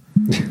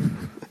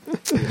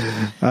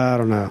 I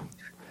don't know.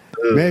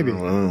 Maybe.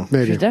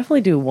 We should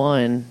definitely do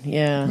one.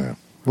 Yeah.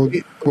 We'll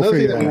Another thing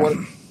figure that that we out.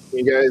 want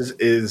you guys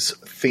is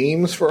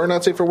themes for our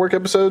Not Safe for Work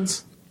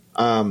episodes.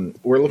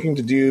 We're looking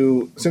to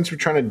do, since we're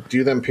trying to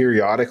do them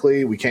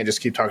periodically, we can't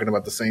just keep talking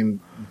about the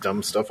same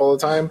dumb stuff all the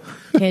time.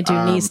 Can't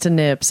do knees to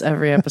nips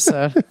every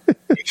episode.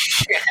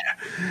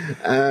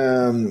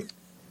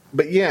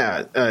 But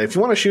yeah, if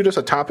you want to shoot us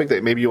a topic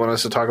that maybe you want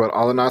us to talk about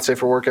all the Not Safe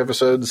for Work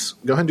episodes,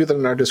 go ahead and do that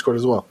in our Discord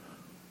as well.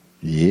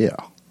 Yeah.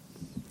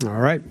 All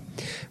right.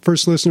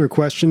 First listener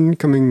question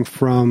coming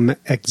from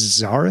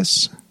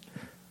Exaris.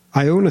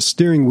 I own a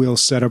steering wheel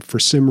setup for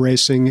sim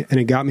racing, and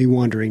it got me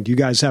wondering, do you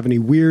guys have any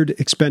weird,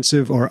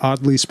 expensive, or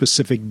oddly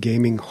specific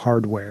gaming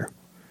hardware?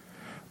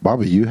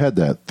 Bobby, you had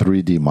that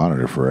 3D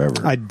monitor forever.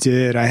 I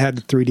did. I had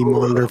the 3D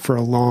monitor for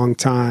a long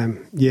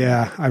time.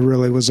 Yeah, I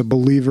really was a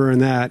believer in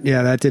that.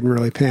 Yeah, that didn't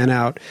really pan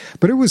out.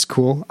 But it was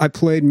cool. I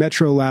played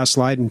Metro Last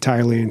Light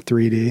entirely in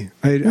 3D.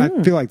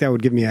 I feel like that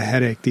would give me a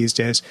headache these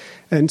days.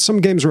 And some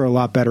games were a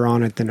lot better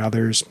on it than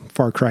others.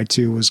 Far Cry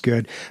 2 was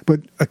good. But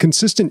a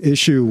consistent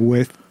issue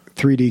with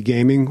 3D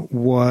gaming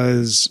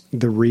was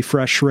the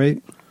refresh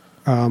rate.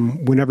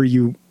 Whenever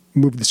you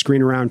move the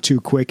screen around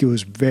too quick, it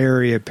was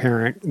very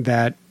apparent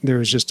that there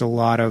was just a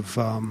lot of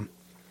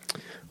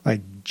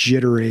like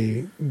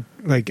jittery,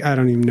 like I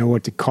don't even know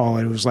what to call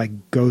it. It was like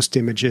ghost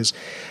images.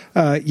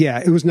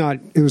 It was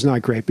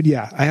not great. But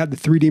yeah, I had the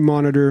 3D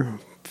monitor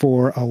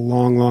for a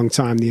long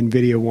time, the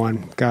NVIDIA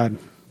one. God,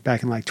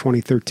 back in like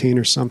 2013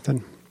 or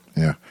something.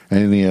 Yeah.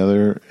 Any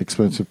other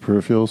expensive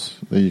peripherals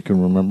that you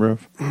can remember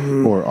of?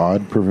 Or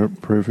odd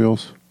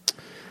peripherals?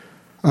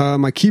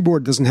 My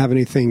keyboard doesn't have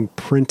anything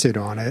printed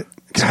on it.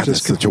 God,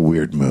 that's such a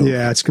weird move.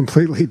 Yeah, it's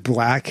completely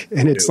black.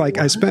 And it's like,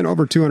 I spent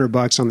over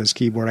 $200 on this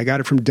keyboard. I got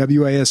it from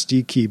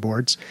WASD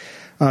Keyboards.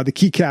 The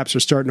keycaps are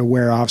starting to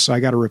wear off, so I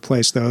got to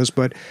replace those.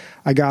 But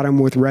I got them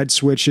with red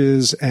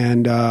switches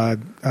and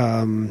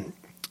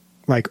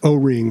like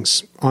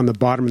O-rings on the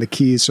bottom of the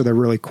keys, so they're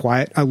really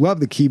quiet. I love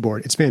the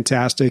keyboard. It's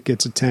fantastic.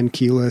 It's a 10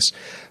 keyless.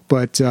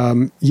 But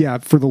yeah,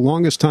 for the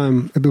longest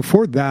time,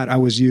 before that, I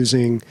was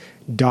using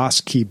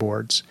DOS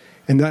keyboards.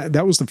 And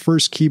that was the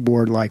first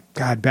keyboard, like,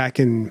 God, back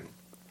in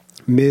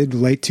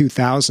late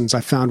 2000s, I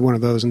found one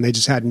of those, and they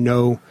just had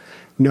no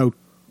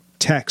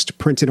text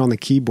printed on the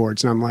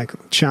keyboards, and I'm like,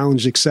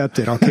 challenge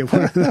accepted, I'll get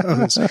one of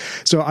those.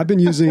 So I've been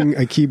using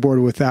a keyboard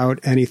without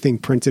anything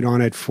printed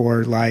on it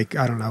for, like,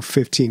 I don't know,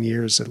 15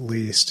 years at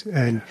least.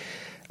 And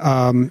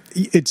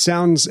it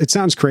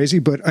sounds crazy,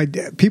 but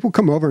people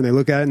come over and they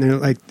look at it and they're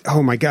like,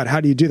 oh my God, how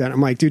do you do that? I'm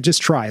like, dude,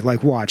 just try,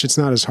 like, watch, it's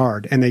not as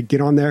hard. And they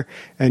get on there,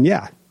 and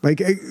yeah,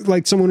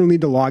 like someone will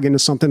need to log into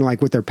something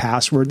like with their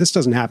password. This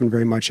doesn't happen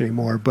very much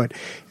anymore, but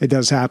it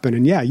does happen.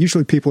 And yeah,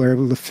 usually people are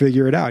able to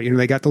figure it out. You know,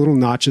 they got the little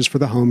notches for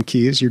the home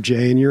keys, your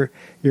J and your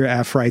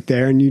F right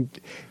there, and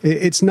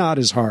it's not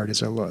as hard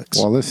as it looks.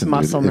 Well, listen,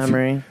 muscle dude,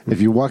 memory.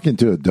 If you walk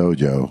into a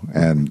dojo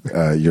and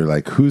you're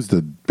like, "Who's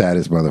the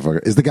baddest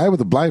motherfucker?" Is the guy with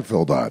the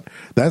blindfold on?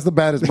 That's the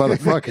baddest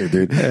motherfucker,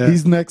 dude. Yeah.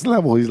 He's next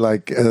level. He's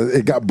like,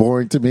 it got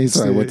boring to me,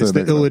 so I went to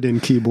the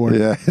Illidan keyboard.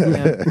 Yeah.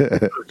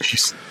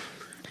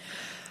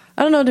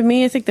 I don't know. To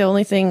me, I think the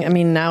only thing, I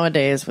mean,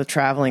 nowadays with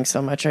traveling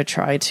so much, I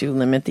try to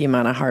limit the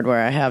amount of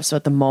hardware I have. So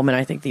at the moment,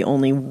 I think the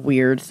only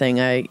weird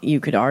thing you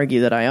could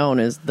argue that I own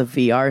is the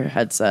VR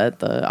headset,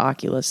 the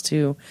Oculus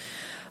 2,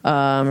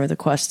 or the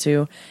Quest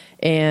 2.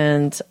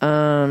 And,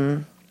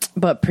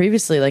 but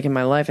previously, like in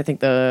my life, I think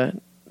the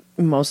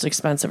most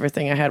expensive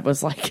thing I had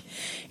was like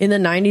in the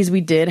 90s,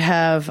 we did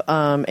have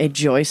a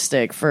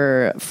joystick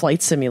for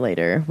Flight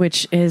Simulator,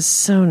 which is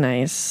so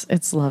nice.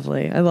 It's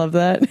lovely. I love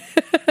that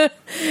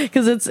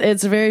because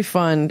it's very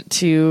fun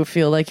to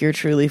feel like you're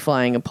truly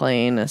flying a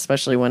plane,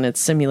 especially when it's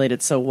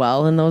simulated so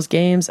well in those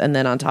games. And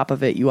then on top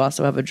of it, you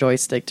also have a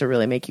joystick to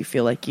really make you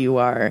feel like you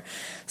are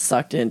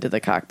sucked into the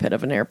cockpit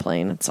of an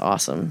airplane. It's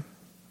awesome.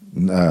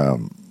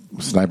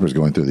 Sniper's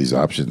going through these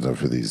options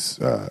for these.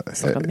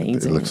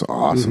 Amazing. It looks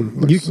awesome.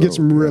 Mm-hmm. You can get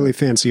some really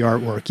fancy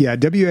artwork. Yeah,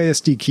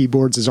 WASD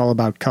Keyboards is all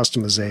about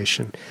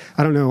customization.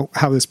 I don't know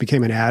how this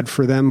became an ad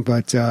for them,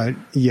 but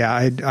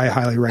yeah, I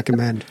highly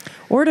recommend.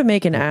 Or to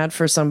make an ad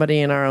for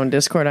somebody in our own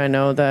Discord. I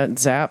know that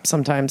Zap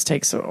sometimes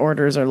takes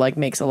orders or like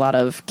makes a lot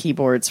of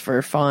keyboards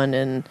for fun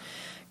and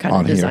kind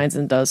of designs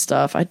and does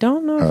stuff. I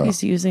don't know if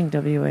he's using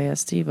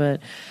WASD,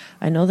 but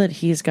I know that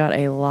he's got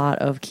a lot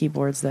of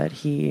keyboards that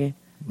he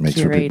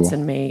curates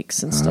and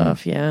makes and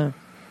stuff. Yeah.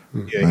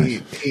 Yeah,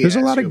 there's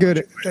a lot of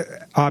good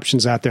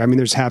options out there. I mean,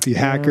 there's Happy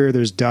Hacker,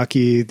 there's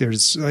Ducky,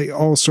 there's like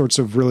all sorts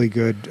of really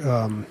good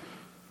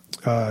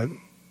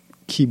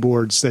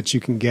keyboards that you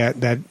can get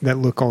that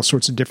look all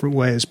sorts of different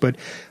ways. But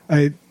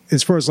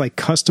as far as like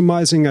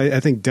customizing, I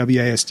think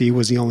WASD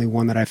was the only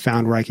one that I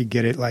found where I could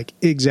get it like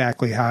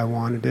exactly how I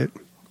wanted it.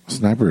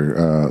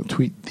 Sniper,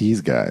 tweet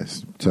these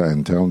guys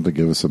and tell them to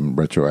give us some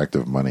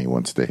retroactive money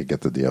once they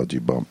get the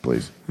DLG bump,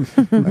 please.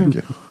 Thank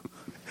you.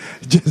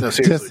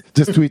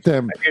 Just tweet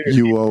them.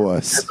 You owe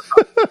us.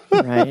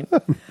 Right.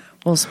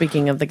 Well,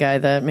 speaking of the guy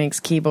that makes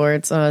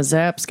keyboards,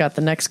 Zap's got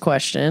the next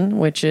question,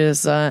 which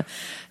is, have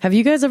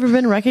you guys ever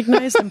been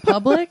recognized in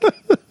public?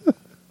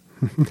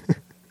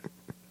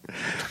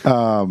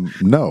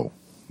 No,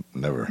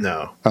 never.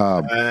 No.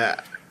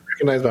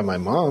 Recognized by my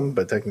mom,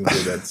 but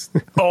technically that's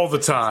all the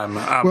time.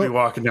 I'll be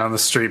walking down the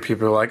street,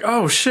 people are like,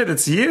 "Oh shit,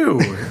 it's you!"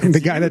 The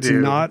guy that's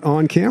not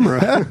on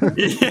camera.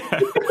 Yeah,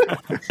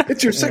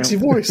 it's your sexy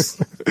voice.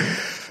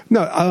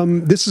 No,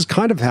 this has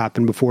kind of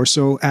happened before.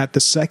 So at the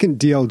second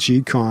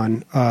DLG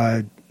Con,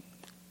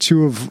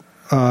 two of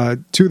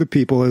the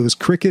people, it was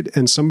Cricket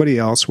and somebody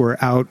else, were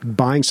out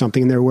buying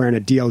something, and they were wearing a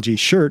DLG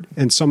shirt,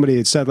 and somebody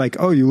had said like,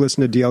 "Oh, you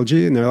listen to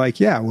DLG?" And they're like,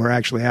 "Yeah, we're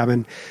actually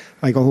having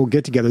like a whole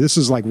get together." This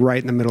is like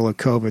right in the middle of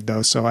COVID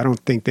though, so I don't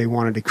think they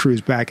wanted to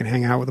cruise back and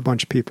hang out with a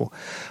bunch of people.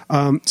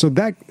 So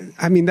that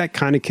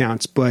kind of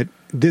counts, but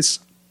this,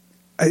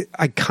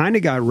 I kind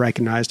of got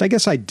recognized. I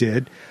guess I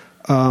did.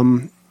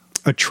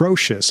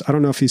 Atrocious. I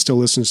don't know if he still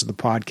listens to the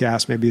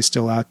podcast. Maybe he's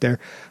still out there,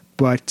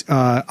 but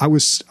I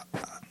was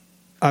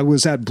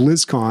at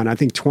BlizzCon, I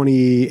think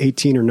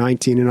 2018 or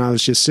 19, and I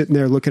was just sitting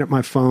there looking at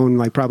my phone,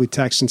 like probably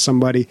texting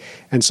somebody,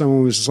 and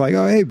someone was just like,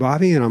 "Oh, hey,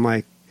 Bobby," and I'm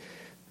like,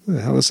 "Who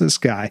the hell is this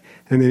guy?"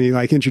 And then he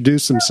like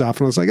introduced himself,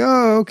 and I was like,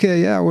 "Oh,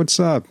 okay, yeah, what's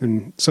up?"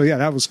 And so yeah,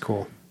 that was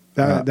cool.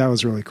 That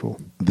was really cool.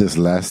 This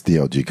last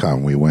DLG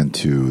Con, we went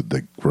to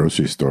the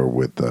grocery store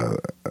with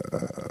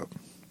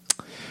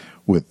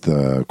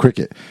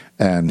Cricket,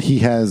 and he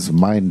has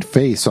my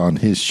face on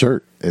his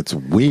shirt. It's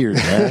weird,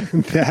 man.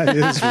 That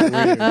is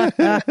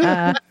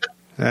weird.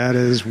 That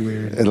is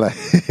weird.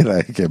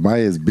 Like, am I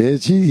his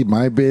bitch? He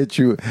my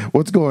bitch?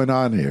 What's going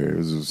on here? It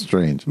was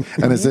strange.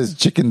 And it says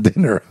chicken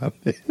dinner on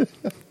it.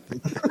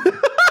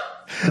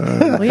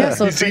 Well, yeah,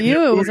 so for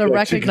you, it was a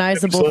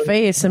recognizable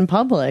face in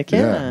public.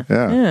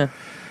 Yeah.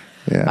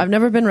 I've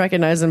never been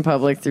recognized in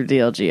public through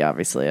DLG,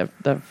 obviously. I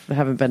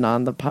haven't been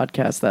on the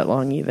podcast that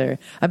long either.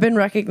 I've been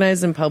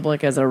recognized in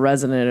public as a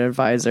resident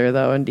advisor,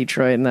 though, in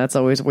Detroit, and that's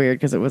always weird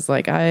because it was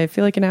like, I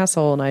feel like an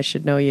asshole and I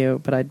should know you,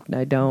 but I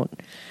don't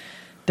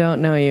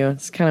Don't know you.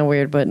 It's kind of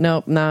weird, but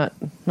nope, not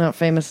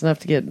famous enough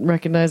to get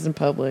recognized in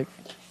public.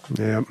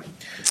 Yeah.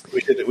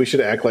 We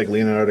should act like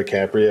Leonardo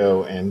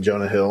DiCaprio and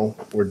Jonah Hill,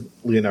 where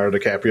Leonardo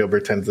DiCaprio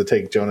pretends to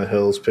take Jonah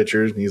Hill's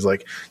pictures, and he's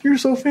like, "You're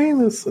so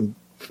famous." And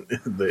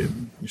you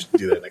should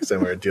do that next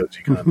time we're at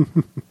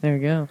DLG-Con. There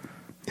you go.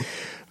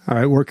 All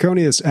right.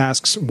 Warconius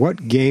asks,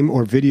 what game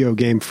or video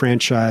game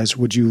franchise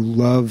would you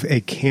love a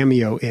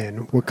cameo in?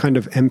 What kind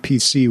of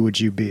NPC would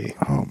you be?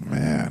 Oh,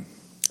 man.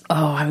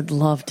 Oh, I would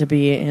love to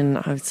be in,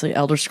 obviously,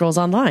 Elder Scrolls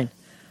Online.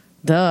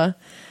 Duh.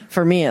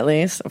 For me, at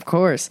least, of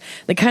course.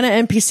 The kind of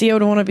NPC I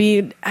would want to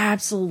be,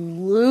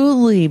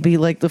 absolutely be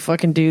like the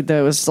fucking dude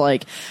that was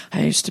like,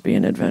 I used to be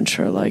an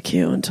adventurer like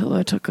you until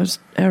I took an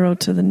arrow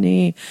to the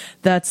knee.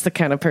 That's the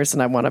kind of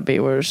person I want to be,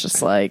 where it's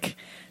just like,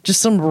 just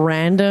some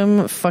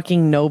random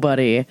fucking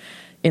nobody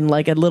in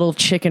like a little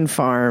chicken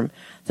farm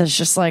that's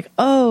just like,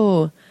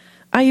 oh,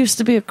 I used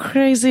to be a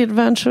crazy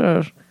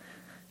adventurer.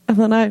 And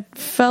then I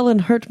fell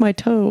and hurt my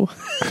toe.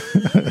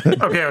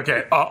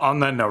 Okay. On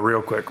that note,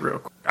 real quick.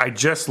 I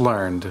just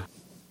learned,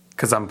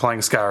 because I'm playing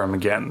Skyrim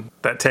again,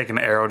 that taking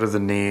an arrow to the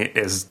knee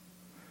is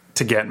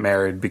to get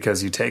married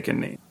because you take a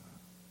knee.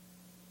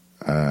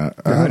 I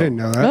didn't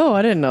know that. Oh,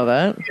 I didn't know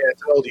that. Yeah,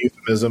 it's an old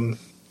euphemism.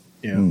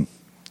 Yeah.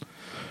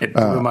 It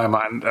blew my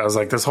mind. I was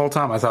like, this whole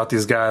time I thought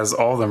these guys,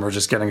 all of them, were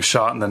just getting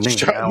shot in the knee.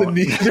 Shot in the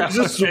knee. There's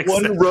just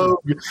one rogue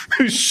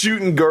who's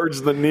shooting guards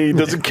in the knee,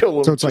 doesn't kill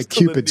him. So it's like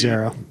Cupid's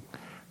arrow.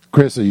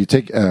 Chris,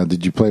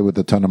 did you play with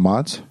a ton of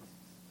mods?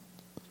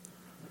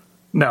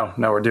 No,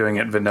 we're doing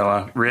it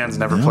vanilla. Rianne's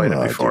never played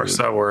it before, dude.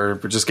 So we're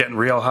just getting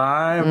real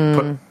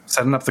high,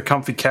 setting up the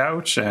comfy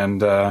couch,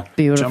 and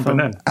jumping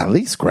in. At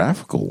least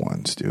graphical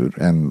ones, dude.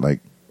 And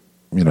like,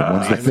 ones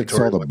that fix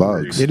all the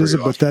bugs. It is a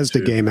awesome, Bethesda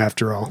too. game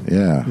after all.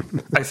 Yeah.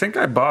 I think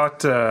I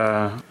bought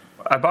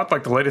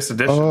like the latest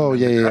edition. Oh,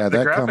 yeah. The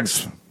That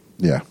graphics, comes.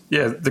 Yeah.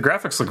 Yeah, the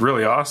graphics look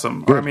really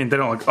awesome. Or, I mean, they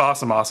don't look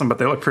awesome, but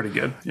they look pretty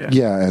good. Yeah.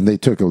 Yeah, and they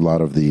took a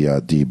lot of the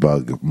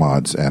debug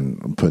mods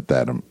and put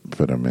them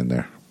in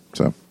there.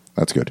 So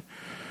that's good.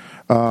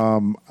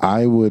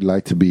 I would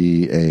like to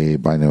be a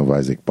Binding of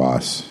Isaac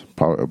boss,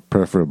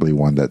 preferably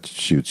one that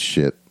shoots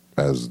shit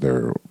as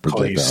their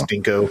Call you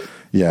projectile. Stinko.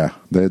 Yeah,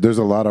 there's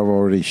a lot of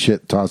already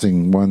shit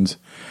tossing ones.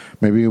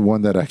 Maybe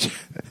one that like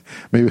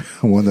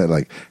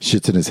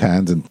shits in his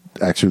hands and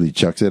actually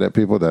chucks it at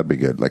people. That'd be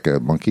good, like a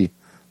monkey.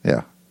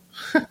 Yeah,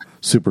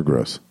 super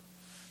gross.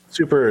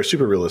 Super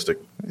realistic.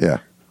 Yeah.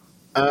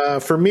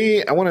 For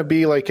me, I want to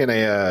be like in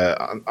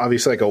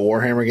obviously like a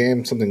Warhammer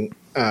game, something.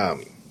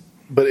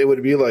 But it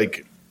would be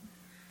like,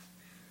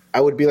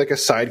 I would be like a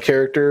side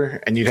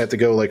character, and you'd have to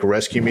go like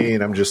rescue me,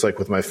 and I'm just like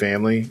with my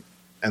family,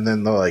 and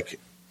then they're like,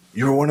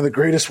 "You're one of the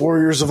greatest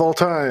warriors of all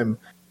time,"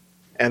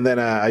 and then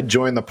I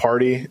join the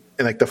party,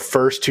 and like the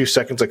first 2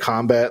 seconds of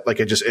combat,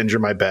 like I just injure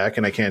my back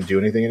and I can't do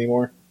anything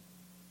anymore.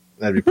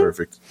 That'd be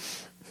perfect.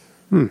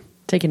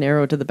 Take an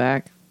arrow to the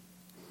back.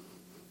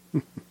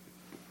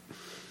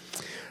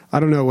 I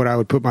don't know what I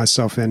would put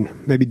myself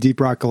in. Maybe Deep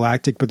Rock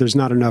Galactic, but there's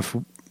not enough.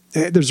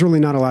 There's really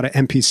not a lot of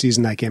NPCs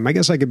in that game. I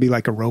guess I could be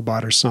like a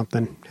robot or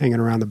something hanging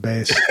around the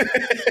base.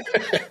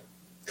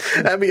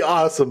 That'd be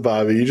awesome,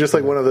 Bobby. You're just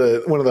like one of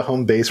the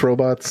home base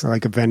robots. Or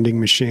like a vending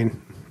machine.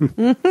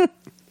 What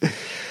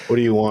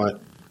do you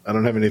want? I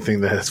don't have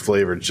anything that has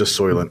flavor. It's just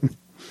Soylent.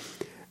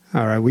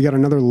 All right, we got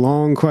another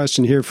long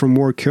question here from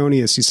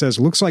Warconius. He says,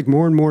 looks like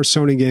more and more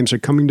Sony games are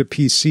coming to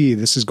PC.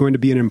 This is going to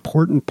be an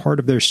important part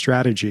of their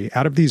strategy.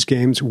 Out of these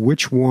games,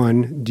 which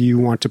one do you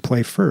want to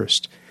play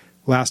first?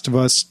 Last of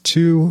Us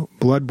 2,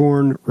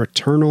 Bloodborne,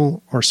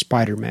 Returnal, or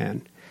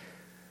Spider-Man?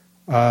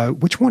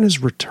 Which one is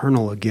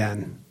Returnal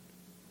again?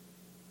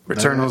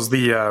 Returnal's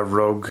the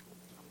rogue.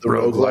 The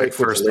roguelike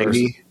first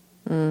lady.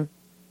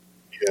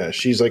 Yeah,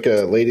 she's like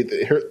a lady.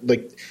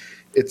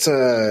 It's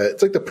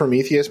like the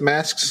Prometheus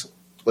masks.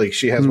 Like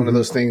she has one of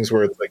those things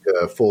where it's like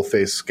a full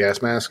face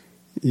gas mask.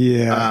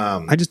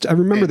 Yeah, I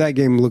remember that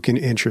game looking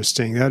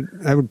interesting.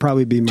 That would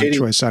probably be my JD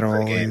choice out of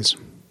all game. these.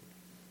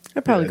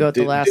 I'd probably go with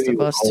The Last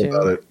Didn't of Us even know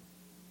about too. it.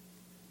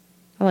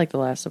 I like The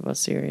Last of Us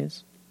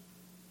series.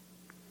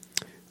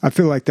 I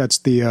feel like that's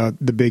the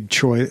big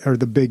choice or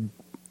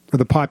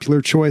the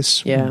popular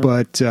choice. Yeah.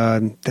 But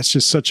that's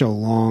just such a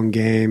long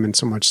game and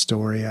so much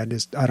story. I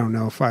don't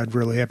know if I'd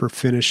really ever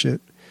finish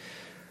it.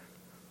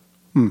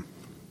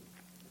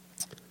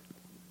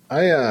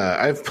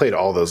 I've played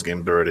all those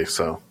games already,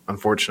 so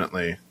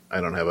unfortunately,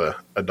 I don't have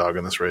a dog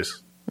in this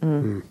race.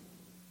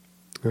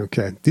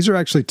 Okay. These are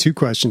actually two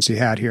questions he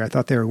had here. I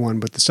thought they were one,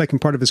 but the second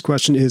part of his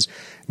question is,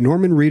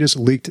 Norman Reedus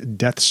leaked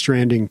Death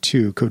Stranding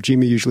 2.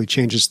 Kojima usually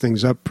changes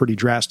things up pretty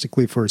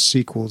drastically for his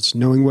sequels.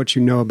 Knowing what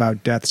you know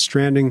about Death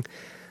Stranding,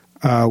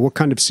 what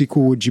kind of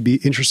sequel would you be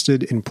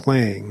interested in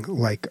playing?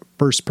 Like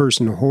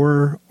first-person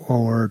horror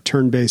or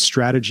turn-based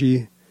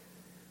strategy?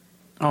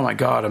 Oh my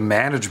god, a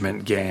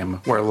management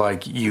game where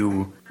like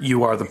you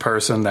are the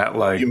person that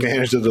like You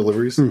manage the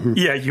deliveries.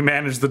 yeah, you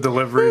manage the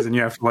deliveries and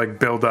you have to like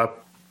build up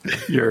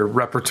your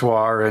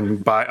repertoire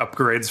and buy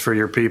upgrades for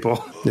your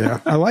people.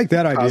 Yeah, I like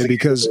that idea Causing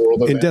because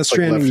world in events Death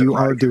like Stranding Left 4 you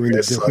are Dead doing the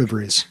guys suck.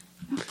 deliveries.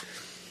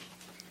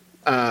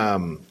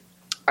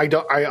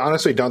 I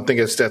honestly don't think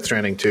it's Death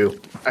Stranding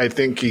 2. I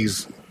think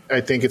it's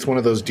one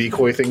of those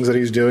decoy things that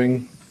he's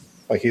doing,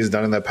 like he's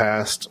done in the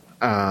past.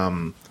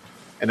 And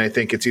I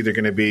think it's either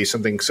going to be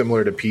something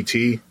similar to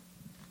PT.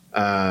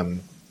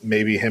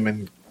 Maybe him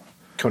and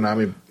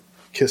Konami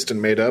kissed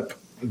and made up,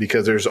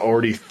 because there's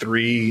already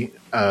 3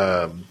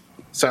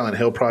 Silent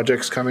Hill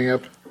projects coming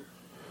up.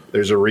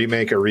 There's a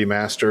remake, a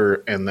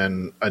remaster, and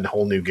then a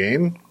whole new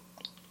game.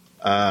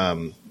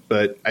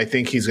 But I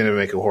think he's going to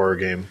make a horror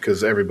game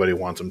because everybody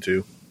wants him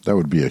to. That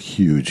would be a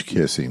huge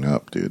kissing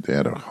up, dude. They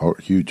had a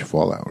huge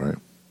fallout, right?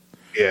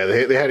 Yeah,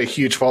 they had a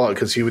huge fallout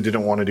because he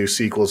didn't want to do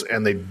sequels,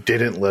 and they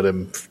didn't let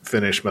him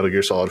finish Metal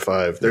Gear Solid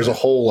 5. There's a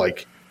whole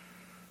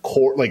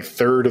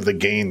third of the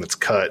game that's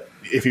cut.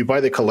 If you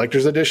buy the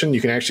collector's edition,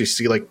 you can actually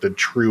see like the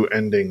true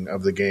ending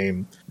of the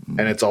game,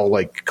 and it's all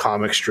like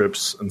comic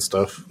strips and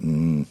stuff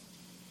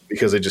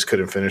because they just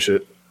couldn't finish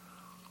it.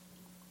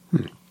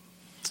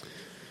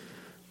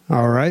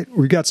 All right.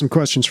 We got some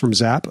questions from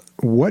Zap.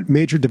 What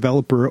major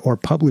developer or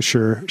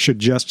publisher should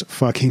just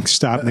fucking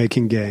stop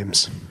making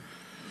games?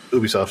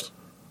 Ubisoft.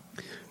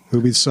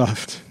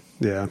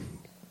 Yeah.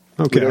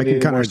 Okay. I can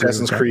kind of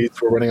Assassin's Creed.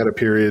 We're running out of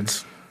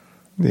periods.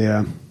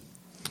 Yeah.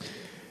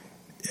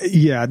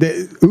 Yeah.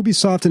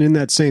 Ubisoft, and in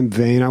that same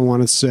vein, I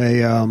want to say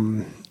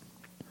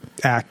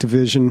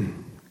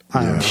Activision.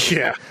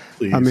 Yeah.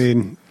 Please. I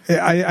mean,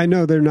 I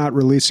know they're not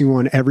releasing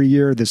one every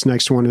year. This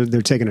next one,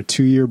 they're taking a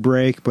 2-year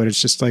break, but it's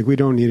just like, we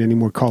don't need any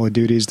more Call of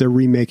Duties. They're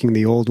remaking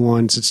the old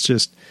ones. It's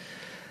just,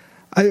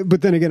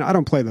 but then again, I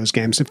don't play those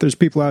games. If there's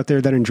people out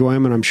there that enjoy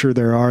them, and I'm sure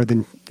there are,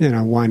 then,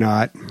 why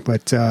not?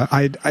 But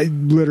I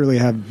literally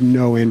have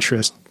no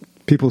interest.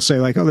 People say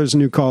like, oh, there's a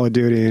new Call of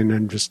Duty, and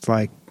I'm just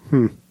like,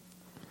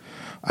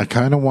 I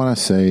kind of want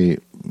to say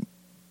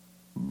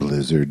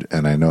Blizzard,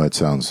 and I know it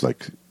sounds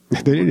like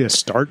they need to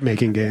start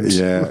making games.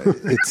 Yeah,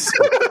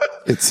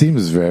 it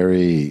seems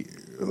very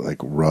like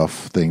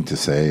rough thing to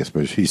say,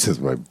 especially since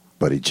my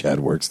buddy Chad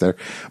works there.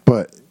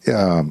 But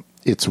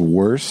it's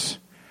worse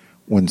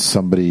when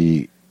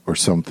somebody or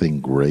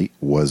something great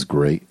was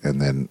great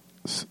and then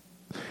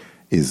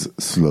is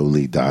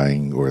slowly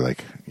dying, or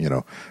like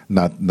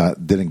not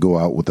didn't go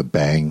out with a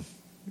bang.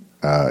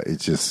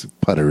 It's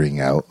just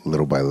puttering out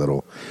little by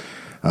little.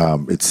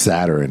 It's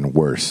sadder and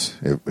worse.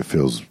 It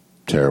feels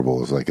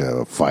terrible. It's like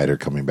a fighter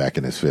coming back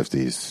in his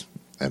 50s,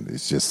 and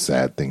it's just a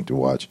sad thing to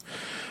watch.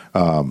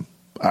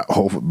 I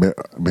hope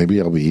maybe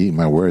I'll be eating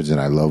my words, and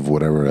I love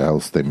whatever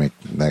else they make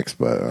next,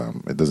 but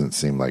it doesn't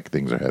seem like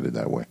things are headed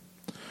that way.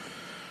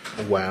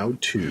 WoW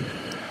 2.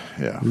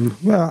 Yeah.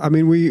 Well, I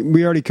mean,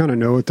 we already kind of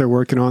know what they're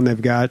working on.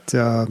 They've got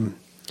Overwatch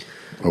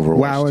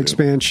WoW 2.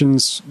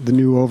 expansions, the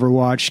new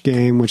Overwatch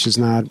game, which is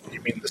not...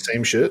 You mean the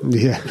same shit?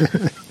 Yeah.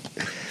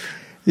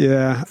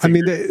 Yeah. I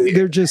mean,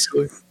 they're just...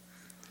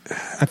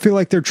 I feel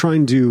like they're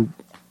trying to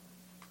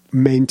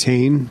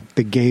maintain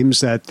the games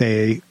that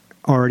they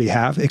already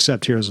have,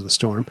 except Heroes of the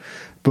Storm,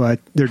 but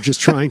they're just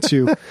trying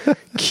to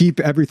keep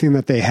everything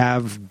that they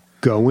have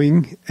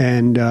going,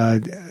 and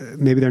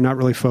maybe they're not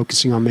really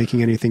focusing on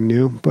making anything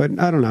new, but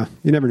I don't know.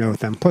 You never know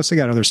with them. Plus, they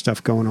got other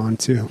stuff going on,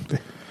 too.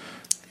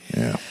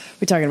 Yeah.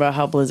 We're talking about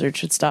how Blizzard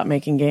should stop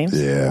making games.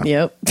 Yeah.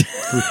 Yep.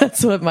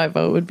 That's what my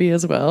vote would be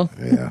as well.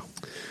 Yeah.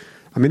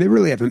 I mean, they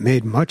really haven't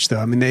made much, though.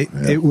 I mean,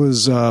 it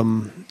was...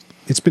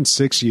 it's been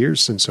 6 years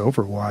since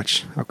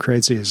Overwatch. How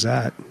crazy is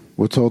that?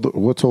 What's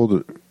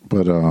older?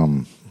 But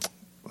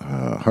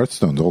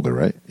Hearthstone's older,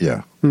 right?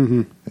 Yeah.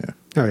 Mm-hmm. Yeah.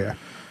 Oh, yeah.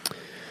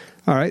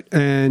 All right.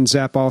 And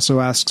Zap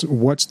also asks,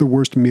 what's the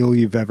worst meal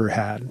you've ever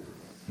had?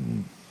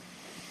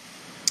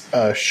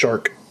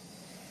 Shark.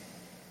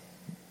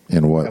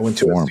 In what I went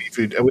to form?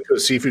 a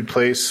seafood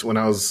place when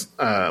I was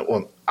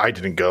I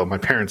didn't go. My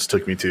parents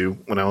took me to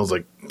when I was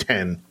like 10.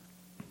 And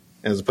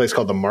it was a place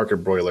called the Market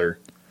Broiler.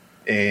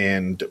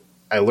 And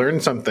I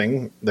learned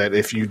something, that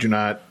if you do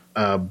not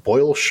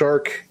boil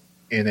shark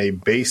in a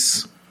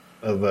base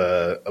of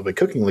a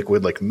cooking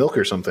liquid like milk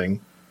or something,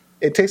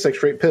 it tastes like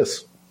straight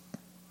piss.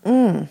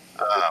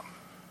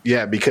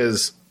 Yeah,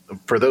 because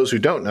for those who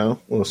don't know,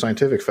 a little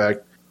scientific fact,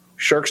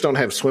 sharks don't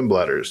have swim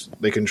bladders.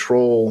 They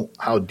control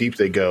how deep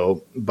they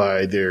go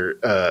by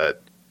their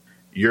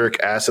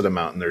uric acid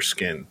amount in their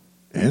skin.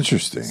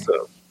 Interesting.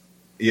 So,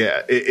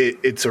 yeah,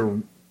 it's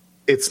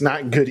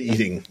not good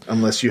eating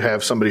unless you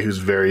have somebody who's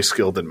very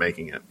skilled at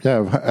making it.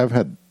 Yeah, I've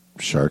had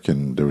shark,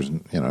 and there was,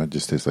 it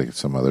just tastes like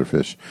some other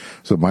fish.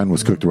 So mine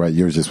was cooked right.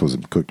 Yours just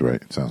wasn't cooked right,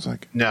 it sounds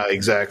like. No,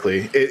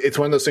 exactly. It's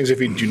one of those things,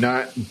 if you do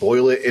not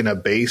boil it in a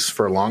base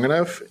for long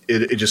enough,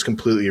 it just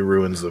completely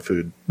ruins the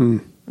food.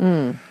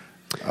 Man,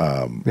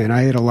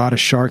 I ate a lot of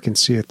shark in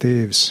Sea of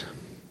Thieves.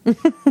 You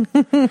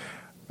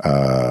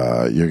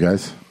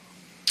guys?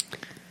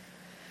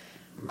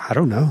 I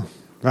don't know.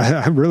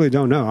 I really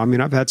don't know. I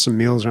mean, I've had some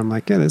meals where I'm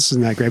like, yeah, this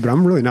isn't that great, but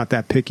I'm really not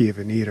that picky of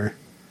an eater.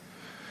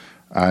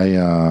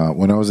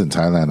 When I was in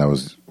Thailand, I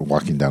was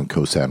walking down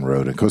Koh San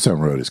Road, and Koh San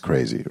Road is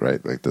crazy,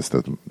 right? Like that's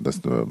the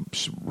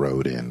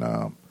road in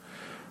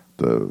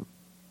the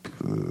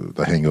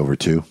Hangover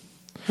 2.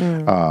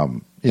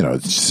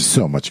 it's just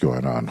so much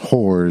going on.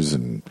 Whores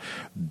and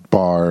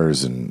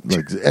bars and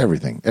like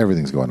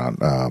everything's going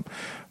on.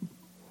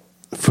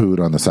 Food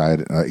on the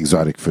side,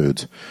 exotic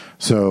foods.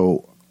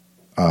 So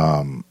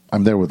I'm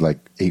there with like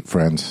 8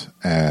 friends,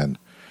 and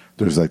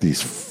there's like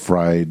these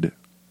fried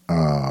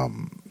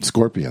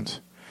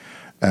scorpions,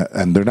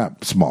 and they're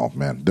not small,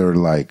 man. They're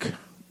like,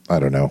 I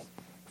don't know,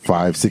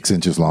 5-6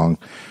 inches long,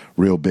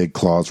 real big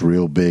claws,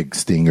 real big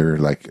stinger,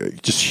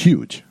 like just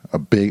huge,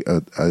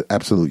 a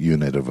absolute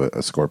unit of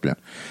a scorpion.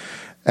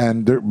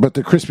 And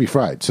they're crispy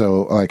fried.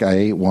 So like I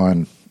ate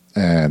one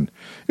and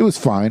it was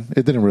fine.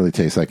 It didn't really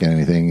taste like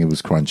anything. It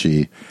was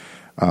crunchy.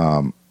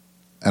 And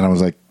I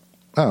was like,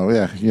 oh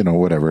yeah,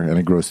 whatever. And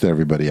it grossed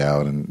everybody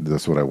out, and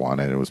that's what I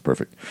wanted. It was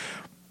perfect.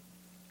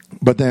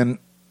 But then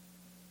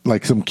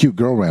like some cute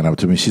girl ran up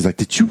to me. She's like,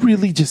 did you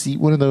really just eat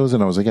one of those?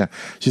 And I was like, yeah.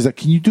 She's like,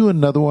 can you do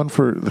another one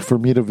for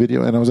me to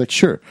video? And I was like,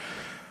 sure.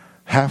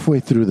 Halfway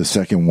through the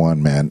second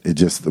one, man, it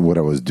just, what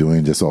I was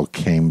doing just all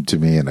came to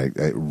me, and I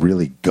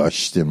really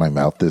gushed in my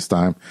mouth this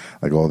time.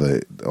 Like all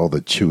the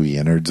chewy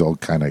innards all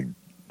kind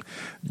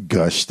of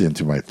gushed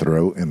into my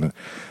throat. And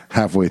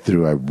halfway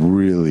through, I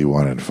really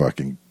wanted to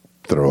fucking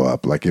throw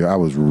up. Like I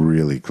was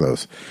really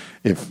close.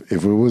 If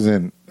it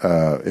wasn't,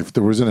 if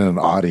there wasn't an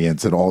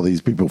audience and all these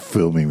people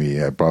filming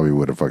me, I probably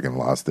would have fucking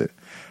lost it.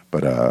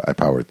 But I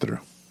powered through.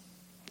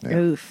 Yeah.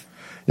 Oof.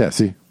 Yeah,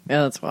 see?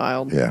 Yeah, that's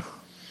wild. Yeah.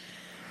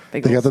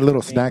 Big They got old the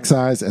little scorpion. snack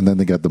size, and then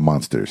they got the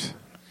monsters.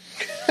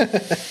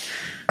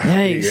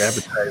 Nice. Your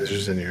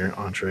appetizers and your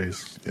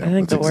entrees. Yeah, I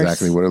think that's the worst-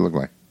 exactly what it looked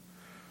like.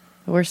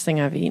 The worst thing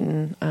I've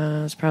eaten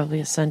is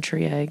probably a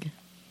century egg.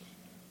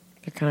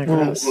 They're kind of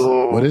gross.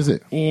 What is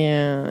it?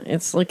 Yeah,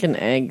 it's like an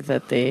egg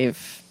that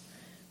they've,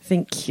 I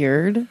think,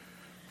 cured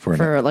For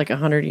for like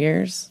 100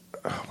 years,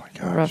 oh my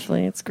gosh.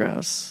 roughly. It's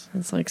gross.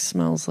 It's like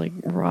smells like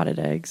rotted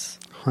eggs.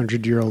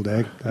 100-year-old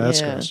egg. That's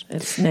yeah, gross.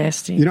 it's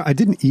nasty. I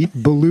didn't eat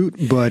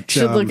balut, but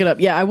Should look it up.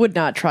 Yeah, I would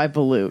not try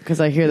balut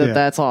because I hear that Yeah.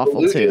 that's awful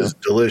Balut too. is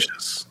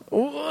delicious.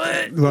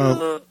 What?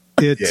 well,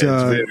 Yeah, it's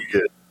very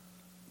good.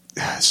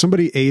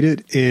 somebody ate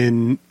it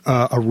in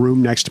a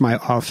room next to my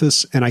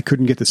office, and I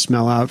couldn't get the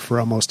smell out for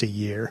almost a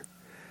year.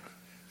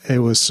 It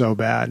was so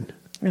bad.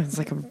 It's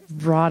like a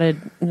rotted,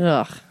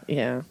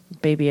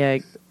 baby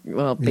egg.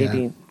 Well,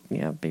 baby,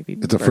 baby.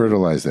 It's a bird.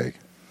 fertilized egg.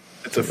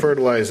 It's a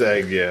fertilized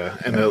egg, yeah,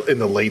 and in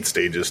the late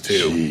stages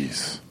too.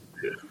 Jeez.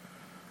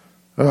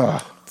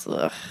 Yeah.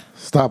 Ugh.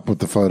 Stop with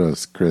the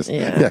photos, Chris.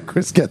 Yeah.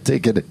 Chris can't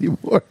take it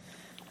anymore.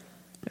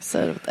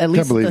 So at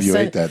least believe you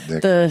ate that,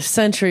 Nick. the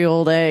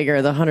century-old egg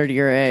or the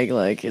 100-year egg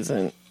like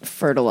isn't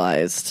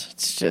fertilized.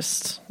 It's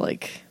just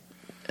like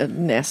a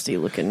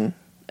nasty-looking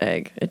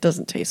egg. It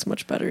doesn't taste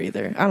much better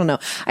either. I don't know.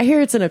 I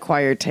hear it's an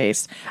acquired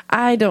taste.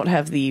 I don't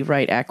have the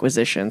right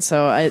acquisition,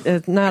 so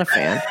I'm not a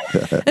fan.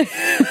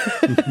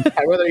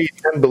 I'd rather eat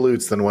 10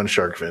 balutes than one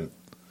shark fin.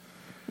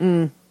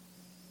 All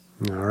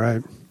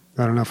right.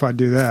 I don't know if I'd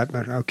do that,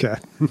 but okay.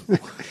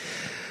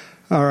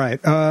 All right.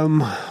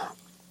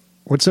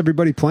 What's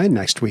everybody playing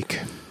next week?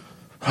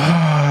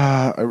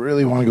 I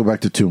really want to go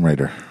back to Tomb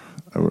Raider.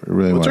 I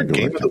really What's want our to go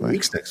game back of to the that.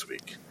 weeks next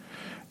week?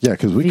 Yeah,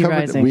 because we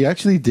V-Rising. we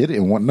actually did it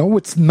in one. No,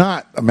 it's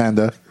not,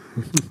 Amanda.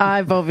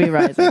 I vote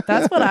V-Rising.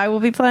 That's what I will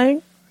be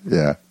playing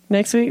Yeah.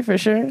 next week for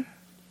sure.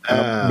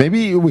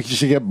 Maybe we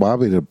should get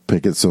Bobby to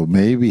pick it, so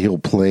maybe he'll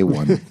play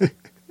one.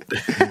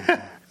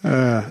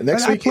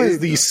 Next I week is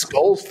the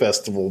Skulls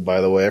Festival,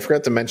 by the way. I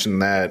forgot to mention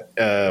that.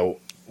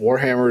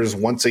 Warhammer's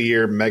once a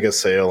year mega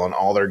sale on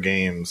all their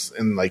games,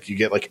 and like you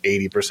get like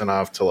 80%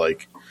 off to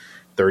like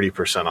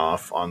 30%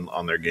 off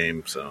on their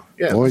game. So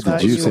yeah, Boy,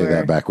 thought did you you say were-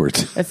 that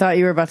backwards. I thought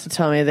you were about to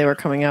tell me they were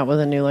coming out with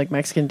a new like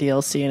Mexican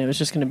DLC, and it was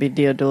just going to be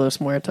Dia de los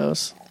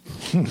Muertos.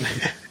 that'd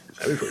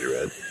be pretty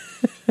rad.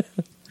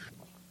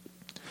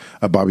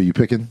 Bobby, you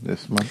picking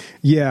this month?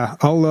 Yeah,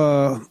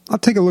 I'll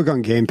take a look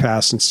on Game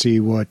Pass and see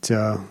what's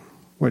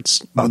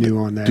new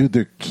on there.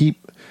 Dude,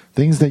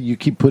 things that you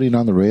keep putting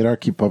on the radar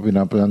keep popping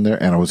up on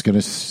there, and I was going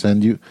to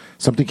send you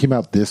something came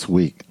out this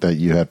week that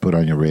you had put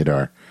on your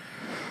radar.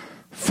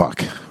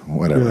 Fuck,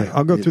 whatever. Really?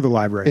 I'll go through the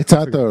library. It's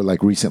out there,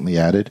 like recently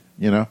added,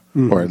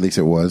 or at least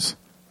it was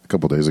a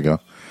couple days ago.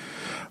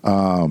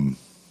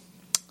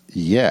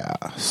 Yeah.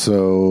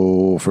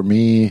 So for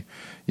me,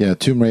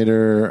 Tomb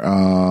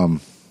Raider.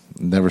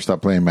 Never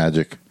stopped playing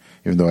Magic,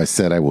 even though I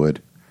said I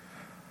would.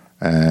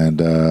 And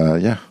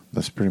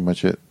that's pretty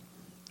much it.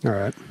 All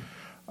right.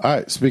 All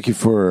right, speaking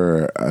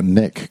for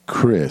Nick,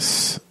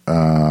 Chris,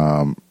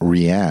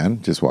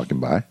 Rianne, just walking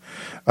by,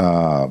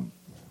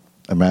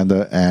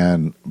 Amanda,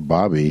 and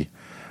Bobby,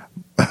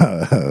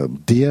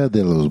 Dia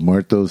de los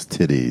Muertos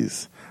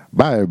titties.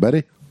 Bye,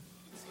 everybody.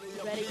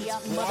 Ready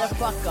up,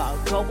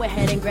 motherfucker. Go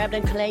ahead and grab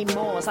them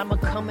claymores. I'm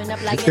coming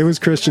up like It was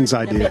Christian's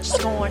idea.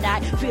 Scorned.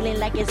 I feeling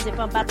like as if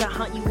I'm about to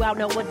hunt you out.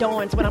 No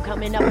adorns when I'm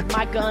coming up with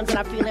my guns and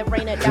I feel it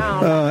rain it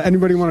down.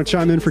 Anybody want to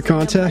chime in for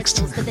context?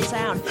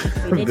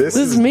 This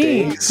is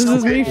me. This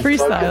is me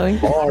freestyling.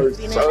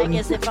 Feeling like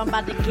as if I'm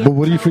about to get But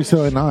what are you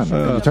freestyling on?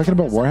 Are you talking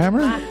about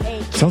Warhammer?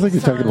 sounds like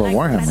you're talking about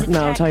Warhammer.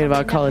 No, I'm talking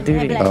about Call of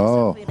Duty.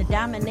 Oh.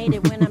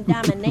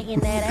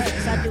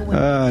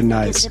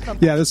 Nice.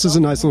 Yeah, this is a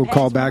nice little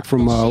callback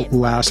from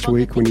last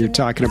week when you were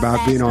talking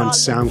about being on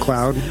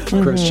SoundCloud.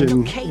 Mm-hmm.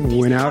 Christian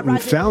went out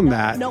and found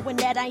that.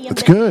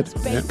 It's good.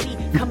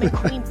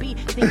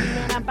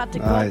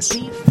 Nice.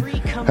 You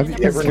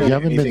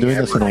haven't been doing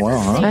this in a while,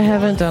 huh? I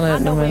haven't done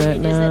it in a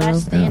minute now.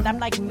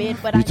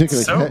 You took a,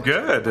 So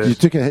good. You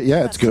took a,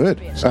 yeah, it's good.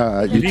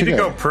 You need to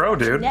go pro,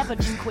 dude. You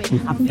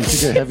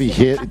took a heavy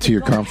hit to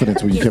your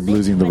confidence when you kept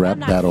losing the rap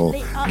battle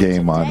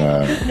game on,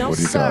 what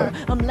do you call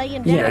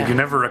it? Yeah, you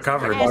never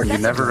recovered. You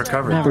never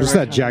recovered. What is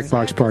that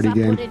Jackbox Party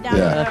game?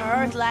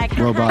 Yeah.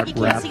 Robot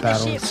rap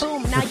battles.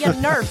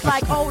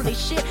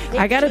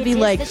 I gotta be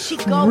like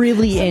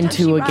really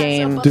into a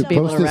game to Dude, be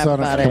able post to this rap on.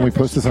 about Can we it.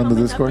 post this on the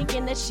Discord?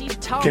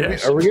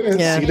 Are we gonna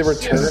Yeah. see the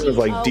return of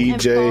like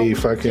DJ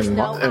fucking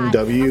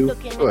MW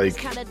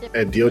like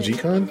at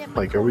DLG-Con?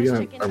 Like, are we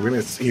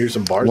gonna hear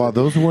some bars? Well,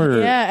 those were.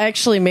 Yeah,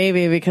 actually,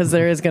 maybe because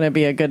there is going to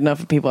be a good enough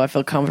of people I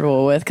feel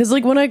comfortable with. Because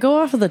like when I go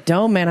off of the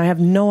dome, man, I have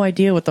no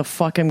idea what the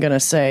fuck I'm going to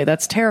say.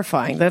 That's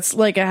terrifying. That's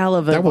like a hell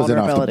of a That wasn't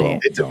off the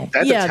vulnerability. dome.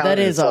 That's Yeah, a talent that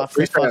in is itself. off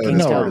the Freestyle fucking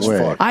is hard dome. as No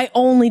fuck. I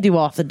only do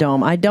off the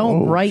dome. I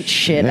don't Oh, write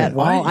shit shit. at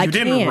What? all. I You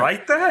didn't can't.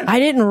 write that? I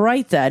didn't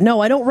write that.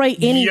 No, I don't write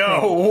anything.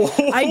 Yo.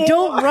 I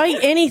don't write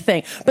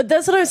anything. But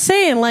that's what I'm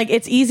saying. Like,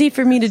 it's easy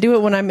for me to do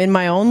it when I'm in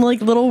my own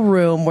like little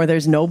room where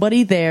there's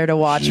nobody there to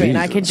watch me, and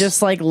I can Jesus.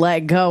 just like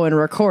let go and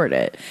record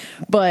it.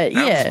 But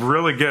That yeah. was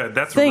really good.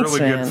 That's Thanks,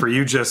 really man. good for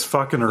you just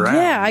fucking around.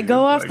 Yeah, I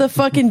go off Like, the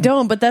fucking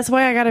dome, but that's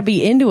why I gotta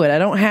be into it. I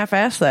don't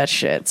half-ass that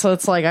shit. So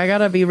it's like I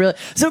gotta be really.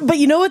 So, but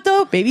you know what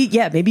though? Maybe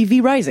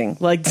V Rising.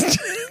 Like,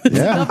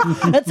 Yeah.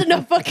 that's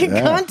enough fucking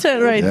Yeah.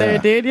 content right there,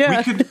 Yeah. dude.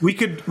 Yeah.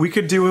 We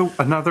could do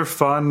another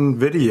fun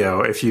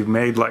video if you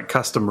made like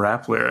custom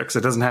rap lyrics.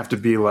 It doesn't have to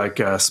be like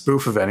a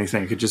spoof of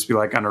anything. It could just be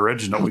like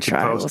unoriginal. We could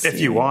Try, post we'll if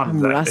see. you wanted I'm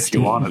that. rusty. If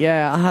you wanted.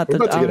 Yeah, I'll have We're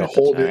to. about to I'll get a have to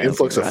whole try. new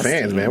influx of Rusty.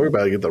 fans, man. We're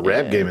about to get the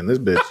rap game in this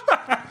bitch.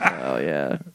 Oh yeah.